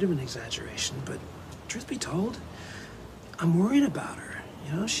a bit of an exaggeration, but truth be told, I'm worried about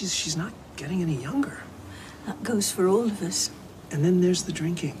her. She's not getting any younger. That goes for all of us. And then there's the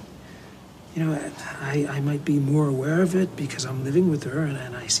drinking. I might be more aware of it because I'm living with her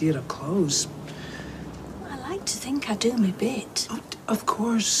and I see it up close. I like to think I do my bit. Oh, of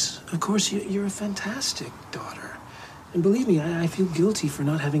course, you're a fantastic daughter. And believe me, I feel guilty for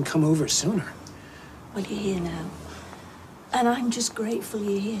not having come over sooner. Well, you're here now. And I'm just grateful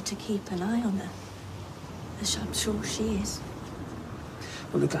you're here to keep an eye on her. As I'm sure she is.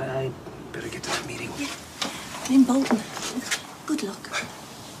 Well, look, I better get to that meeting. Yeah. I'm in Bolton. Good luck.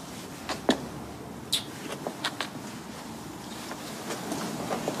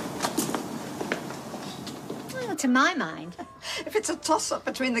 Well, to my mind, if it's a toss-up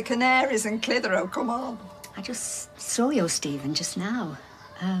between the Canaries and Clitheroe, come on. I just saw your Stephen just now.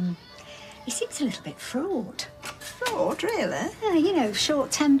 He seems a little bit fraught. Fraught, really? Yeah,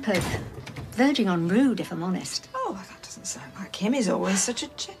 short-tempered. Verging on rude, if I'm honest. Oh, that doesn't sound like him. He's always such a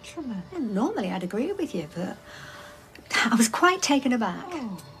gentleman. And normally I'd agree with you, but I was quite taken aback.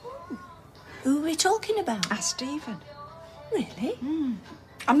 Oh. Who are we talking about? Stephen. Really?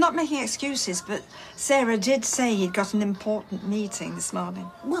 I'm not making excuses, but Sarah did say he'd got an important meeting this morning.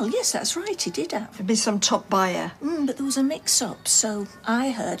 Well, yes, that's right, he did have. There'd be some top buyer. But there was a mix-up, so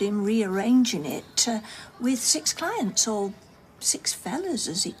I heard him rearranging it with 6 clients, or 6 fellas,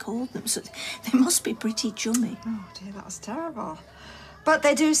 as he called them, so they must be pretty chummy. Oh, dear, that was terrible. But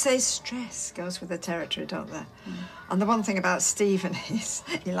they do say stress goes with the territory, don't they? And the one thing about Stephen is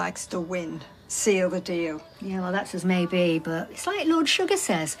he likes to win. Seal the deal. Yeah, well, that's as may be, but it's like Lord Sugar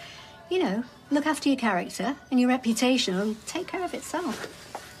says. Look after your character, and your reputation will take care of itself.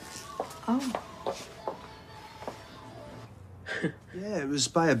 Oh. Yeah, it was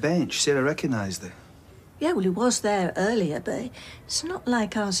by a bench. Sarah recognised it. Yeah, well, he was there earlier, but it's not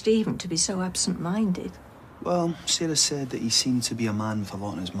like our Stephen to be so absent-minded. Well, Sarah said that he seemed to be a man with a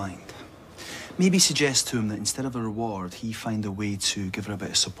lot on his mind. Maybe suggest to him that instead of a reward, he find a way to give her a bit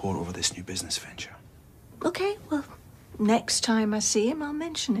of support over this new business venture. OK, well, next time I see him, I'll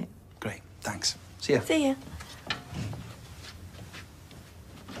mention it. Great, thanks. See ya. See ya.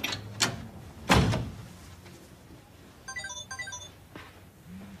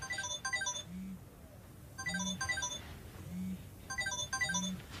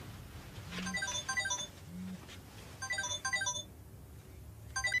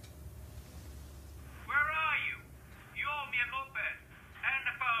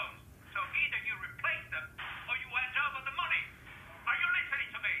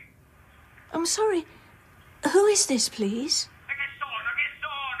 I'm sorry. Who is this, please?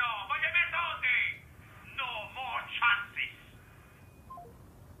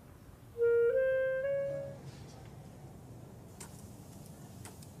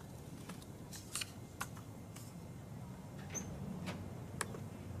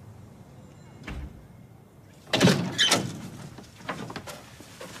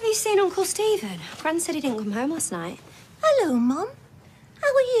 Have you seen Uncle Stephen? Gran said he didn't come home last night. Hello, Mum. How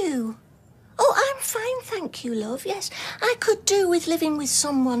are you? Oh, I'm fine, thank you, love. Yes, I could do with living with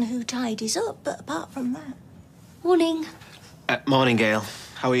someone who tidies up, but apart from that... Morning. Morning, Gail.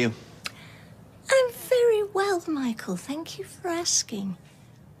 How are you? I'm very well, Michael. Thank you for asking.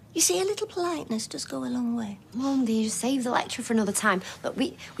 You see, a little politeness does go a long way. Mum, you save the lecture for another time. Look,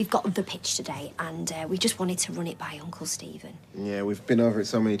 we've got the pitch today, and we just wanted to run it by Uncle Stephen. Yeah, we've been over it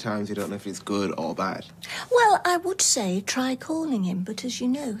so many times, we don't know if it's good or bad. Well, I would say try calling him, but as you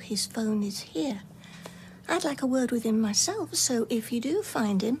know, his phone is here. I'd like a word with him myself, so if you do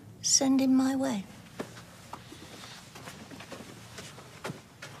find him, send him my way.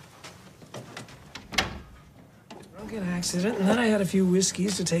 Drunken accident, and then I had a few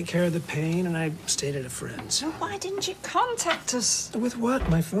whiskeys to take care of the pain, and I stayed at a friend's. So why didn't you contact us? With what?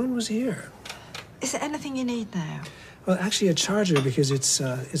 My phone was here. Is there anything you need now? Well, actually a charger, because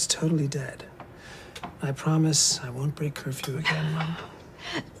it's totally dead. I promise I won't break curfew again, Mum.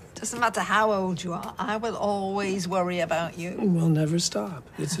 Doesn't matter how old you are, I will always worry about you. We'll never stop.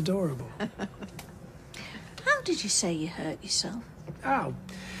 It's adorable. How did you say you hurt yourself? Ow.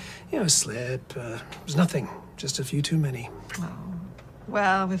 A slip. It was nothing. Just a few too many. Oh.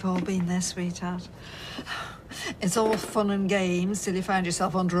 Well, we've all been there, sweetheart. It's all fun and games till you find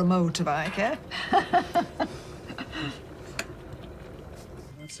yourself under a motorbike, eh?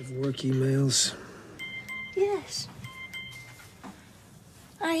 Lots of work emails. Yes.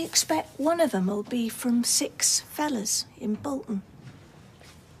 I expect one of them will be from 6 fellas in Bolton.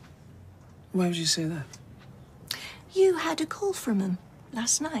 Why would you say that? You had a call from them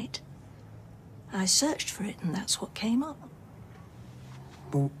last night. I searched for it, and that's what came up.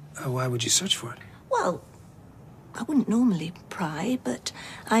 Well, why would you search for it? Well, I wouldn't normally pry, but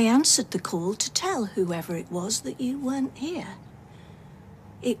I answered the call to tell whoever it was that you weren't here.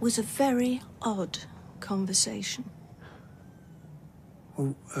 It was a very odd conversation.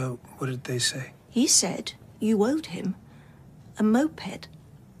 Well, what did they say? He said you owed him a moped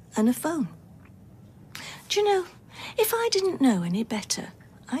and a phone. Do you know, if I didn't know any better,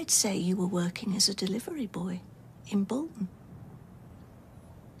 I'd say you were working as a delivery boy in Bolton.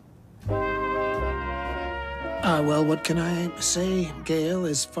 Well, what can I say, Gail?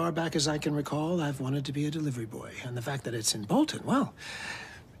 As far back as I can recall, I've wanted to be a delivery boy. And the fact that it's in Bolton, well,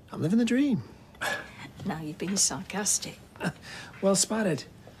 I'm living the dream. Now you're being sarcastic. Well spotted.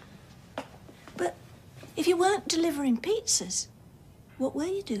 But if you weren't delivering pizzas, what were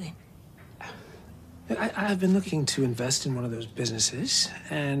you doing? I've been looking to invest in one of those businesses,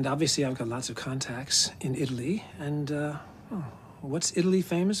 and obviously I've got lots of contacts in Italy, and, what's Italy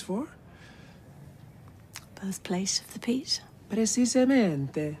famous for? Birthplace of the pizza.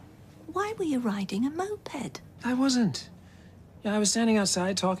 Precisamente. Why were you riding a moped? I wasn't. I was standing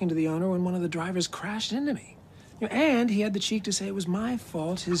outside talking to the owner when one of the drivers crashed into me. And he had the cheek to say it was my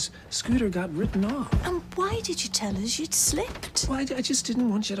fault his scooter got written off. And why did you tell us you'd slipped? Well, I just didn't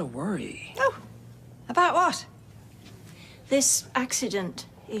want you to worry. Oh, about what? This accident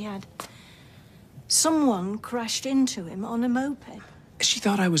he had. Someone crashed into him on a moped. She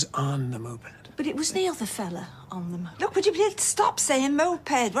thought I was on the moped. But it was the other fella on the moped. Look, would you please stop saying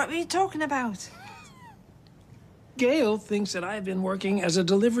moped? What were you talking about? Gail thinks that I've been working as a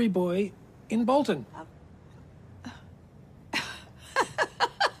delivery boy in Bolton.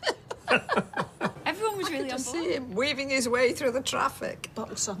 see him weaving his way through the traffic.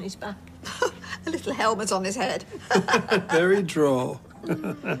 Box on his back. A little helmet on his head. Very droll.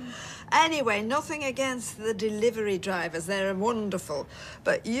 Anyway, nothing against the delivery drivers. They're wonderful.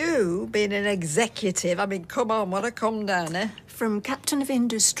 But you, being an executive, I mean, come on, what a come down, eh? From captain of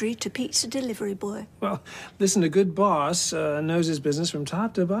industry to pizza delivery boy. Well, listen, a good boss knows his business from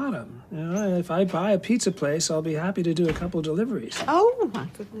top to bottom. You know, if I buy a pizza place, I'll be happy to do a couple deliveries. Oh, my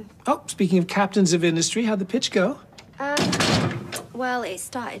goodness. Oh, speaking of captains of industry, how'd the pitch go? Well, it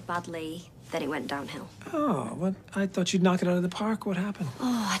started badly, then it went downhill. Oh, what? I thought you'd knock it out of the park. What happened?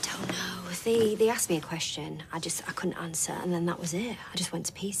 Oh, I don't know. They asked me a question. I couldn't answer, and then that was it. I just went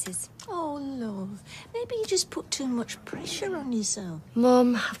to pieces. Oh, love. Maybe you just put too much pressure on yourself.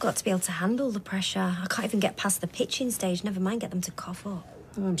 Mum, I've got to be able to handle the pressure. I can't even get past the pitching stage, never mind get them to cough up.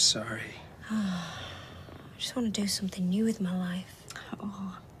 I'm sorry. I just want to do something new with my life.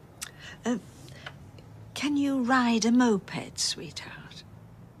 Oh. Can you ride a moped, sweetheart?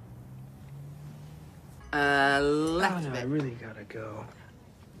 Left I really gotta go.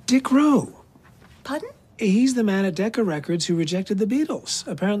 Dick Rowe. Pardon? He's the man at Decca Records who rejected the Beatles.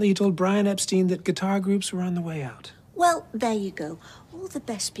 Apparently he told Brian Epstein that guitar groups were on the way out. Well, there you go. All the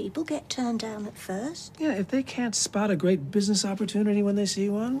best people get turned down at first. Yeah, if they can't spot a great business opportunity when they see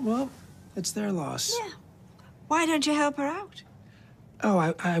one, well, it's their loss. Yeah. Why don't you help her out? Oh,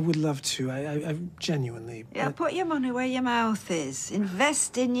 I would love to. I genuinely... Yeah, put your money where your mouth is.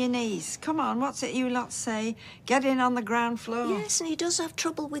 Invest in your niece. Come on, what's it you lot say? Get in on the ground floor. Yes, and he does have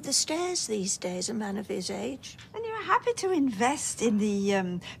trouble with the stairs these days, a man of his age. And you're happy to invest in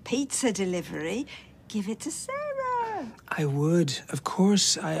the pizza delivery. Give it to Sarah. I would. Of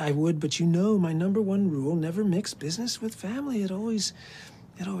course, I would. But you know, my #1 rule, never mix business with family. It always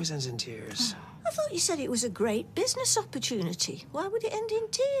ends in tears. Oh. I thought you said it was a great business opportunity. Why would it end in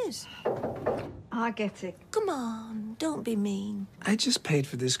tears? I get it. Come on, don't be mean. I just paid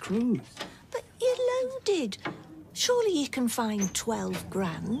for this cruise. But you're loaded. Surely you can find 12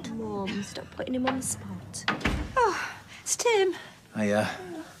 grand. Mum, stop putting him on the spot. Oh, it's Tim. Hi.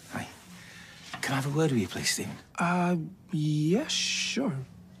 Can I have a word with you, please, Stephen? Yeah, sure.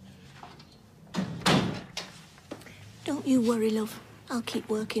 Don't you worry, love. I'll keep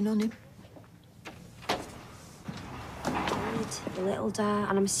working on him. The little dad,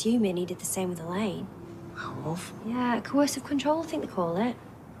 and I'm assuming he did the same with Elaine. Wolf? Yeah, coercive control, I think they call it.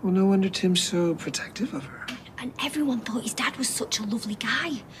 Well, no wonder Tim's so protective of her. And everyone thought his dad was such a lovely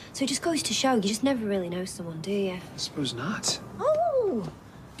guy. So it just goes to show, you just never really know someone, do you? I suppose not. Oh,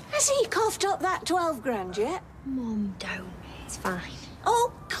 has he coughed up that 12 grand yet? Mum, don't. It's fine.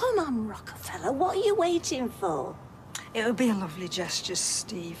 Oh, come on, Rockefeller. What are you waiting for? It would be a lovely gesture,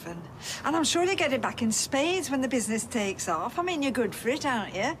 Stephen. And I'm sure you'll get it back in spades when the business takes off. I mean, you're good for it,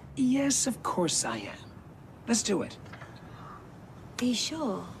 aren't you? Yes, of course I am. Let's do it. Are you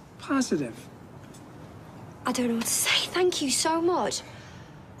sure? Positive. I don't know what to say. Thank you so much.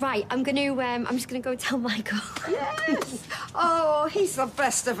 Right, I'm just gonna go tell Michael. Yes! Oh, he's the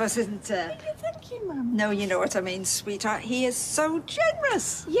best of us, isn't he? Thank you, Mum. No, you know what I mean, sweetheart. He is so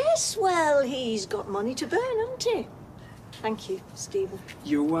generous. Yes, well, he's got money to burn, hasn't he? Thank you, Stephen.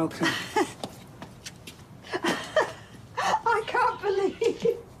 You're welcome. I can't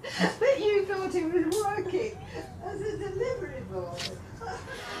believe that you thought he was working as a delivery boy.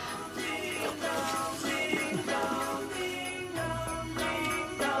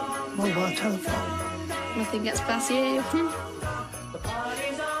 Mobile telephone. Nothing gets past you.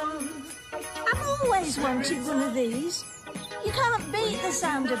 I've always wanted one of these. You can't beat the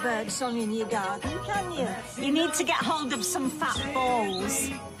sound of birds song in your garden, can you? You need to get hold of some fat balls.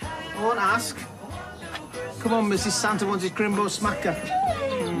 I won't ask. Come on, Mrs. Santa wants his Crimbo smacker.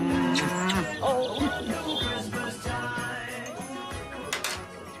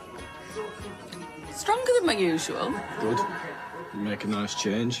 Stronger than my usual. Good. You make a nice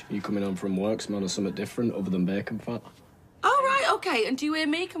change. You coming home from work smelling something different other than bacon fat. Oh, right, OK. And do you hear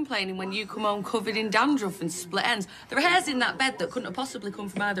me complaining when you come home covered in dandruff and split ends? There are hairs in that bed that couldn't have possibly come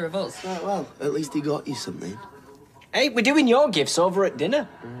from either of us. Right, well, at least he got you something. Hey, we're doing your gifts over at dinner.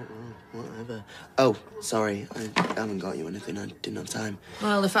 Whatever. Oh, sorry. I haven't got you anything. I didn't have time.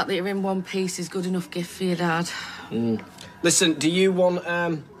 Well, the fact that you're in one piece is good enough gift for your dad. Listen, do you want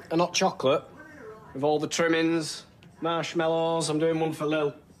an hot chocolate with all the trimmings, marshmallows? I'm doing one for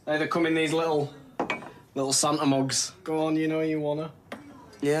Lil. They come in these little Santa mugs. Go on, you know you wanna.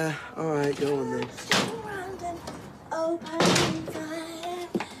 Yeah, all right, go on then. Round and open fire,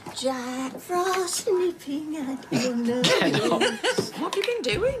 Jack Frost nipping at your nose. What have you been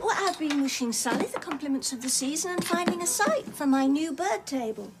doing? Well, I've been wishing Sally the compliments of the season and finding a site for my new bird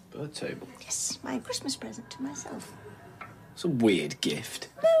table. Bird table? Yes, my Christmas present to myself. It's a weird gift.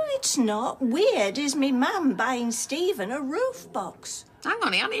 No, it's not. Weird is me mum buying Stephen a roof box. Hang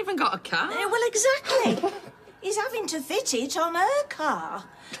on, he hasn't even got a car. Well, exactly. He's having to fit it on her car.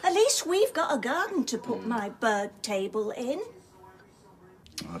 At least we've got a garden to put my bird table in.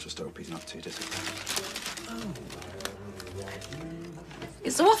 I just hope he's not too disappointed.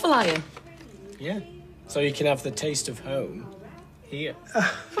 It's a waffle iron. Yeah. So you can have the taste of home here.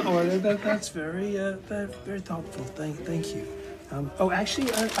 That's very thoughtful. Thank you.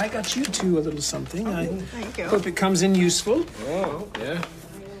 Actually, I got you two a little something. Thank you. Hope it comes in useful. Oh, yeah.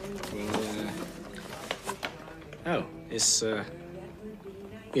 Well, it's, you're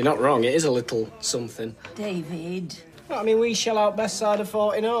not wrong, it is a little something. David. Well, I mean, we shell out best side of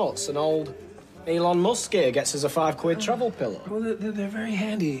 40 notes, and old Elon Musk here gets us a £5 travel pillow. Well, they're very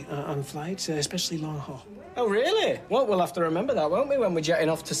handy on flights, especially long haul. Oh, really? Well, we'll have to remember that, won't we, when we're jetting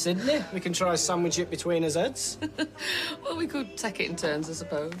off to Sydney? We can try sandwich it between his heads. Well, we could take it in turns, I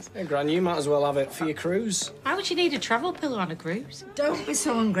suppose. Hey, Gran, you might as well have it for your cruise. Why would you need a travel pillow on a cruise? Don't be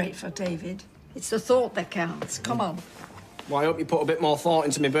so ungrateful, David. It's the thought that counts. Come on. Well, I hope you put a bit more thought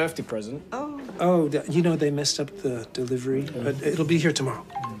into my birthday present. Oh, you know, they messed up the delivery, but it'll be here tomorrow.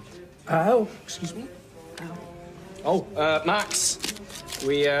 Oh, excuse me. Oh, Max,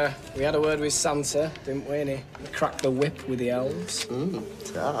 we had a word with Santa, didn't we? And he cracked the whip with the elves.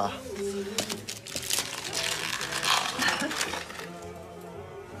 Ta.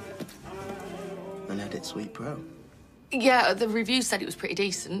 And edit Sweet Pro. Yeah, the review said it was pretty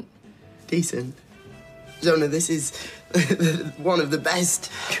decent. Decent. Zona, this is one of the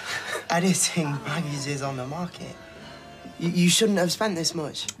best editing packages on the market. You shouldn't have spent this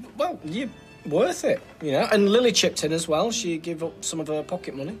much. Well, you're worth it, you know. And Lily chipped in as well. She gave up some of her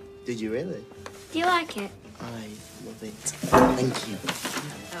pocket money. Did you really? Do you like it? I love it. Thank you.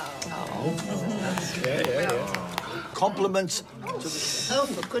 Yeah. Compliments. Oh,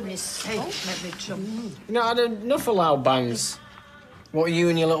 for goodness sake, let me jump. You know, I had enough of loud bangs. What are you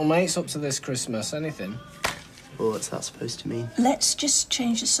and your little mates up to this Christmas? Anything? Well, what's that supposed to mean? Let's just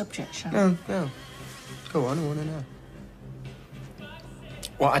change the subject, shall we? No. Go on, I want to know.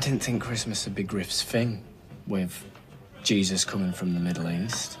 Well, I didn't think Christmas would be Griff's thing, with Jesus coming from the Middle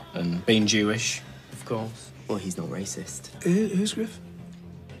East and being Jewish, of course. Well, he's not racist. Who's Griff?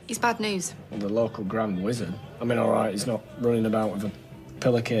 He's bad news. Well, the local Grand Wizard. I mean, all right, he's not running about with a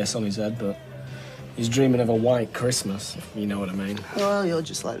pillowcase on his head, but he's dreaming of a white Christmas, if you know what I mean. Well, you're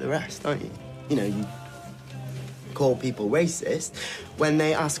just like the rest, aren't you? You know, you call people racist when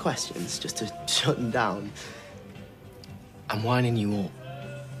they ask questions just to shut them down. I'm winding you up.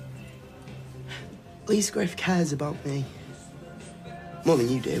 At least Griff cares about me. More than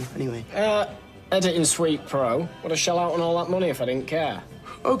you do, anyway. Editing Sweet Pro. Would I shell out on all that money if I didn't care?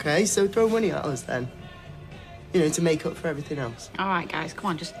 Okay, so throw money at us then. You know, to make up for everything else. All right, guys, come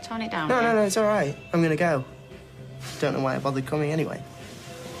on, just tone it down. No, it's all right. I'm gonna go. Don't know why I bothered coming anyway.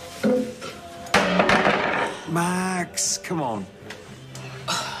 Max, come on.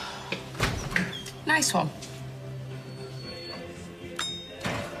 Nice one.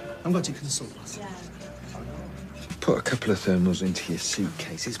 I'm going to consult us. Put a couple of thermals into your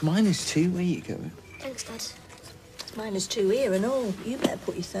suitcase. It's -2. Where you going? Thanks, Dad. It's -2 here and all. You better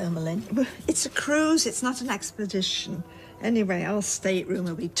put your thermal in. It's a cruise, it's not an expedition. Anyway, our stateroom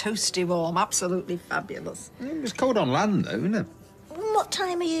will be toasty warm, absolutely fabulous. It's cold on land, though, isn't it? What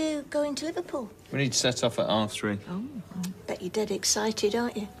time are you going to Liverpool? We need to set off at 3:30. Oh, bet you're dead excited,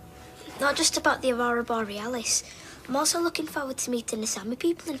 aren't you? Not just about the Aurora Borealis. I'm also looking forward to meeting the Sami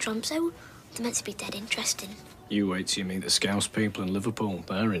people in Tromsø. They're meant to be dead interesting. You wait till you meet the Scouse people in Liverpool.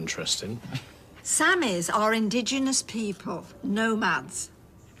 They're interesting. Samis are indigenous people, nomads.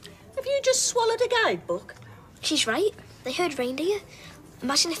 Have you just swallowed a guidebook? She's right. They herd reindeer.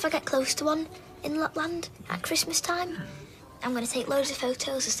 Imagine if I get close to one in Lapland at Christmas time. I'm going to take loads of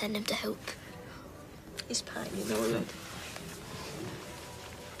photos and send them to Hope. It's pine, you know it.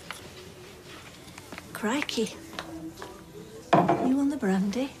 Crikey. You want the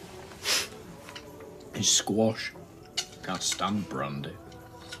brandy? It's squash. Can't stand brandy.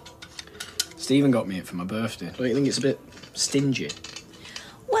 Stephen got me it for my birthday. Don't you think it's a bit stingy?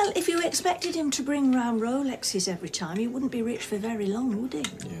 Well, if you expected him to bring round Rolexes every time, he wouldn't be rich for very long, would he?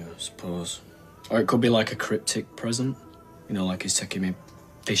 Yeah, I suppose. Or it could be like a cryptic present. You know, like he's taking me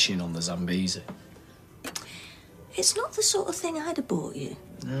fishing on the Zambezi. It's not the sort of thing I'd have bought you.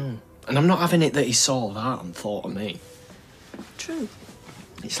 No. And I'm not having it that he saw that and thought of me. True.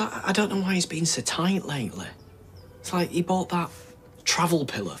 It's like, I don't know why he's been so tight lately. It's like he bought that travel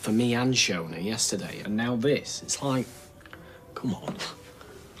pillar for me and Shona yesterday, and now this. It's like, come on.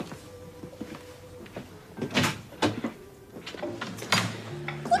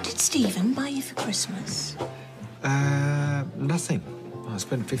 What did Stephen buy you for Christmas? Nothing. I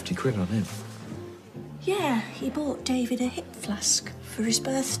spent 50 quid on him. Yeah, he bought David a hip flask for his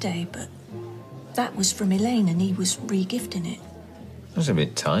birthday, but that was from Elaine and he was re-gifting it. That's a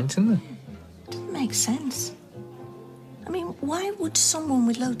bit tight, isn't it? Doesn't make sense. I mean, why would someone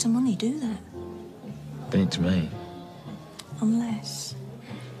with loads of money do that? Beats me. Unless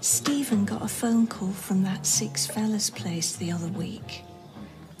Stephen got a phone call from that Six Fellas place the other week.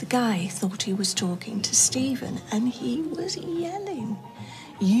 The guy thought he was talking to Stephen and he was yelling,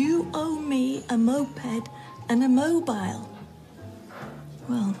 "You owe me a moped and a mobile."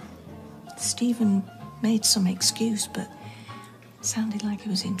 Well, Stephen made some excuse, but it sounded like he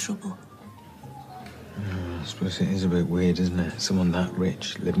was in trouble. I suppose it is a bit weird, isn't it? Someone that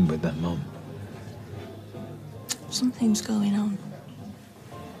rich living with their mum. Something's going on.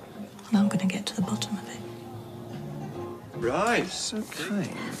 And I'm going to get to the bottom of it. Right. So kind.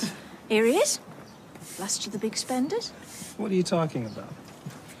 Here he is. Last of the big spenders. What are you talking about?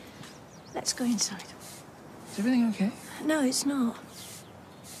 Let's go inside. Is everything okay? No, it's not.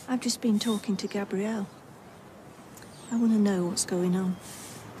 I've just been talking to Gabrielle. I want to know what's going on.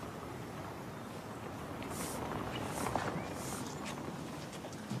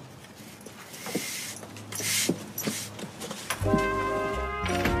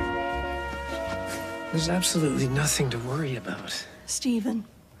 There's absolutely nothing to worry about. Stephen,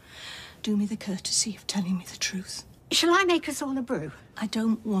 do me the courtesy of telling me the truth. Shall I make us all a brew? I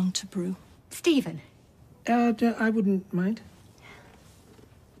don't want a brew. Stephen. I wouldn't mind.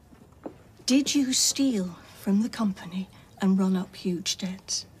 Did you steal from the company and run up huge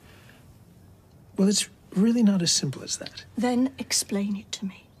debts? Well, it's really not as simple as that. Then explain it to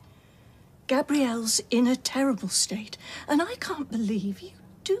me. Gabrielle's in a terrible state, and I can't believe you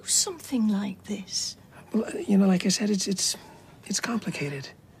do something like this. Well, you know, like I said, it's complicated.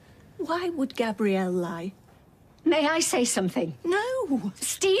 Why would Gabrielle lie? May I say something? No.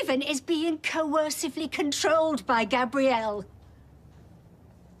 Stephen is being coercively controlled by Gabrielle.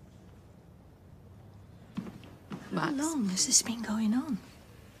 How long has this been going on?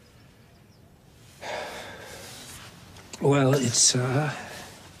 Well, it's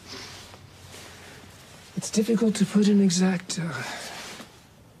difficult to put an exact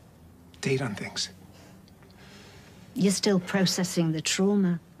date on things. You're still processing the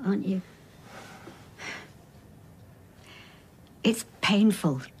trauma, aren't you? It's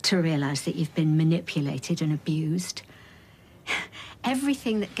painful to realize that you've been manipulated and abused.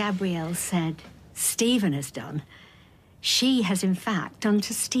 Everything that Gabrielle said Stephen has done, she has in fact done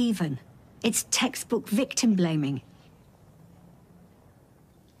to Stephen. It's textbook victim blaming.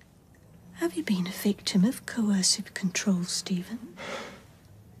 Have you been a victim of coercive control, Stephen?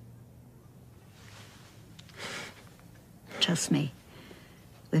 Trust me.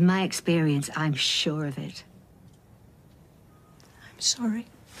 With my experience, I'm sure of it. I'm sorry.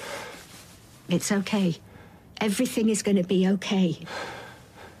 It's okay. Everything is going to be okay.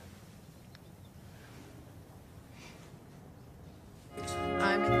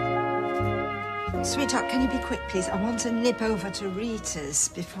 Sweetheart, can you be quick, please? I want to nip over to Rita's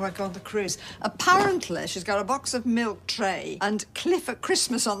before I go on the cruise. Apparently, she's got a box of milk tray and Cliff at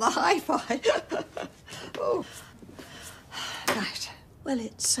Christmas on the hi-fi. Oh. Right. Well,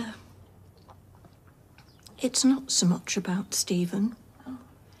 it's not so much about Stephen.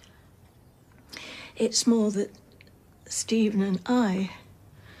 It's more that Stephen and I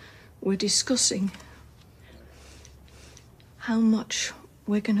were discussing how much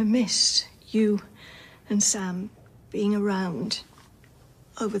we're going to miss you and Sam being around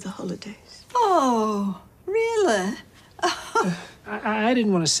over the holidays. Oh, really? I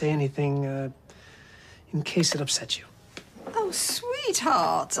didn't want to say anything in case it upset you. Oh,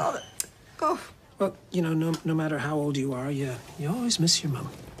 sweetheart. Oh. Well, you know, no matter how old you are, you always miss your mum.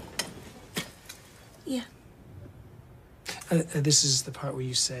 Yeah. This is the part where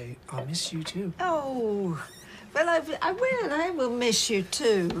you say, "I'll miss you too." Oh, well, I will miss you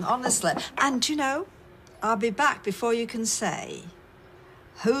too, honestly. And, you know, I'll be back before you can say,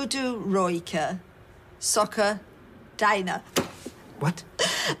 Hoodoo Roika, Soccer Diner. What?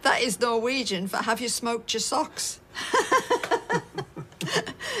 That is Norwegian for have you smoked your socks?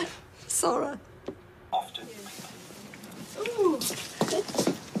 Sorry. Often. Ooh.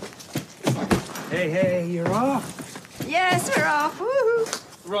 Hey, you're off. Yes, we're off.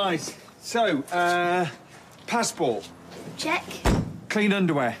 Woohoo. Right. So, passport. Check. Clean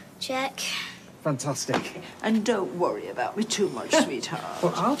underwear. Check. Fantastic. And don't worry about me too much, sweetheart.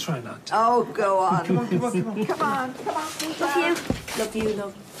 Well, I'll try not to. Oh, go on. Come on, come on, come on. Come on, come on, sweetheart. Love you,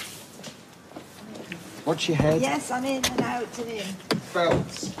 love. Watch your head. Yes, I'm in and out and in.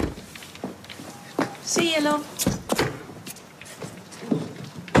 Belts. See you, love.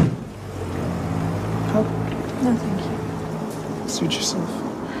 Cup. No, thank you. Suit yourself.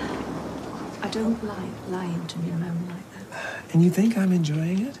 I don't like lying to my mum like that. And you think I'm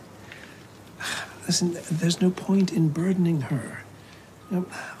enjoying it? Listen, there's no point in burdening her. You know,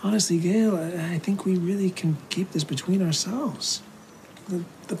 honestly, Gail, I think we really can keep this between ourselves.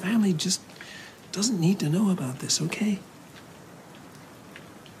 The family just doesn't need to know about this, okay?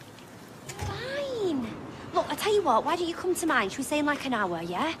 Fine. Look, I tell you what, why don't you come to mine? Should we say in like an hour,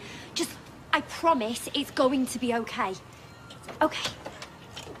 yeah? Just, I promise it's going to be okay. Okay.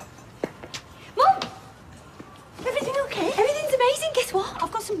 Mum! Everything okay? Everything's amazing. Guess what?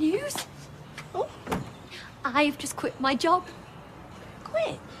 I've got some news. Oh. I've just quit my job.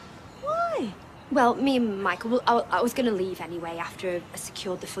 Quit? Why? Well, me and Michael, I was going to leave anyway after I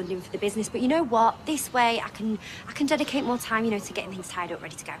secured the funding for the business. But you know what? This way I can dedicate more time, you know, to getting things tied up,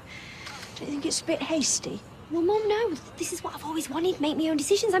 ready to go. Do you think it's a bit hasty? Well, Mum, no. This is what I've always wanted. Make my own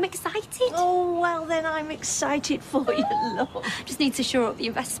decisions. I'm excited. Oh, well, then I'm excited for you, love. Just need to shore up the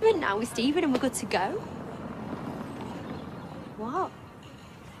investment now with Stephen and we're good to go. What?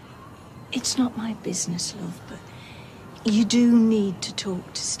 It's not my business, love, but you do need to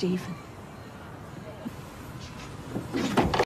talk to Stephen.